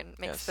reactor and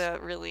makes the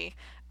really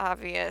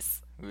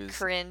obvious Who's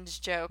cringe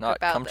joke not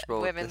about the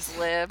comfortable with women's this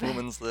lib.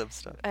 women's lib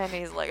stuff. And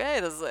he's like, hey,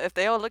 if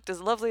they all looked as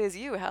lovely as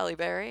you, Halle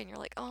Berry. And you're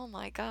like, oh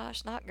my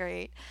gosh, not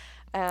great.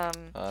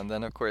 And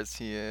then of course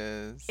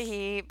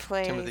He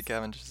plays Timothy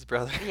Cavendish's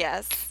brother.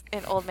 Yes,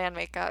 in old man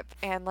makeup.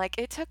 And like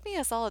it took me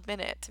a solid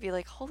minute to be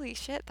like, holy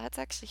shit, that's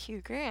actually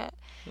Hugh Grant.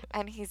 Yeah.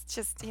 And he's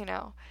just,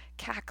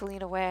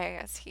 cackling away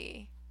as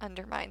he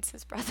undermines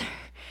his brother.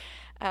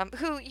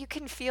 Who you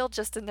can feel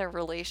just in their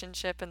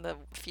relationship and the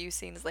few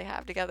scenes they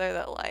have together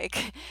that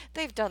like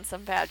they've done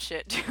some bad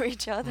shit to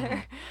each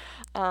other.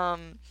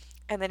 And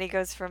then he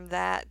goes from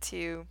that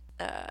to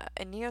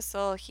in Neo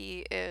Soul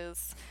he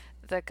is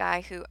the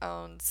guy who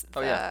owns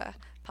the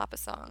Papa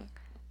Song.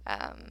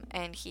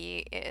 And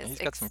he is He's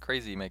got some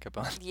crazy makeup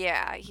on.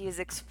 yeah, he is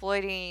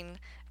exploiting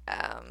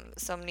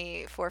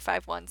Somni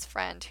 451's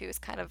friend who's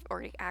kind of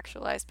already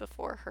actualized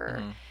before her.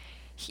 Hmm.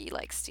 He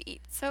likes to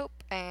eat soap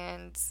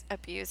and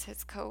abuse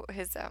not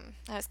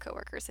his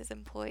coworkers, his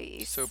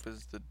employees. Soap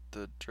is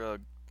the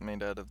drug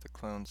made out of the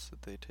clones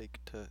that they take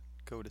to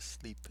go to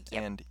sleep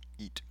Yep. and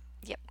eat.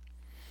 Yep.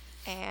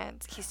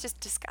 And he's just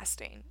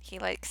disgusting. He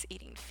likes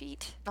eating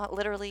feet, not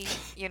literally,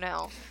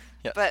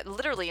 Yes. but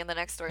literally in the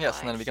next storyline. Yes,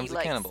 and then he becomes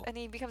a cannibal. And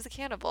he becomes a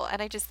cannibal.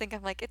 And I just think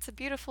I'm like, it's a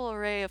beautiful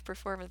array of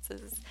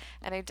performances,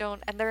 and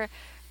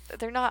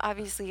they're not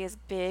obviously as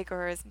big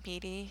or as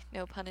meaty,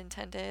 no pun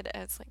intended,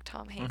 as like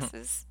Tom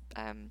Hanks's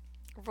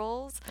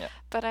roles. Yeah.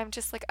 But I'm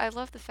just like, I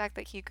love the fact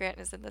that Hugh Grant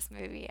is in this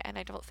movie, and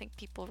I don't think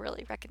people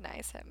really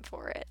recognize him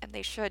for it, and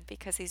they should,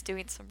 because he's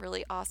doing some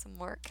really awesome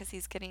work, because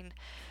he's getting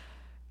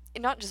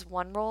not just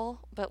one role,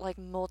 but like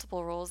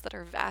multiple roles that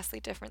are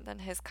vastly different than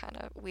his kind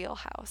of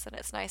wheelhouse. And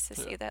it's nice to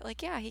see Yeah. that,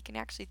 like, yeah, he can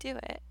actually do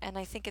it. And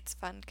I think it's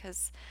fun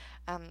because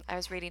I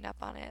was reading up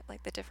on it,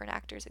 like the different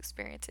actors'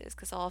 experiences,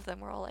 because all of them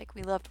were all like,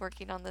 we loved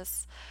working on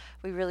this.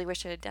 We really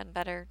wish it had done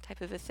better, type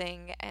of a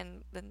thing.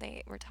 And then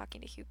they were talking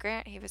to Hugh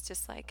Grant. He was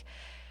just like,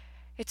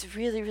 it's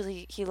really,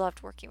 really, he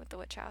loved working with the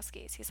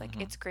Wachowskis. He's like,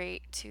 it's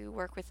great to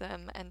work with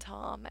them and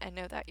Tom and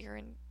know that you're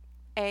in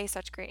A,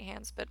 such great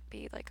hands, but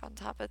B, like on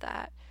top of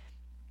that,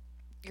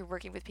 you're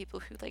working with people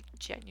who like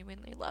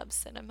genuinely love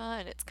cinema,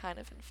 and it's kind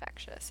of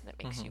infectious, and it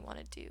makes you want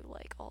to do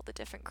like all the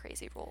different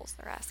crazy roles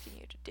they're asking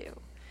you to do.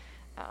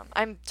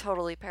 I'm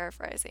totally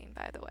paraphrasing,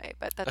 by the way,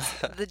 but that's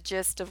the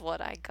gist of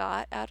what I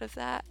got out of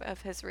that,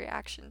 of his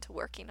reaction to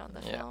working on the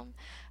Yeah. film.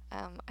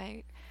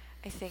 I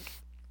think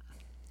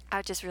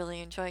I just really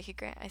enjoy Hugh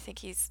Grant. I think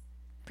he's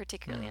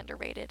particularly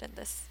underrated, and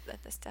this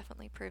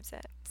definitely proves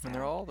it. And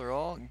So. they're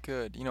all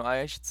good.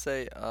 I should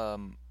say,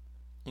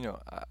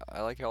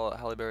 I like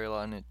Halle Berry a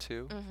lot in it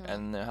too.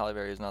 And Halle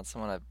Berry is not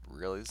someone I've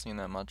really seen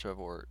that much of,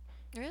 or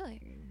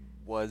Really?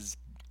 was.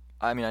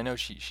 I mean, I know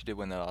she did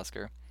win that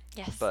Oscar,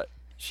 Yes. but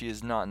she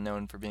is not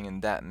known for being in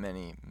that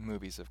many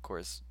movies, of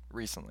course,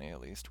 recently at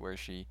least, where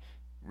she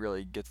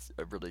really gets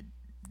a really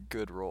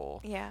good role.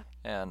 Yeah.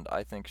 And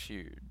I think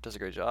she does a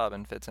great job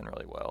and fits in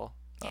really well.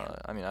 Yeah.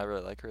 I mean, I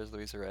really like her as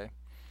Louisa Ray.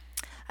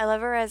 I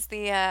love her as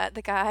the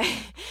guy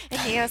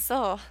in Neo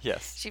Soul.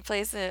 Yes. She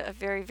plays a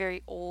very,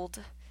 very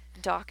old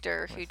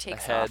doctor who With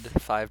takes a head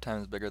off. 5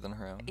 times bigger than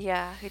her own.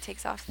 Yeah, who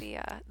takes off the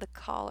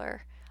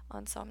collar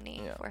on Somni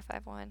Yeah.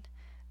 451.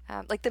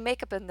 Like the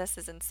makeup in this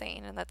is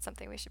insane, and that's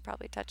something we should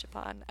probably touch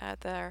upon.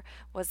 There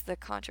was the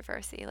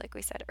controversy, like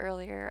we said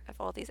earlier, of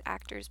all these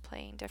actors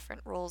playing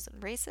different roles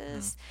and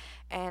races,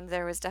 and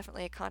there was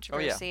definitely a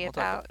controversy we'll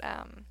talk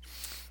about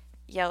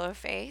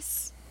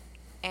Yellowface,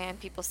 and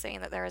people saying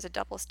that there is a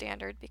double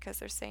standard because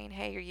they're saying,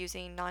 hey, you're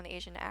using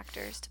non-Asian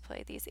actors to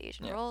play these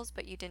Asian Yeah. roles,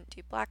 but you didn't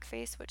do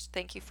blackface, which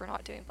thank you for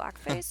not doing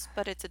blackface,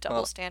 but it's a double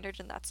Well, standard,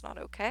 and that's not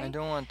okay. I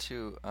don't want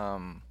to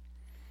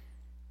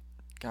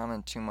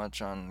comment too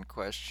much on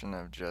question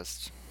of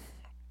just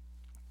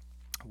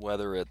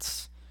whether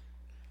it's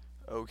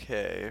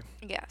okay.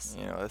 Yes.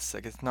 It's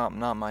like it's not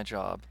my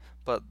job.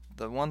 But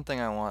the one thing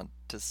I want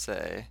to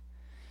say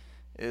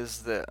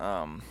is that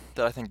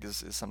that I think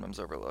is sometimes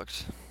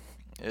overlooked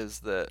is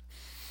that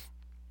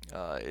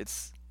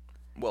it's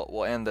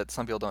and that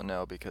some people don't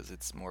know because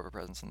it's more of a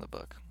presence in the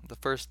book. The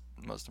first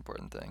most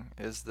important thing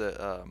is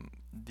that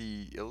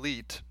the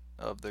elite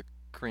of the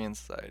Korean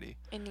society,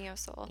 In Neo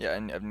Soul. yeah,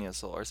 and of Neo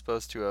Soul, are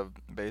supposed to have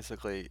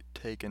basically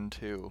taken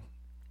to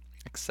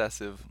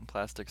excessive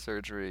plastic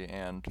surgery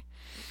and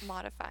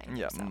Modifying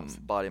yeah, themselves.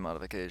 body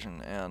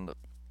modification, and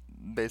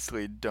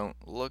basically don't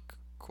look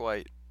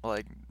quite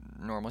like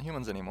normal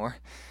humans anymore.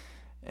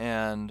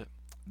 And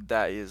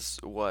that is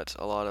what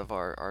a lot of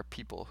our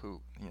people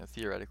who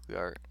theoretically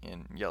are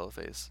in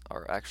Yellowface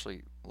are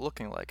actually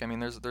looking like. I mean,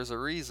 there's a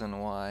reason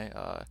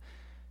why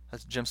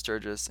that's Jim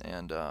Sturgis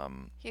and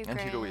Hugh Hugo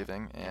Grant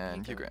Weaving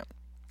and Hugh Hugo- Grant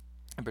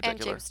in And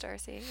particular, James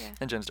Darcy, yeah.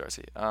 and James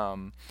Darcy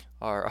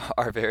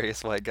are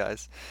various white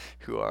guys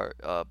who are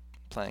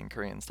playing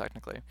Koreans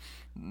technically.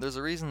 There's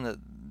a reason that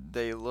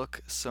they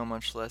look so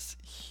much less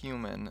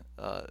human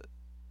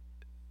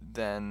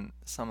than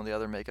some of the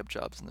other makeup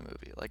jobs in the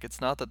movie. Like,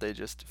 it's not that they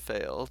just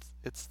failed;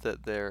 it's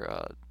that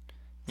they're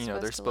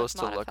they're supposed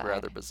to look rather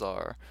modified.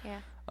 bizarre.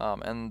 Yeah.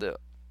 And the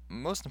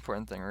most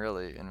important thing,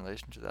 really, in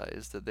relation to that,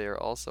 is that they are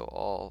also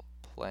all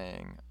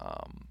playing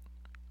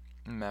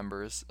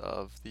members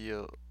of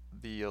the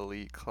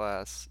elite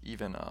class.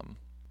 Even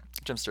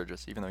Jim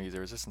Sturgis, even though he's a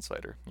resistance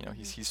fighter,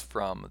 he's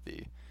from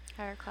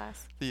Higher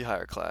class. the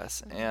higher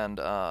class. Mhm. And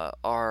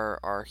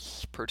our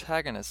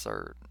protagonists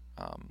are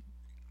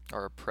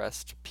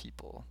oppressed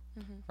people.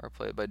 Are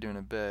played by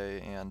Doona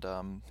Bae,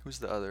 and who's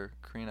the other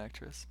Korean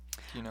actress?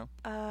 Do you know?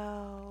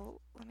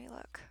 Oh, let me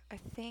look. I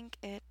think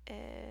it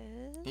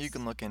is. You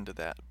can look into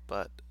that,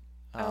 but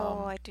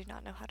Oh, I do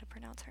not know how to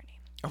pronounce her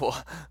name.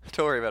 well,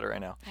 don't worry about it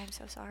right now. I'm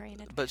so sorry in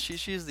advance. But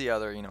she's the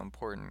other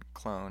important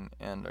clone,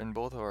 and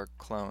both of our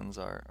clones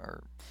our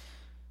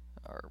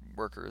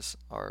workers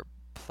are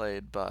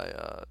played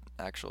by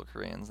actual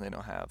Koreans. They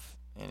don't have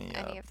any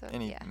Any of them,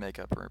 any yeah.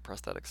 makeup or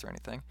prosthetics or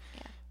anything.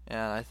 Yeah. And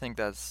I think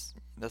that's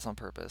on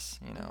purpose.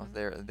 You know,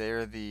 Mhm.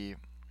 they're the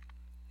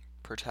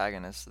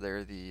protagonists.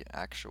 They're the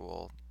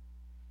actual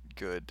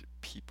good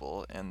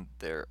people, and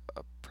their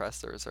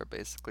oppressors are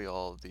basically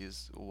all of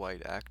these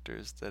white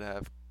actors that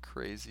have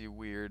crazy,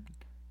 weird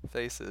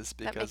faces That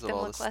because make of them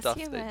all the look less stuff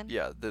human.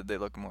 they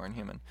look more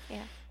inhuman.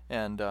 Yeah.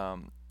 And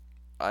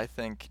I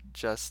think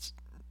just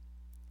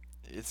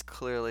it's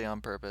clearly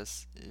on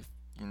purpose if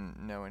you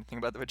know anything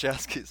about the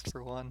Wachowskis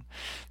for one,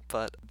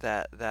 but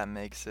that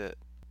makes it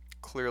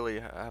clearly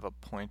have a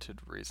pointed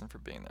reason for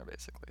being there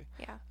basically.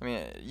 Yeah. I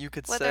mean, you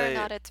could Whether or say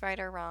not it's right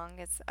or wrong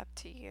is up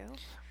to you.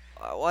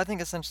 well, I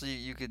think essentially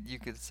you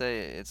could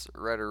say it's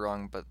right or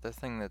wrong, but the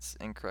thing that's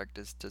incorrect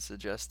is to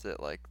suggest that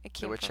like It the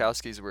came from.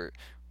 Wachowskis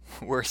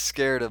were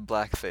scared of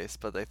blackface,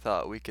 but they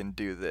thought we can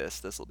do this.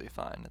 This will be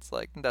fine. It's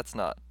like that's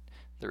not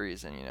the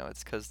reason, you know.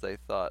 It's because they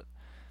thought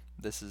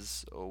this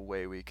is a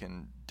way we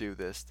can do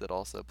this that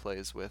also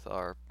plays with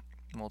our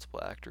multiple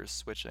actors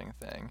switching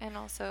thing. And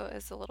also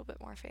is a little bit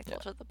more faithful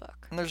Yeah. to the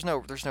book. And there's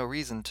no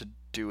reason to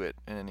do it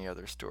in any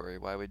other story.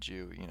 Why would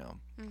you, you know,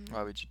 Mhm.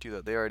 why would you do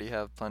that? They already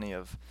have plenty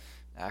of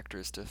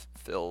actors to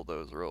fill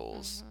those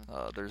roles.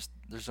 Mhm.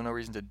 There's no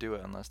reason to do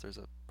it unless there's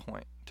a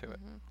point to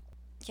it. Mhm.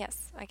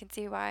 Yes, I can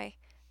see why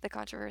the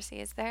controversy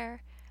is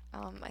there.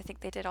 I think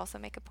they did also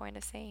make a point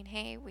of saying,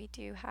 hey, we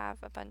do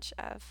have a bunch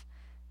of,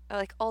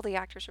 like, all the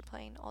actors are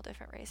playing all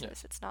different races.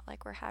 Yeah. It's not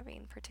like we're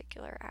having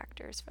particular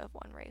actors of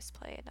one race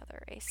play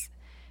another race.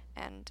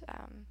 And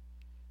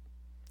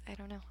I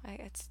don't know.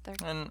 They're.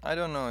 And I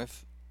don't know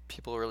if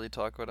people really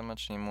talk about it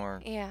much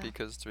anymore. Yeah.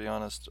 Because to be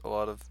honest, a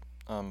lot of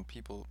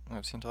people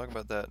I've seen talk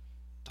about that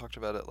talked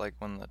about it like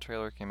when the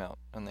trailer came out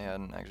and they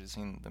hadn't actually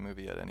seen the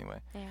movie yet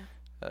anyway. Yeah.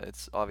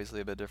 It's obviously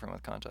a bit different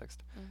with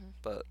context, Mhm.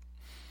 but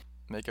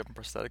makeup and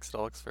prosthetics, it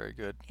all looks very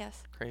good.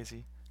 Yes.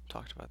 Crazy.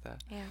 Talked about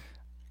that. Yeah.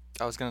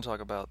 I was gonna talk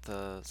about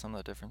some of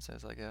the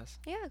differences, I guess,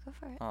 Yeah, go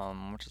for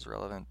it. which is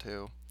relevant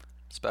too,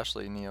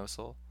 especially Neo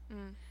Soul.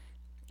 Mm.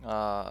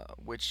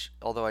 Which,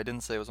 although I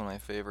didn't say it was one of my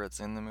favorites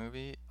in the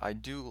movie, I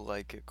do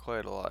like it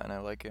quite a lot, and I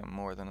like it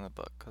more than in the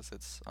book because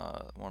it's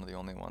one of the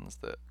only ones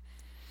that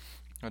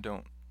I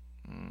don't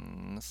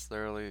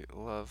necessarily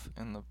love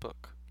in the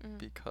book Mm.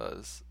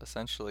 because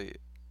essentially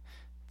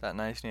that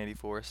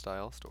 1984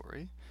 style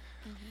story,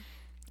 Mhm.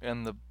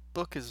 and the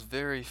book is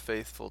very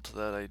faithful to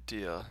that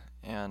idea,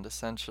 and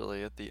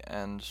essentially at the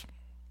end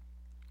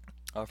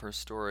of her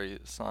story,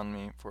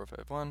 Sanmi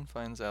 451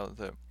 finds out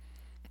that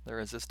the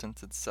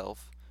resistance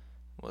itself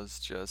was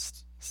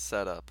just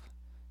set up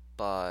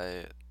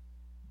by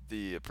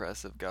the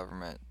oppressive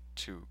government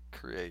to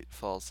create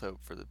false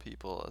hope for the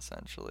people,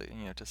 essentially,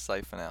 you know, to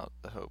siphon out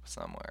the hope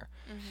somewhere,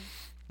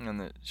 Mhm. and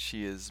that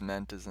she is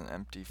meant as an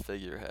empty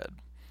figurehead.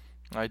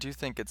 I do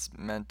think it's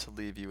meant to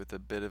leave you with a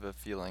bit of a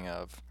feeling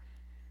of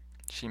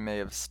she may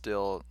have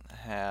still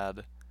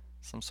had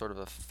some sort of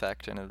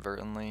effect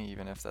inadvertently,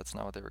 even if that's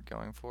not what they were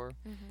going for.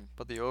 Mhm.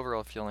 But the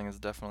overall feeling is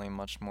definitely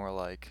much more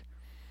like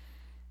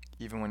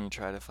even when you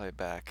try to fight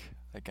back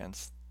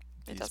against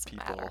It these doesn't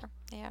people, matter.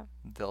 Yeah.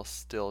 they'll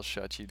still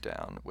shut you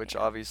down, which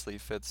Yeah. obviously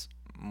fits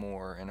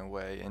more in a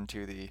way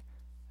into the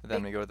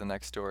then we go to the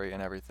next story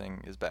and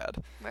everything is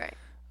bad Right.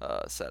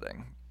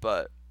 setting.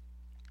 But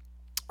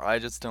I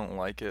just don't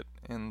like it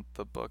in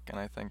the book, and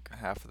I think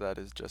half of that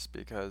is just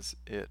because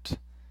it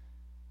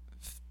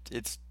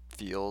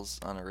feels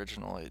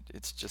unoriginal.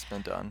 It's just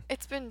been done.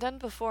 It's been done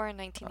before in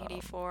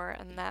 1984,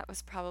 and that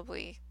was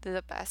probably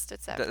the best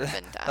it's ever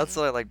That- been done. That's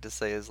what I like to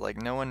say is like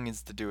no one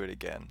needs to do it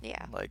again.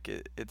 Yeah. Like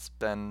it's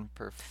been You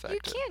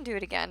perfected. can do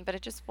it again, but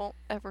it just won't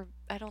ever.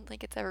 I don't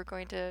think it's ever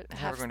going to It's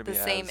never have going to the be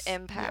same as- yeah.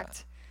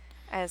 impact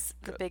as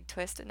the Good. big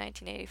twist in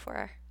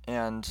 1984.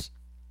 And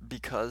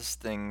because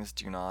things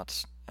do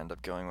not end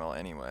up going well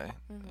anyway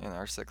Mhm. in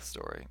our sixth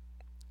story,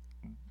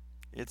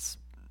 it's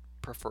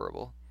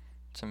preferable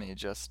to me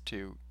just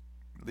to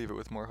leave it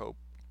with more hope.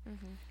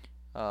 Mhm.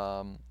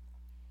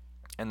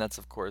 And that's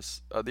of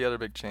course the other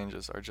big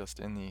changes are just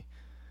in the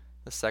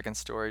second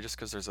story, just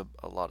because there's a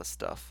lot of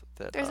stuff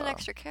that There's an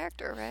extra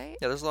character, right?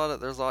 yeah, there's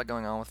a lot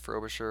going on with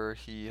Frobisher.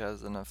 He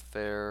has an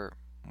affair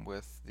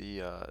with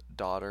the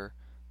daughter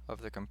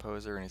of the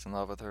composer, and he's in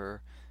love with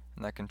her,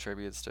 and that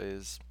contributes to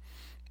his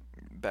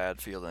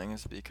bad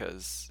feelings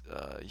because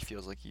he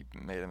feels like he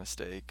made a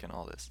mistake and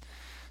all this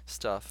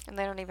stuff. And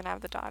they don't even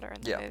have the daughter in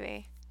the Yeah.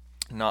 movie.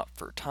 Not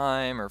for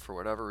time or for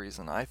whatever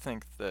reason. I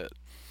think that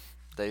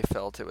they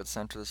felt it would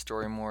center the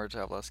story more to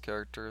have less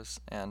characters,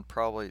 and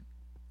probably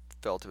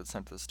felt it would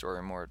center the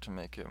story more to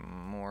make it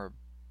more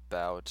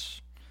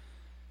about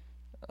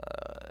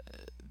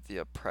the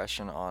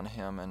oppression on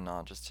him and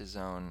not just his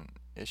own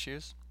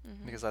issues.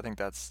 Mhm. Because I think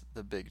that's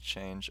the big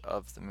change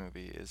of the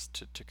movie is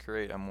to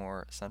create a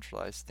more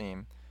centralized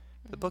theme.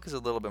 The Mhm. book is a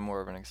little bit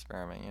more of an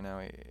experiment, you know.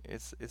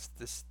 It's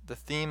this the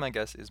theme I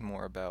guess is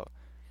more about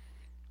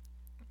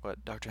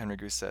what Dr. Henry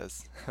Goose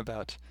says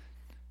about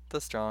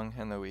the strong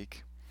and the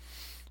weak,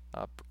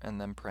 and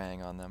them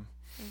preying on them.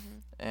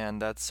 Mhm.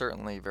 And that's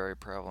certainly very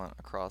prevalent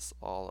across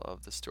all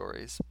of the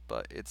stories,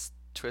 but it's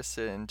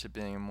twisted into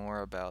being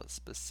more about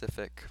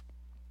specific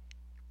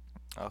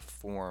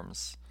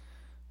forms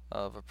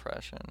of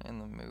oppression in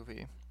the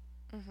movie,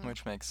 Mhm.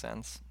 which makes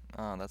sense.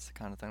 That's the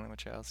kind of thing the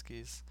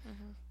Wachowskis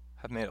Mhm.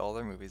 have made all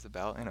their movies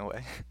about, in a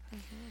way.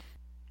 Mhm.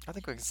 I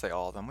think we can say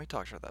all of them. We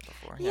talked about that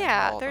before. Yeah,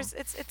 Yeah, all of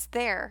them. it's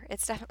there.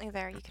 It's definitely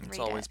there. You can It's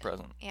read always it.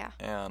 present. Yeah.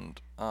 And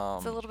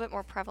It's a little bit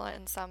more prevalent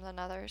in some than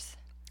others.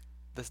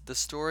 the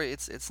story,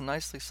 it's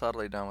nicely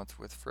subtly done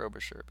with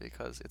Frobisher,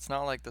 because it's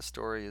not like the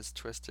story is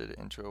twisted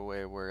into a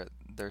way where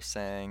they're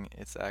saying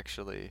it's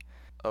actually,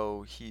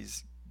 oh,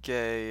 he's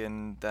gay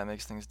and that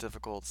makes things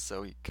difficult,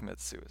 so he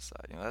commits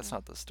suicide. That's Mm.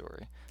 not the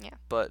story. Yeah.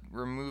 But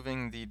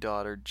removing the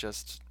daughter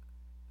just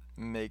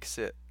makes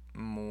it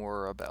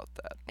more about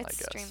that, I It's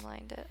guess,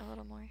 streamlined it a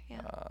little more.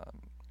 Yeah.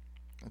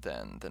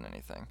 than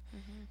anything.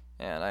 Mhm.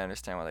 And I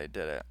understand why they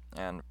did it,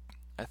 and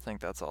I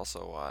think that's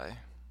also why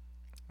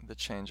the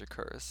change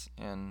occurs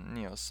in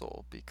Neo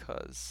Soul,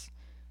 because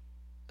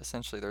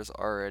essentially there's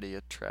already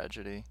a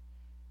tragedy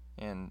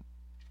in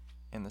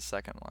the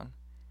second one,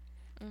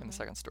 in the Mhm.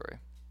 second story,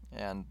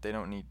 and they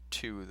don't need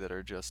two that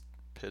are just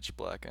pitch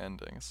black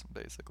endings,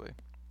 basically.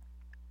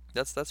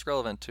 That's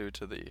relevant too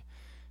to the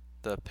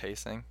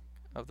pacing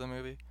of the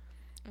movie,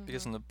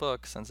 because in Mhm. the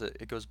book, since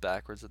it goes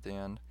backwards at the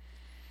end,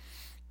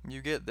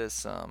 you get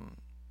this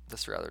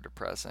rather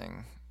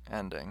depressing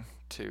ending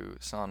to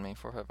Sonmi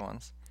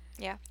 451s.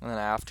 Yeah. And then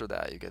after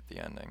that, you get the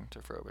ending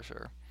to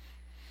Frobisher,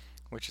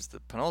 which is the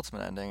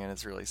penultimate ending, and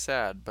it's really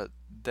sad. But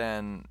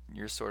then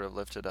you're sort of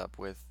lifted up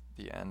with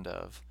the end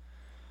of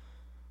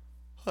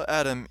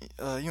Adam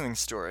Ewing's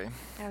story,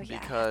 Oh yeah,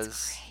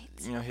 because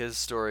that's great. his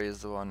story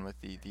is the one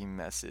with the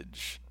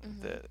message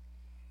Mhm. that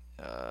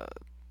uh,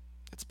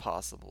 it's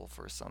possible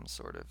for some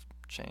sort of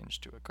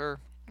change to occur.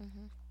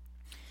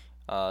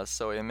 Mhm.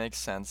 So it makes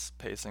sense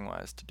pacing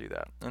wise to do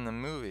that. In the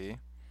movie,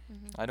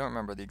 Mhm. I don't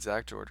remember the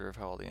exact order of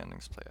how all the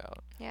endings play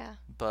out, Yeah.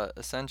 but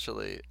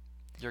essentially,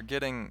 you're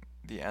getting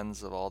the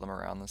ends of all of them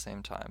around the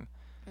same time.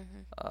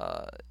 Mhm.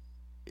 Uh,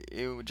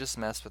 it would just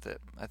mess with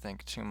it, I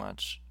think, too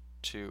much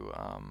to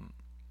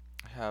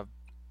have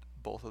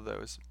both of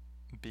those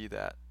be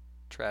that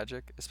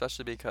tragic,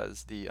 especially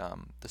because the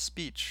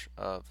speech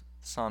of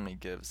Sonmi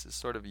gives is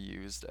sort of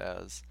used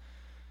as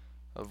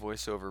a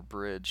voiceover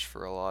bridge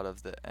for a lot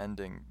of the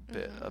ending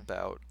bit Mhm.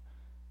 about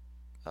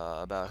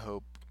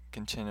hope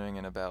continuing,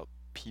 and about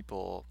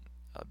people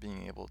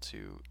being able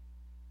to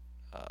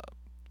uh,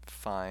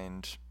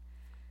 find,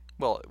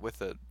 well, with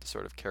the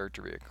sort of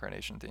character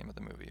reincarnation theme of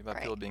the movie, about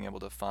Right. people being able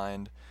to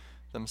find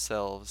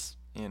themselves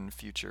in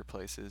future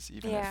places,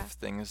 even Yeah. if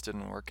things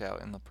didn't work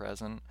out in the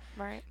present.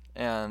 Right.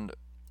 And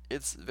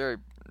it's very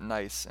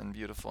nice and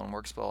beautiful and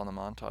works well in the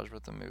montage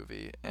with the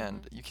movie,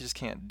 and Mhm. you just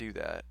can't do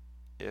that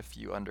if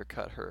you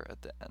undercut her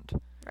at the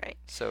end. Right.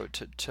 So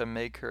to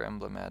make her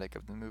emblematic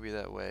of the movie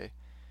that way,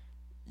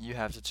 you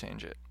have to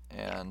change it.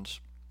 Yeah. And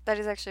That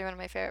is actually one of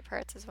my favorite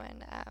parts, is when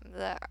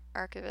the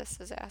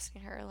archivist is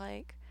asking her,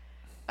 like,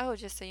 oh,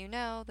 just so you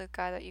know, the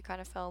guy that you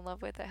kind of fell in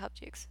love with that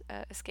helped you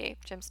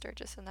escape, Jim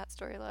Sturgis in that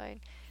storyline,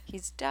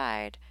 he's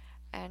died.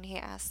 And he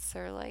asks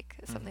her, like,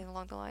 something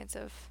along the lines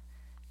of,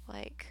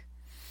 like,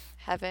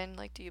 heaven,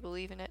 like, do you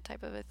believe in it,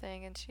 type of a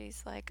thing. And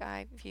she's like,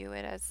 I view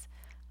it as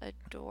a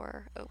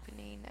door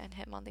opening and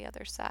him on the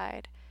other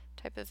side,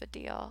 type of a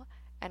deal.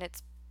 And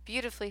it's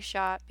beautifully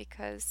shot,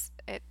 because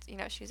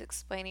she's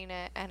explaining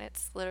it, and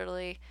it's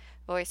literally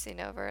voicing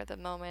over the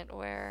moment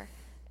where,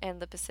 in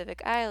the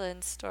Pacific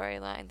Islands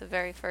storyline, the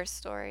very first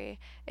story,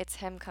 it's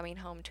him coming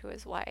home to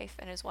his wife,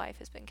 and his wife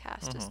has been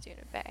cast as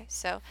Duna Bay.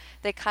 So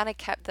they kind of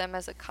kept them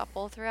as a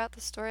couple throughout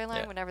the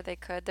storyline Yeah. whenever they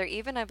could. They're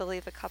even, I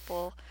believe, a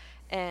couple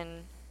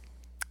in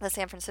the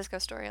San Francisco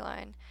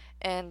storyline.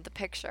 In the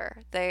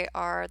picture, they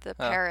are the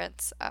Huh.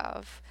 parents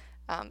of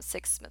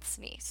Six Smith's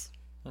niece.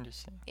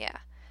 Interesting. Yeah.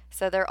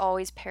 So they're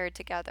always paired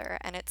together,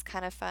 and it's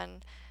kind of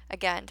fun,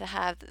 again, to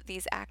have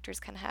these actors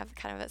kind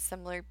of a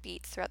similar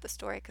beats throughout the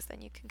story, because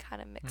then you can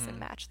kind of mix and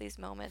match these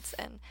moments,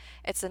 and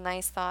it's a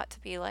nice thought to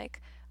be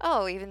like,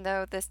 oh, even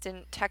though this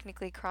didn't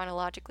technically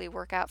chronologically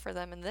work out for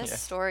them in this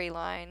Yes.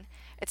 storyline,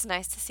 it's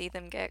nice to see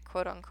them get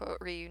quote unquote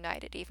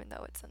reunited, even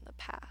though it's in the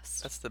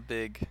past. That's the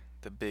big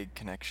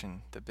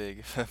connection, the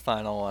big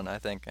final one, I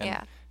think. And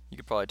Yeah. you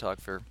could probably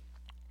talk for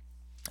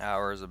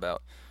hours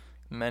about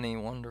many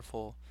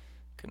wonderful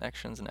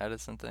connections and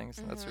edits and things.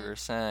 And that's what we were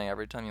saying.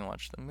 Every time you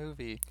watch the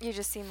movie, You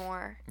just see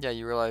more. yeah,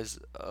 you realize,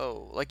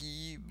 oh, like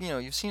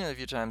you've seen it a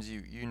few times.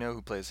 You know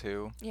who plays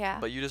who. Yeah.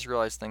 But you just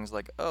realize things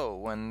like, oh,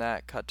 when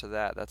that cut to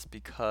that, that's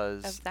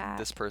because Of that.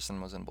 this person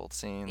was in both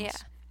scenes. Yeah.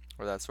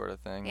 Or that sort of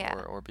thing. Yeah.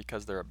 Or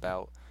because they're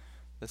about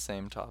the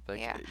same topic.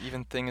 Yeah.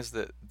 Even things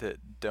that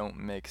don't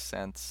make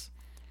sense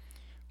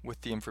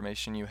with the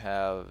information you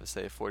have,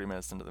 say 40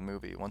 minutes into the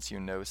movie. Once you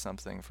know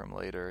something from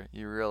later,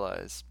 you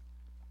realize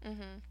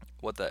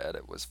what that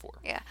edit was for.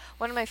 Yeah.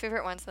 One of my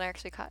favorite ones that I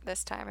actually caught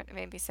this time, it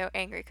made me so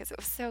angry because it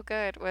was so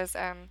good, was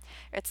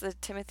it's the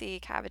Timothy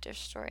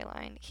Cavendish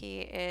storyline. He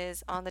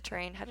is on the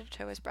train headed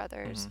to his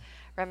brother's,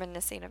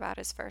 reminiscing about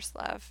his first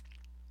love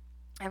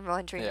and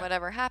wondering Yeah.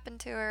 whatever happened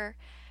to her.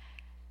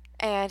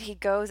 And he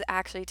goes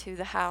actually to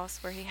the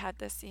house where he had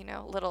this,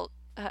 little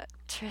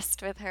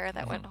tryst with her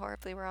that went Mhm.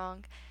 horribly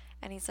wrong.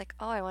 And he's like,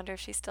 oh, I wonder if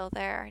she's still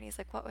there. And he's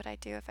like, what would I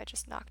do if I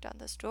just knocked on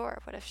this door?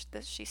 What if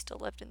she still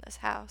lived in this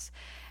house?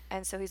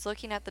 And so he's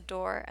looking at the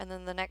door, and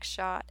then the next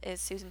shot is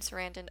Susan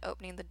Sarandon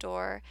opening the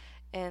door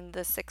in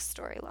the sixth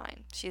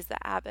storyline. She's the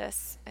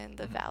abbess in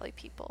the Mhm. Valley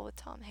People with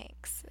Tom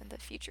Hanks in the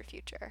future.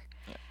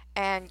 Yeah.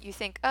 And you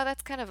think, oh,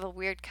 that's kind of a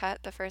weird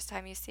cut the first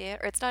time you see it.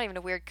 Or it's not even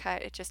a weird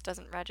cut, it just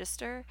doesn't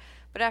register.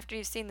 But after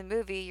you've seen the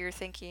movie, you're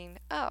thinking,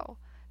 oh,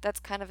 that's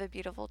kind of a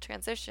beautiful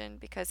transition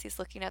because he's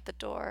looking at the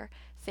door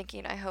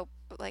thinking, I hope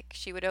like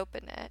she would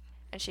open it.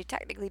 And she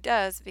technically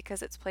does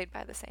because it's played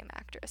by the same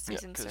actress, Yeah,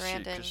 Susan because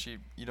Sarandon.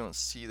 you don't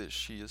see that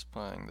she is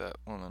playing that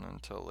woman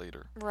until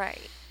later.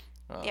 Right.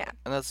 Yeah.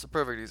 And that's a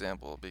perfect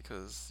example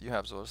because you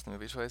have to watch the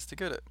movie twice to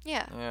get it.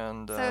 Yeah.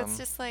 And So it's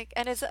just like,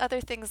 and it's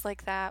other things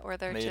like that where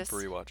they're made just, for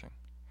rewatching.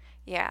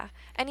 yeah.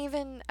 And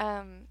even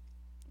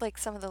like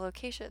some of the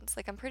locations,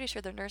 like I'm pretty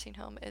sure their nursing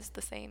home is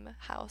the same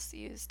house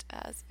used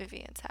as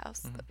Vivian's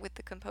house Mhm. with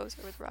the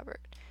composer with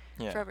Robert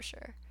Yeah.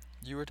 Frobisher.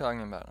 You were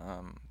talking about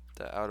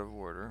the out of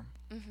order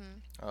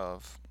Mhm.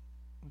 of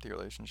the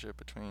relationship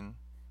between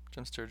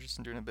Jim Sturgis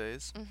and Duna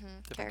Bays,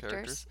 Mhm. different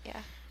Characters.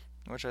 Yeah.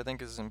 which I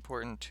think is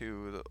important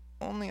to the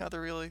only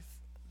other the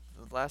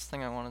last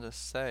thing I wanted to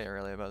say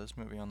really about this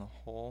movie on the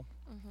whole,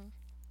 Mhm.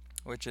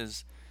 which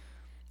is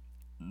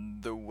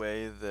the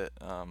way that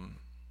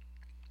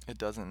it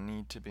doesn't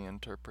need to be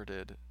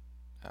interpreted.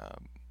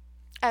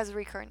 As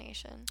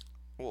reincarnation.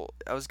 Well,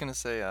 I was gonna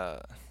say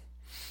I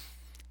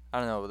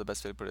don't know what the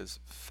best way to put it is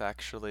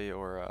factually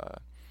or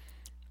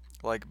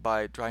like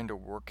by trying to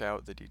work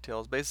out the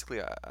details.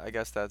 Basically, I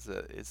guess that's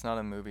it. It's not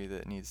a movie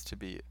that needs to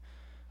be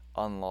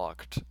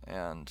unlocked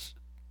and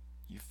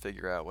you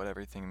figure out what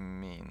everything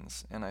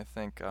means. And I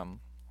think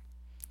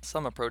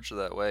some approach it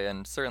that way,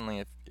 and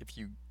certainly if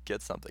you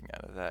get something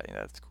out of that,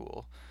 that's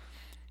cool.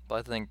 But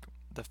I think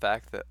the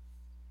fact that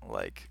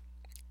like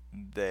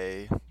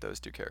those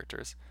two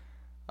characters,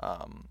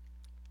 um,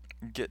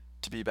 get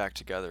to be back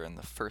together in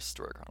the first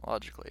story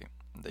chronologically.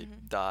 They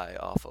Mhm. die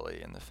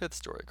awfully in the fifth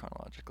story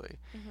chronologically.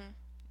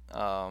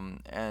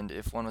 Mhm. And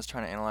if one was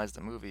trying to analyze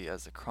the movie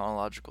as a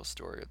chronological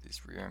story of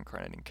these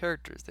reincarnating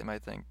characters, they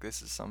might think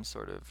this is some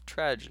sort of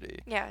tragedy.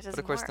 Yeah, it But of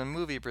doesn't course, work. the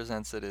movie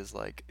presents it as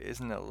like,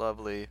 isn't it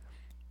lovely?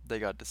 They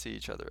got to see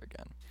each other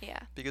again. Yeah.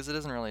 Because it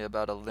isn't really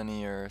about a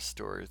linear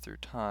story through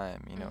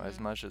time, as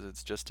Mhm. much as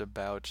it's just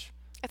about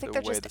I think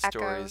the they're way just the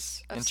echoes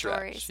stories of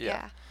interact. stories.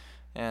 Yeah.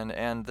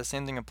 And the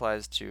same thing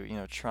applies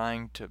to,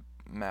 trying to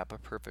map a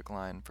perfect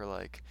line for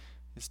like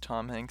is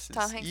Tom Hanks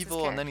Tom is Hanks'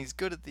 evil and then he's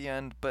good at the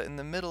end, but in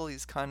the middle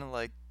he's kind of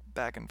like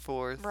back and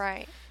forth.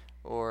 Right.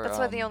 Or That's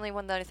why the only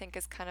one that I think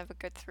is kind of a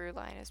good through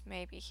line is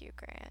maybe Hugh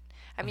Grant.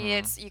 I mean,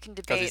 Mhm. you can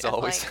 'Cause debate he's of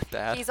always like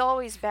bad. he's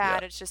always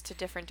bad. Yeah. It's just to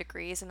different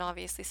degrees, and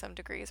obviously some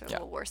degrees are a Yeah.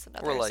 little worse than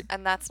Or others, like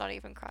and that's not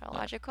even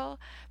chronological.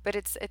 But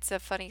it's a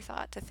funny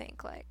thought to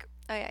think like,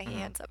 oh yeah, he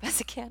Mhm. ends up as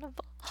a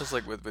cannibal. just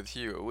like with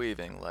Hugo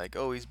Weaving, like,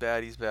 oh, he's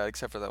bad,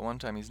 except for that one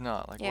time he's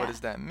not. Like, Yeah. what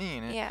does that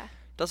mean? It Yeah.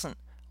 doesn't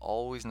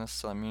always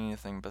necessarily mean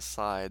anything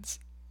besides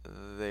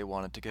they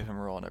wanted to give him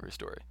a role in every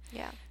story.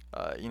 Yeah.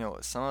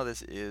 Some of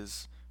this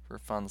is for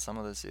fun, some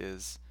of this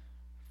is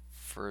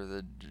for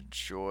the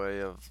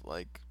joy of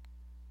like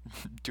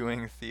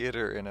doing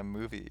theater in a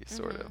movie,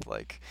 sort Mhm. of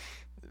like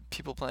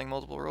people playing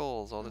multiple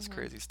roles, all this Mhm.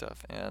 crazy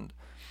stuff, and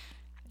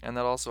that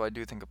also I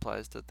do think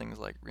applies to things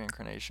like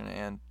reincarnation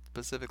and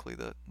specifically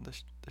the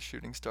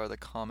shooting star, the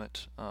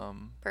comet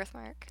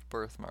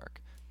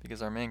birthmark,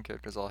 because our main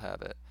characters all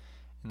have it,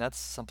 and that's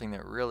something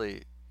that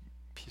really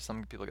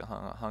some people get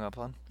hung up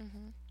on,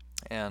 Mhm.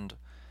 and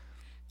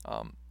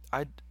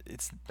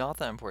it's not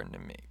that important to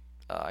me.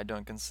 I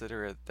don't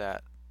consider it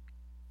that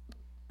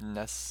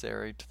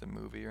necessary to the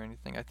movie or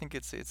anything. I think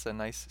it's a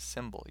nice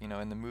symbol,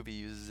 and the movie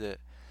uses it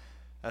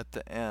at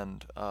the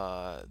end.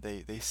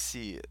 They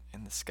see it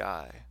in the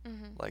sky,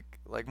 Mhm.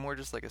 like more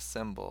just like a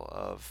symbol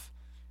of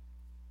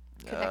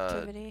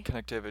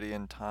Connectivity.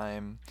 and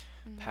time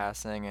Mhm.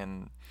 passing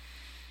and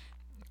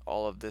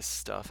all of this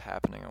stuff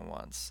happening at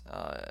once.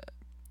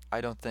 I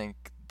don't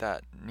think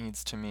that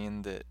needs to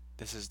mean that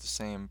this is the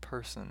same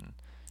person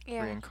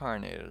Yeah.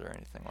 reincarnated or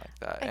anything like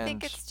that. I and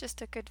think it's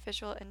just a good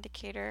visual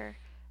indicator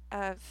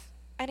of,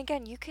 and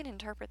again, you can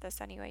interpret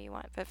this any way you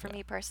want, but for Yeah.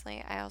 me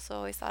personally, I also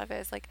always thought of it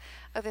as like,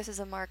 oh, this is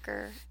a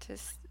marker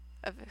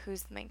of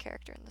who's the main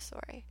character in the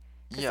story.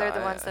 Because they're the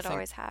ones that think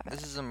always have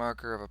this it. is a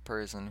marker of a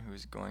person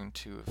who's going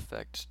to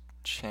affect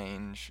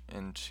change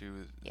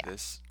into Yeah.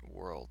 this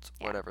world,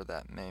 Yeah. whatever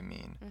that may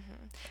mean.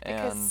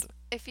 Because And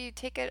if you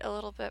take it a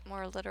little bit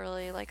more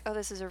literally, like, oh,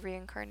 this is a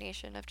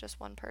reincarnation of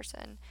just one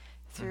person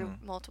through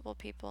Mhm. multiple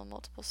people,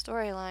 multiple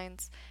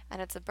storylines,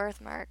 and it's a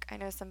birthmark. I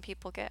know some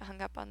people get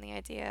hung up on the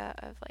idea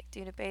of like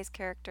Duna Bay's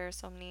character,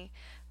 Somni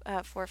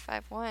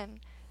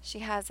 451. She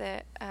has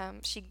it.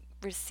 She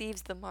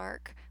receives the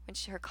mark when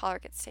her collar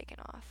gets taken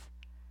off.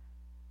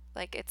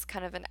 like it's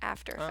kind of an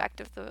after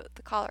effect of the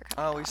collar I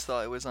coming always off.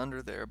 thought it was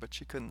under there, but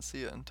she couldn't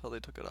see it until they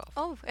took it off.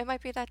 Oh, it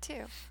might be that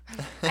too.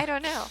 I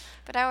don't know,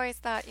 but I always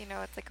thought,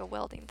 it's like a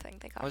welding thing.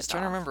 They got I was it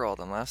trying to off. remember all of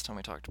them last time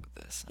we talked about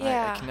this. I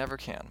Yeah. never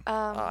can.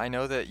 Um, I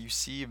know that you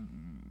see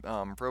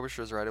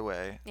Frobisher's right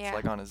away. Yeah. It's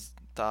like on his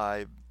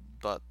thigh,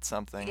 butt,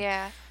 something.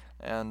 Yeah.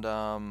 And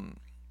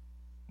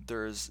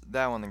there's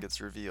that one that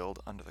gets revealed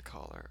under the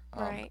collar.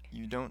 Right.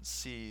 You don't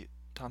see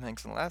Tom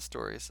Hanks in the last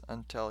stories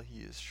until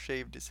he has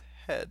shaved his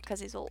head. Because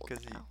he's old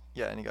now.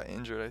 And he got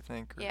injured, I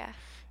think. Yeah.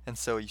 And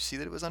so you see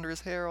that it was under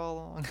his hair all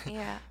along.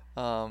 Yeah.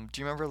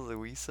 Do you remember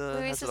Louisa?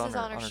 Luisa's has it is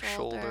on on her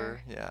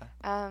shoulder. Yeah.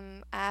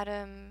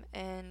 Adam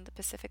in the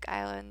Pacific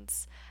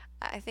Islands,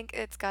 I think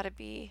it's got to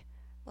be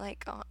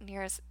like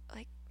near his,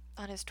 like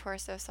on his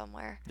torso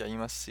somewhere. Yeah, you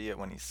must see it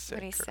when he's sick.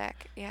 When he's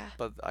sick, yeah.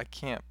 But I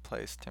can't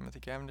place Timothy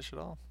Cavendish at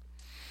all.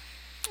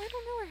 I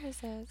don't know where his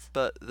is.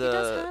 But He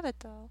does have it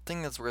though.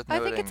 thing that's worth I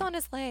noting. think it's on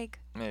his leg.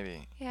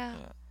 Maybe. Yeah.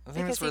 The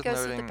thing Because that's he worth goes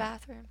to the noting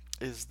bathroom.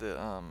 is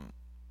that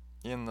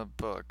in the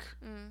book,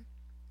 Mm.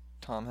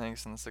 Tom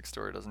Hanks in the sixth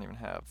story doesn't even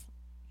have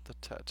the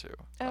tattoo.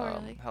 Oh,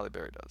 really? Halle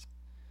Berry does.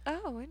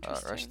 Oh, Or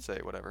interesting. I should say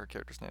whatever her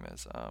character's name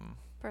is.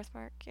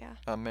 Birthmark, yeah.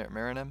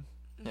 Marinem.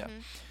 Yeah.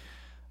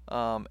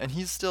 Mhm. And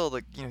he's still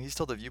he's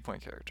still the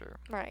viewpoint character.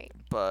 Right.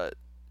 But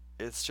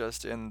it's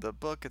just in the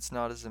book, it's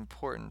not as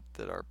important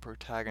that our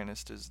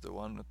protagonist is the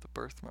one with the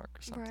birthmark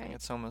or something. Right.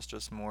 It's almost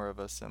just more of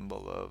a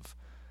symbol of,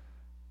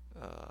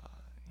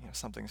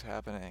 something's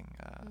happening.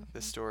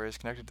 This Mhm. story is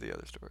connected to the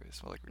other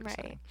stories, like we were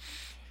Right. saying.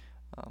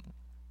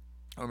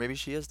 Or maybe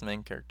she is the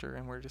main character,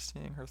 and we're just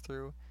seeing her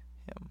through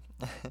him.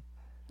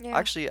 Yeah.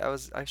 Actually,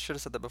 I should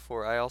have said that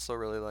before. I also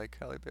really like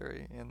Halle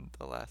Berry in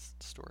the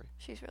last story,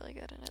 She's really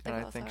good in it. They and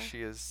I both think are.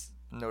 she is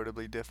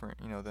notably different,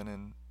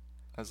 than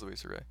as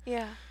Louisa Ray.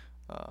 Yeah.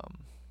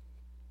 Um,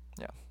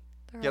 They're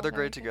Yeah, all they're very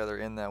great good. together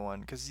in that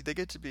one because they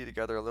get to be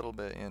together a little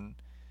bit in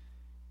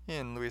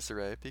Louisa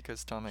Ray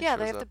because Tom Hanks Yeah, shows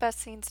they have the up. best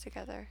scenes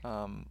together.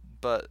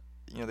 But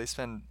they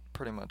spend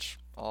pretty much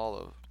all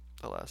of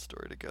the last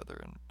story together,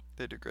 and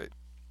they do great.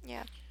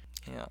 Yeah.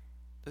 Yeah,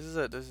 this is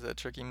a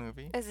tricky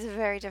movie. It's a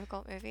very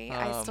difficult movie.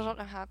 I still Um, don't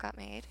know how it got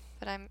made,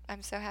 but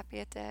I'm so happy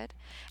it did.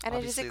 And it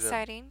is Obviously the-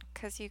 exciting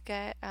because you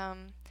get,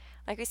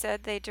 like we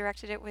said, they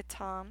directed it with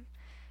Tom,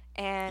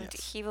 and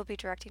Yes. he will be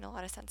directing a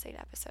lot of Sense8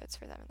 episodes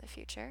for them in the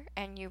future,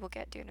 and you will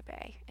get Duna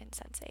Bay in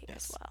Sense8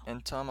 as Yes, well.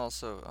 and Tom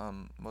also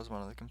was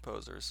one of the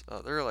composers.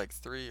 There are like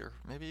 3 or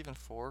maybe even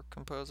 4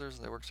 composers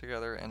that work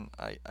together, and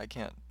I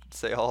can't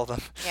say all of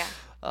them.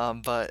 Yeah.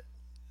 But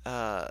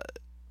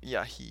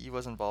yeah, he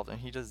was involved, and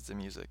he does the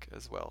music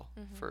as well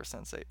Mhm. for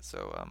Sense8.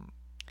 So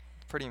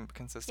pretty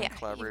consistent Yeah, you've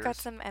collaborators got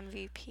some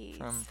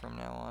MVPs. from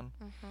now on.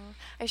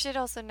 I should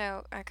also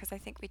note, because I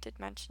think we did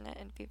mention it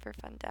in V for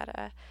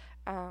Vendetta,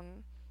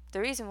 the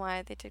reason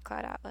why they did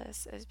Cloud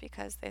Atlas is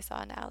because they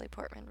saw Natalie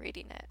Portman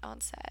reading it on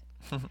set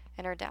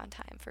in her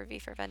downtime for V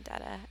for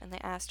Vendetta, and they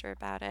asked her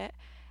about it,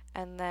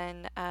 and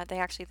then they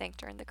actually thanked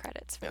her in the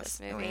credits for Yes, this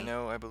and movie. we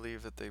know, I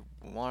believe that they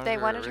wanted They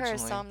her wanted her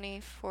as originally. Somni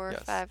Yes,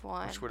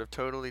 451. which would have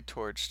totally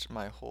torched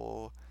my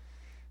whole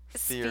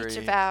Speech theory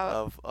about-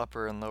 of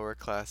upper and lower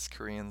class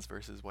Koreans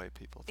versus white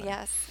people thing.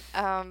 Yes,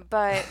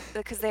 but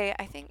because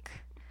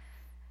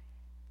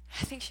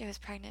I think she was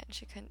pregnant and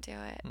she couldn't do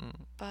it,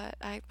 Mm, but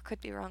I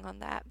could be wrong on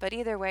that. But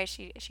either way,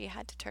 she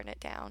had to turn it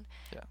down.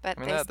 yeah. But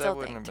I mean, they that still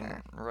wouldn't have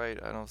thanked been her.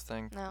 right, I don't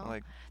think. No.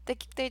 Like,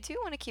 They do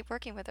want to keep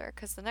working with her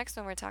because the next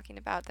one we're talking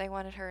about, they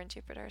wanted her in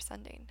Jupiter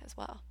Ascending as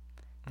well.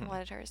 They Hmm.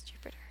 wanted her as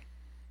Jupiter.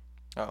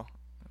 oh.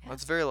 Yeah. Well,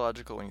 it's very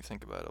logical when you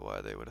think about it, why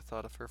they would have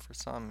thought of her for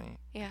Somni.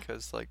 Yeah.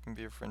 Because, like, in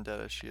V for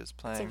Vendetta, she is It's a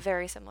playing...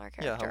 very similar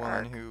Yeah, character a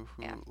woman arc who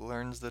yeah.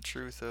 learns the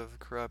truth of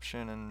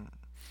corruption and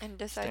and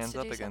decides stands to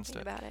up do against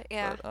something it. about it.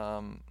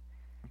 Yeah.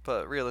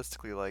 But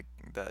realistically, like,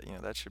 that,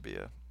 that should be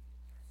a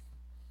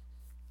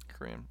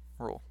Korean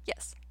rule.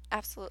 Yes,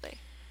 absolutely.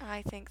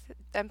 I think,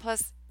 and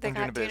plus they And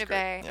got Duna Bay is Duna great,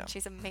 Bay, yeah. and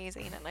she's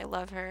amazing, and I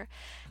love her,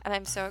 and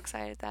I'm so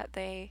excited that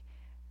they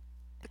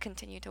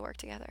continue to work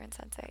together in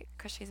Sense8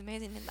 because she's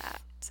amazing in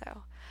that.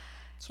 So,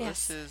 So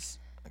yes, this is,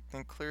 I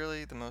think,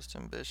 clearly the most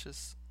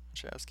ambitious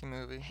Wachowski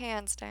movie.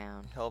 hands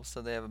down. It helps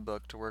that they have a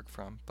book to work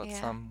from, but Yeah.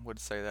 some would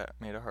say that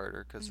made it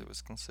harder because Mm. it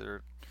was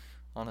considered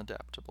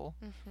unadaptable.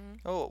 Mm-hmm.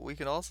 Oh, we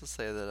could also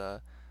say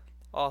that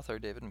author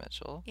David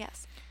Mitchell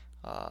Yes.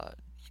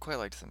 quite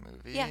liked the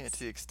movie Yes. to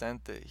the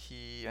extent that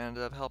he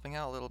ended up helping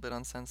out a little bit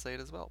on Sense8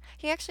 as well.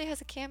 He actually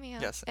has a cameo.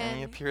 Yes, and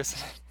he appears in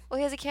it. Well,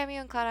 he has a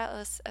cameo in Cloud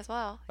Atlas as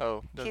well.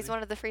 Oh, does He's he?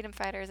 one of the freedom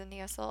fighters in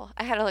Neo Soul.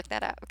 I had to look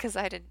that up because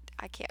I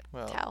can't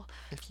Well, tell.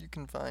 If you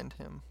can find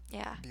him,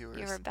 Yeah, you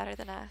viewers. were better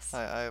than us.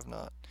 I have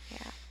not.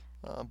 Yeah.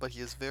 But he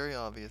is very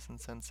obvious in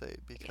Sense8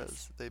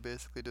 because they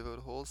basically devote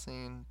a whole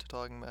scene to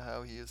talking about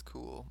how he is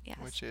cool, Yes.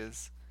 which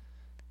is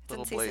It's a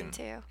little in season blatant.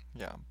 2.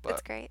 Yeah,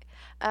 That's but great.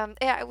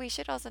 Yeah, we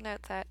should also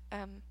note that,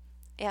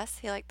 yes,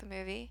 he liked the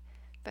movie,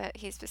 but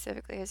he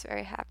specifically was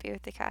very happy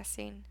with the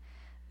casting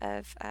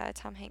of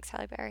Tom Hanks,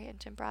 Halle Berry, and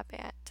Jim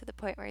Broadbent to the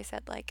point where he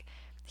said, like,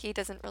 he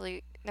doesn't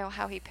really know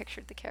how he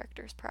pictured the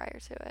characters prior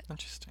to it.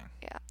 Interesting.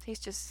 Yeah, he's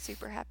just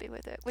super happy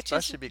with it, which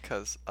Especially is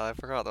because I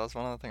forgot that was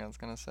one other thing I was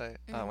gonna say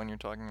Mhm. when you're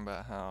talking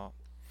about how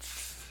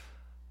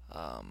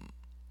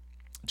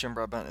Jim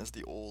Broadbent is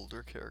the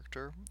older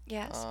character,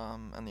 yes.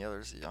 and the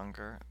other's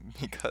younger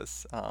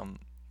because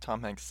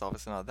Tom Hanks is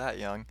obviously not that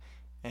young,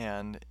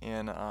 and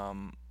in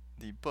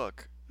the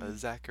book, Mm.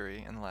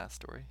 Zachary in the last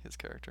story, his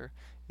character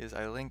is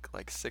I think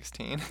like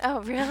 16,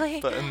 Oh,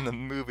 really? but in the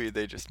movie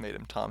they just made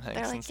him Tom They're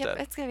Hanks like, yep,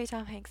 instead, it's gonna be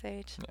Tom Hanks'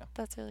 age. Yeah.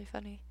 That's really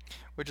funny.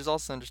 which is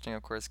also interesting,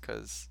 of course,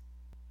 because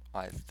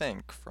I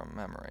think from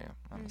memory,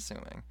 I'm Mm.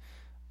 assuming,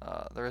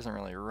 there isn't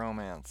really a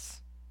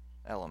romance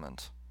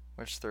element,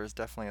 which there's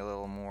definitely a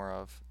little more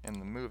of in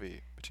the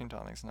movie between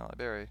Tom Hanks and Halle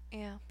Berry,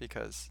 Yeah.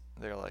 because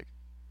they're like,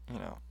 you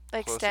know,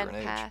 Like closer extend in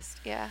age. past,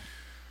 yeah.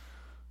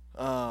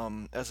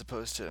 As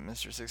opposed to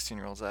Mr.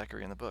 16-year-old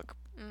Zachary in the book.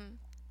 Mm.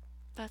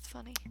 That's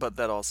funny. But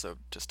that also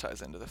just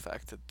ties into the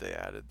fact that they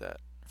added that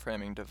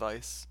framing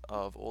device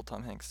of old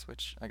Tom Hanks,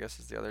 which I guess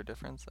is the other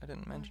difference I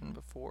didn't mention Mhm.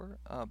 before,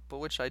 but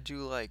which I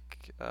do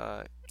like.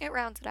 It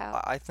rounds it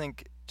out. I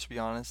think, to be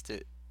honest,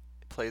 it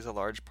plays a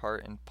large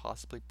part in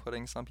possibly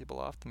putting some people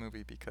off the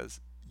movie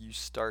because you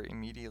start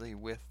immediately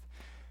with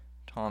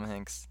Tom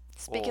Hanks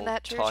Speaking old,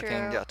 that true talking,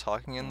 true. yeah,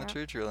 talking in the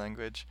Yeah. true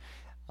language,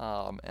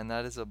 and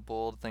that is a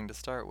bold thing to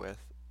start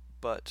with.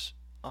 But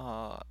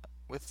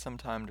with some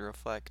time to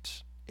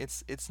reflect,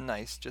 it's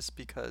nice just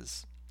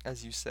because,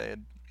 as you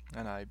said,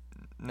 and I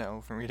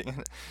know from reading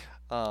it,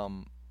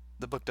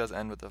 the book does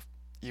end with a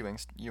Ewing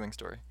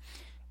story,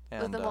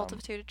 With and the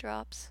multitude of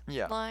drops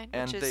yeah, line,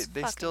 and which they is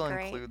they fucking still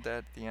great. include that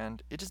at the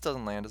end. It just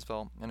doesn't land as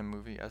well in a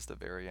movie as the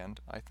very end.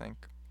 I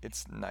think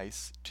it's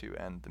nice to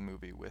end the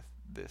movie with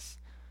this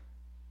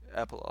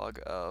epilogue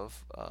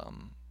of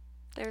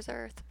There's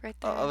Earth right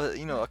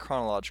there. a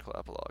chronological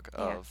epilogue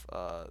Yeah.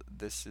 of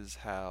this is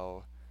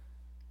how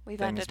We've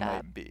things ended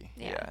up. might be.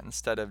 Yeah.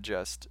 Instead of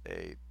just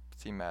a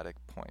thematic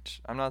point.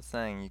 I'm not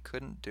saying you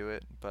couldn't do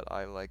it, but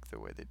I like the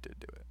way they did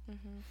do it.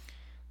 hmm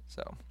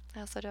So, I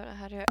also don't know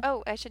how to.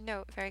 Oh, I should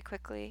note very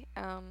quickly.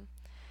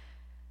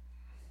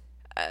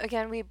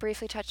 Again, we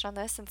briefly touched on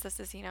this since this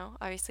is,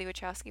 obviously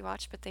Wachowski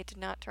watched, but they did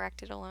not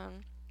direct it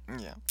alone.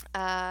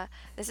 yeah.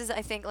 This is,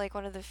 I think, like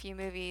one of the few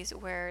movies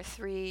where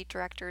 3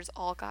 directors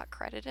all got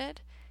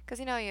credited. Because,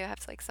 you have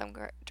like some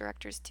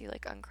directors do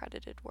like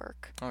uncredited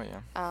work. Oh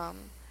yeah.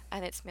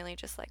 And it's mainly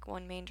just like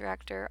one main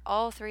director.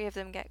 All 3 of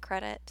them get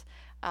credit.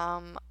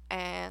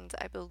 And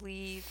I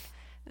believe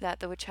that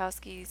the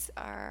Wachowskis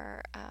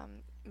are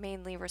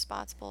mainly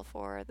responsible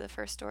for the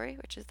first story,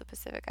 which is the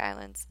Pacific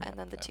Islands, and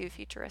then the Okay. 2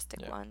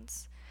 futuristic Yeah.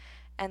 ones.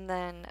 And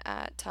then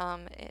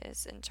Tom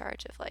is in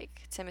charge of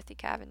like Timothy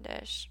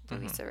Cavendish,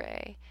 Louisa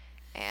Ray,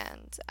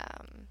 and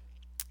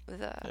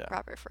the Yeah.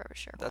 Robert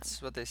Frobisher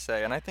That's what they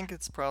say, and I think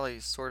it's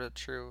probably sort of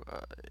true,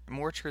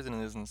 more true than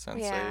it is in Sense8,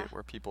 Yeah.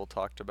 where people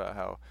talked about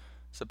how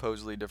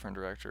supposedly different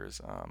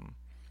directors one.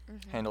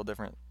 handle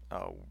different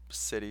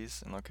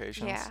cities and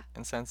locations Yeah.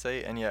 in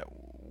Sense8, and yet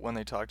when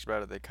they talked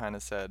about it, they kind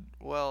of said,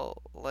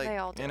 well, like, They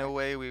all do in it. a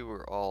way, we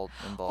were all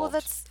involved. Well,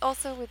 that's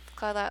also with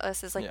Cloud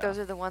Atlas is like Yeah. those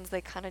are the ones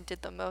they kind of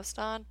did the most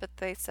on, but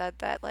they said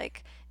that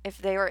like if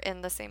they were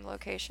in the same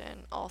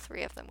location, all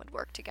 3 of them would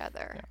work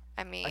together. Yeah.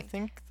 I mean, I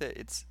think that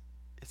it's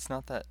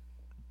not that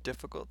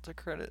difficult to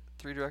credit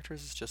 3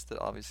 directors. It's just that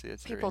obviously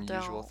it's a very People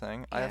unusual don't,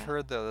 thing. I have yeah.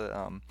 heard though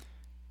that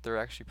there are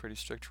actually pretty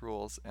strict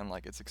rules, and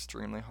like it's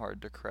extremely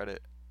hard to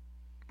credit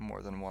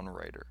more than one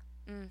writer.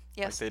 Like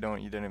yes. you don't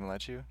even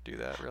let you do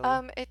that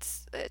really,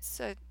 It's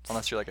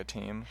unless you're like a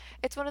team.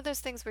 it's one of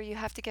those things where you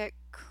have to get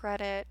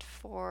credit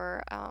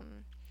for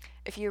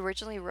if you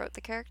originally wrote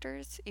the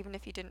characters, even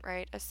if you didn't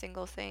write a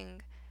single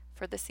thing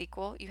for the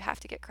sequel, you have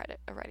to get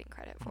a writing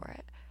credit for Mhm.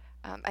 it.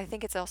 I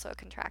think it's also a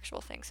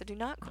contractual thing, so do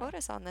not quote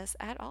us on this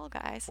at all,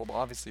 guys. Well,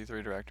 obviously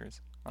 3 directors,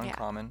 Yeah.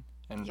 uncommon,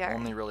 and Yeah.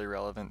 only really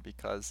relevant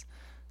because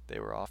they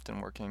were often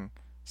working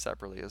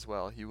separately as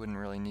well. You wouldn't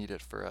really need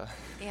it for a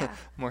Yeah.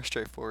 more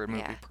straightforward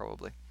movie, Yeah.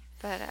 probably.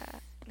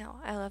 But no,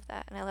 I love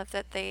that, and I love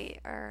that they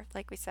are,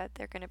 like we said,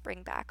 they're gonna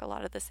bring back a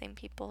lot of the same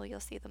people. You'll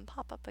see them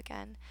pop up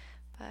again.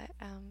 But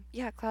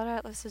yeah, Cloud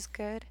Atlas is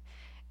good.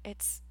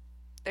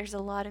 There's a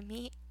lot of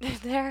meat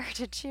there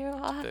to chew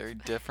off. Very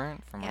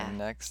different from Yeah. our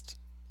next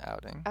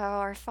outing,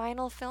 Our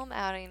final film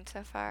outing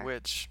so far.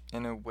 which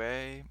in a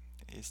way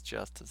is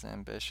just as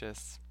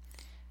ambitious.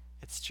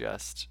 It's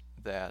just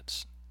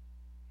that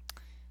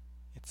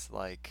it's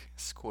like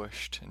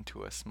squished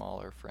into a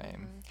smaller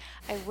frame.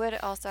 I would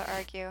also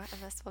argue,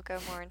 and this will go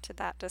more into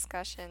that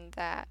discussion,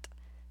 that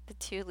the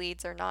 2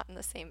 leads are not in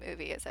the same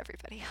movie as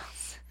everybody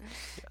else.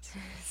 Yes.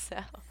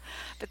 So,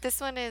 but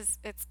this one it's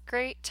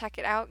great. Check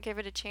it out. Give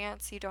it a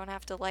chance. You don't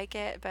have to like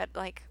it, but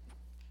like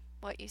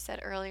what you said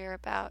earlier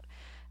about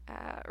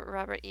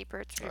Robert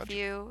Ebert's Roger.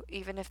 review,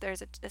 even if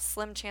there's a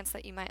slim chance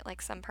that you might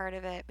like some part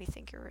of it, we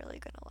think you're really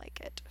going to like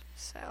it.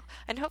 So,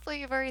 and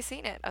hopefully you've already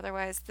seen it.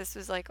 Otherwise, this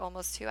was like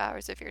almost 2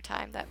 hours of your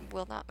time that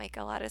will not make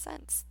a lot of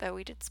sense, though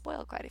we did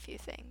spoil quite a few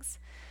things.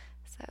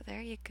 So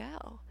there you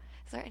go.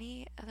 Is there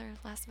any other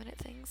last minute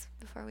things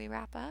before we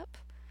wrap up?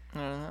 I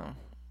don't know.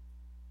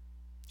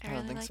 I don't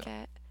really think like so.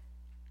 it.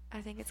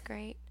 I think it's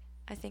great.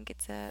 I think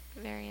it's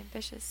very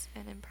ambitious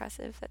and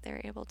impressive that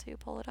they're able to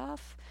pull it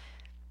off,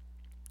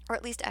 or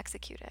at least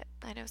execute it.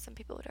 I know some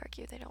people would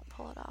argue they don't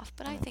pull it off,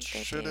 but I think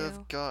they should do.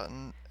 have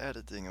gotten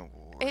editing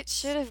awards. It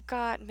should have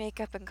got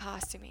makeup and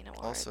costuming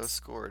awards. Also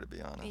score, to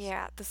be honest.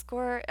 Yeah, the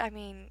score. I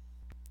mean,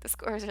 the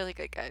score is really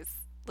good, guys.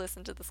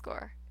 Listen to the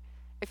score.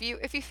 If you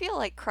feel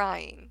like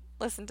crying,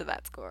 listen to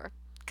that score,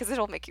 because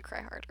it'll make you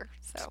cry harder.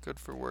 So It's good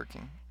for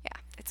working. yeah,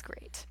 it's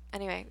great.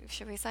 Anyway,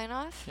 should we sign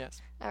off?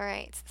 Yes. All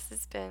right. This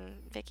has been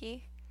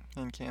Vicky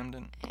In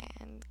Camden.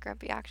 and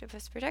Grumpy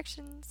Octopus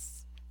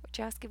Productions,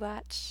 Wachowski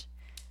Watch.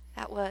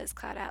 That was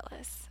Cloud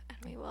Atlas, and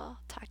we will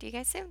talk to you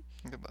guys soon.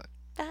 Goodbye.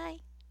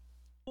 Bye.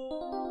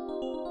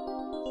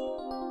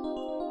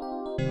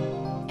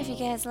 If you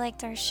guys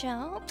liked our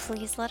show,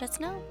 please let us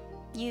know.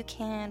 You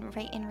can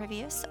rate and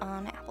review us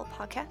on Apple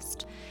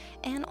Podcast,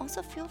 and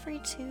also feel free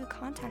to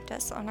contact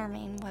us on our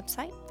main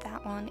website.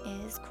 That one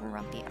is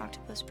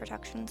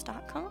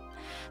grumpyoctopusproductions.com.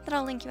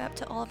 That'll link you up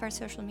to all of our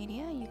social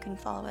media. You can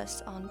follow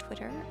us on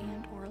Twitter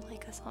and or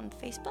like us on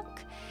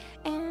Facebook,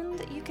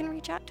 and you can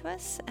reach out to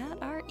us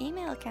at our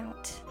email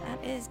account.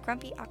 That is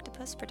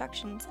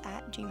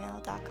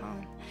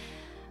grumpyoctopusproductions@gmail.com.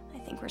 I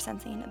think we're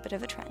sensing a bit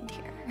of a trend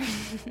here.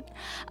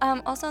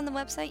 Also on the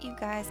website, you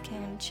guys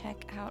can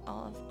check out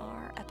all of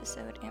our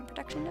episode and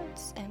production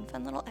notes and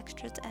fun little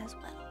extras as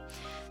well.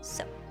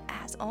 So,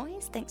 as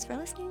always, thanks for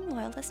listening,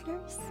 loyal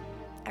listeners.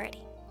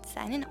 Alrighty,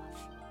 signing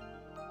off.